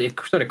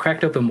sort of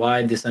cracked open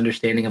wide this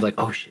understanding of like,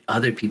 oh shit,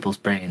 other people's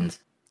brains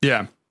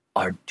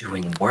are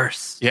doing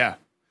worse.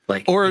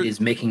 Like, it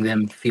is making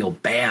them feel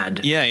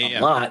bad a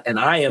lot. And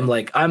I am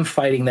like, I'm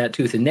fighting that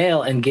tooth and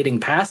nail and getting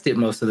past it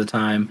most of the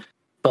time.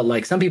 But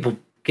like some people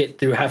get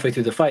through halfway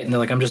through the fight and they're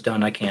like, I'm just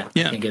done. I can't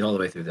get all the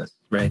way through this.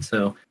 Right.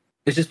 So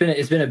it's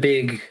been a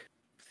big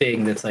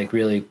thing that's like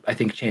really, I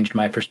think, changed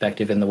my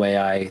perspective in the way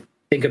I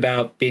think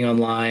about being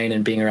online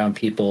and being around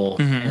people.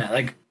 And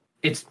like,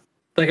 it's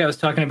like I was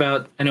talking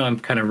about, I know I'm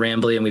kind of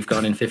rambly and we've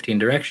gone in 15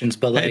 directions,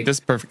 but like, this is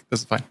perfect.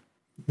 This is fine.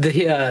 The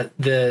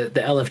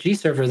LFG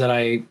server that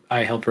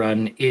I help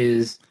run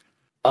is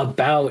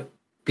about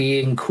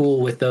being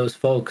cool with those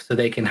folks so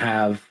they can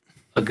have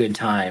a good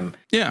time.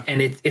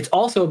 And it's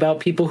also about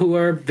people who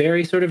are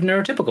very sort of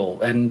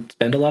neurotypical and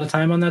spend a lot of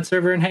time on that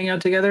server and hang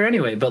out together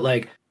anyway. But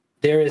like,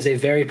 there is a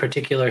very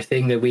particular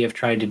thing that we have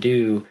tried to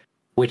do,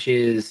 which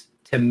is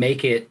to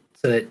make it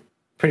so that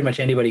pretty much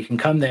anybody can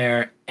come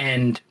there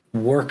and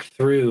work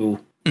through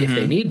if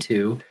they need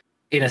to.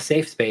 in a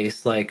safe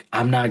space, like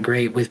I'm not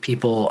great with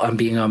people on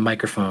being on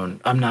microphone.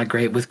 I'm not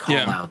great with call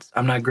outs.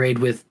 I'm not great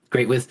with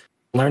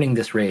learning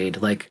this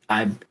raid. Like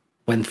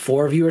when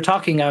 4 of you are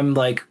talking, I'm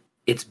like,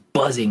 it's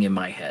buzzing in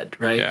my head.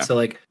 Right. Yeah.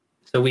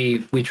 So we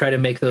try to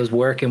make those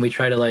work, and we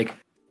try to like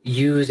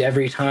use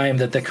every time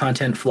that the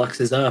content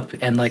fluxes up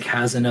and like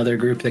has another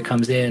group that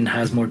comes in,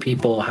 has more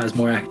people, has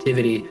more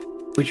activity.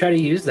 We try to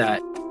use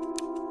that.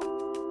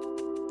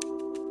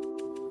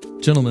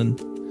 Gentlemen,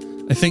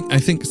 I think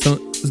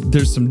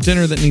there's some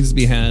dinner that needs to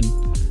be had.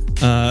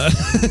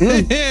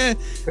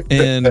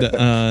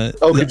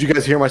 Could you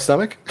guys hear my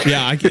stomach?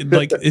 Yeah, I can,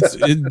 like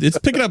it's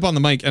picking up on the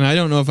mic, and I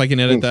don't know if I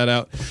can edit that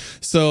out.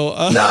 So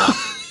nah,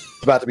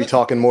 it's about to be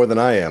talking more than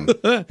I am.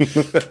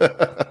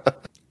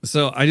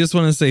 So I just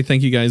want to say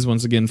thank you guys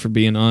once again for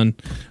being on.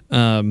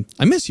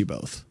 I miss you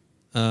both.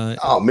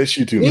 I'll miss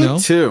you too. Me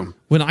too.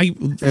 When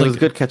it was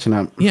good catching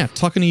up. Yeah,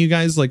 talking to you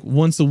guys like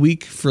once a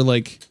week for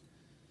like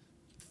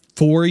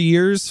 4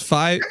 years,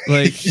 5,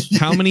 like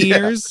how many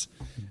years?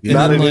 And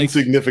not an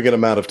insignificant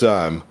amount of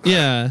time.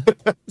 Yeah.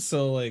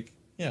 So like,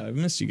 yeah, I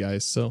missed you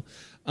guys. So,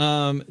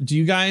 do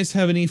you guys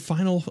have any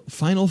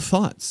final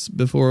thoughts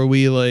before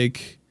we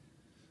like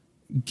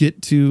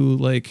get to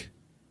like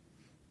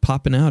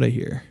popping out of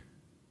here?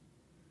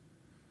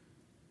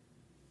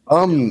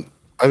 I mean,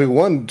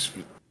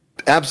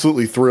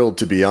 absolutely thrilled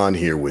to be on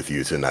here with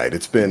you tonight.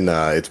 It's been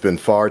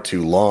far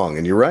too long,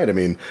 and you're right. I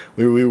mean,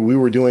 we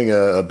were doing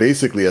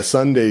basically a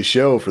Sunday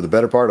show for the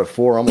better part of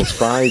 4, almost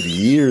 5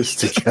 years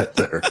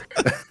together.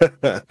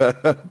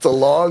 It's a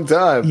long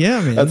time.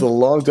 Yeah, man. That's a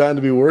long time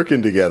to be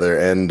working together,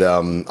 and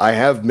I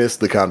have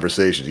missed the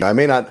conversations. I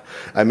may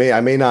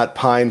not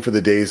pine for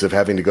the days of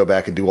having to go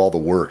back and do all the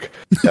work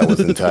that was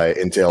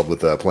entailed with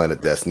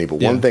Planet Destiny.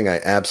 But one thing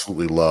I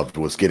absolutely loved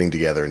was getting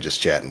together and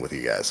just chatting with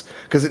you guys,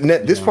 because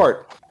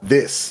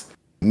this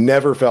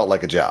never felt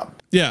like a job.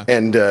 Yeah.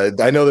 And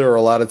I know there were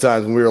a lot of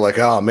times when we were like,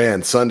 oh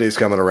man, Sunday's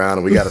coming around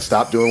and we got to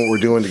stop doing what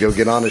we're doing to go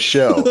get on a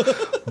show.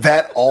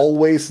 That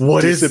always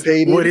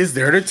dissipated. What is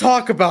there to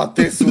talk about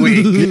this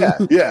week?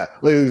 Yeah.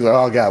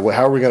 Oh God,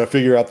 how are we going to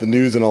figure out the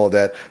news and all of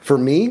that? For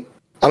me,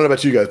 I don't know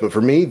about you guys, but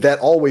for me, that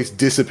always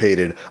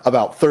dissipated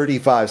about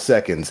 35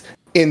 seconds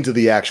into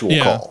the actual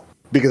call.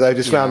 Because I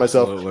just found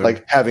myself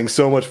like having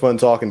so much fun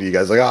talking to you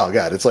guys. Like, oh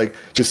God, it's like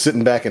just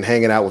sitting back and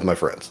hanging out with my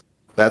friends.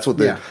 That's what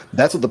the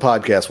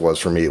podcast was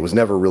for me. It was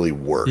never really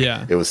work.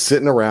 Yeah. It was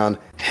sitting around,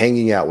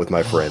 hanging out with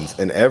my friends,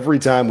 and every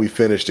time we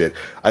finished it,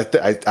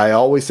 I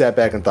always sat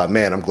back and thought,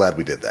 man, I'm glad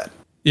we did that.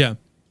 Yeah.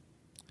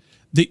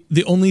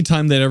 The only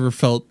time that ever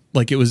felt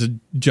like it was a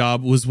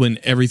job was when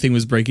everything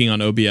was breaking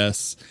on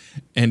OBS,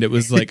 and it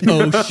was like,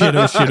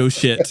 oh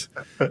shit,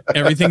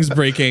 everything's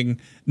breaking.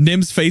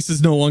 Nim's face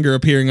is no longer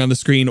appeering on the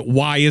screen.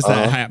 Why is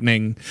that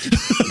happening?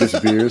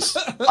 Disappears.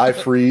 I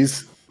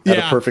freeze. At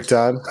a perfect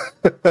time.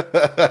 Those are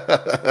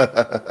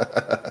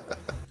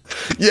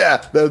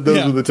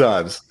the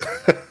times.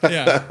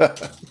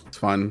 It's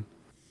fun.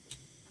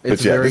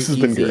 It's very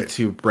easy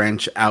to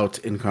branch out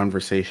in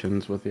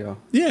conversations with y'all.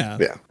 Yeah.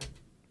 Yeah.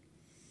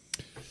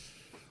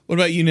 What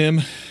about you,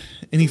 Nim?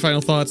 Any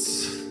final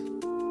thoughts?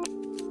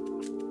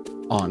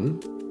 No,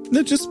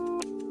 just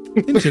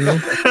in general.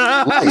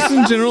 Just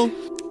in general.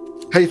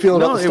 How you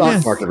feeling about the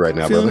stock market right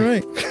now, brother?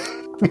 Right.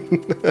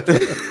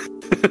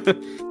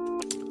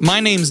 My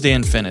name's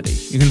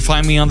Danfinity. You can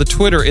find me on the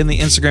Twitter, in the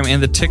Instagram,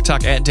 and the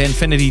TikTok at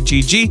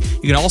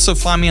DanfinityGG. You can also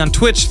find me on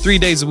Twitch 3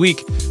 days a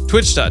week,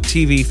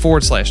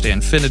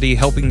 twitch.tv/Danfinity,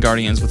 helping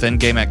Guardians with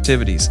endgame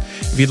activities.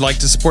 If you'd like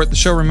to support the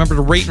show, remember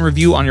to rate and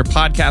review on your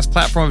podcast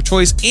platform of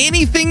choice.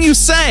 Anything you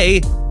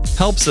say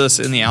helps us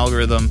in the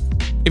algorithm.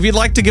 If you'd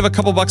like to give a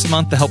couple bucks a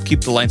month to help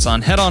keep the lights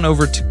on, head on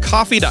over to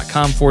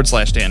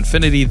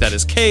coffee.com/Danfinity. That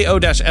is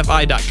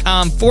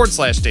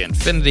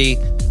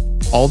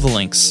ko-fi.com/Danfinity. All the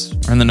links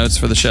are in the notes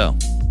for the show.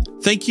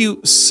 Thank you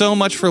so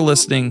much for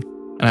listening,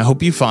 and I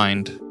hope you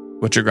find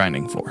what you're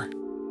grinding for.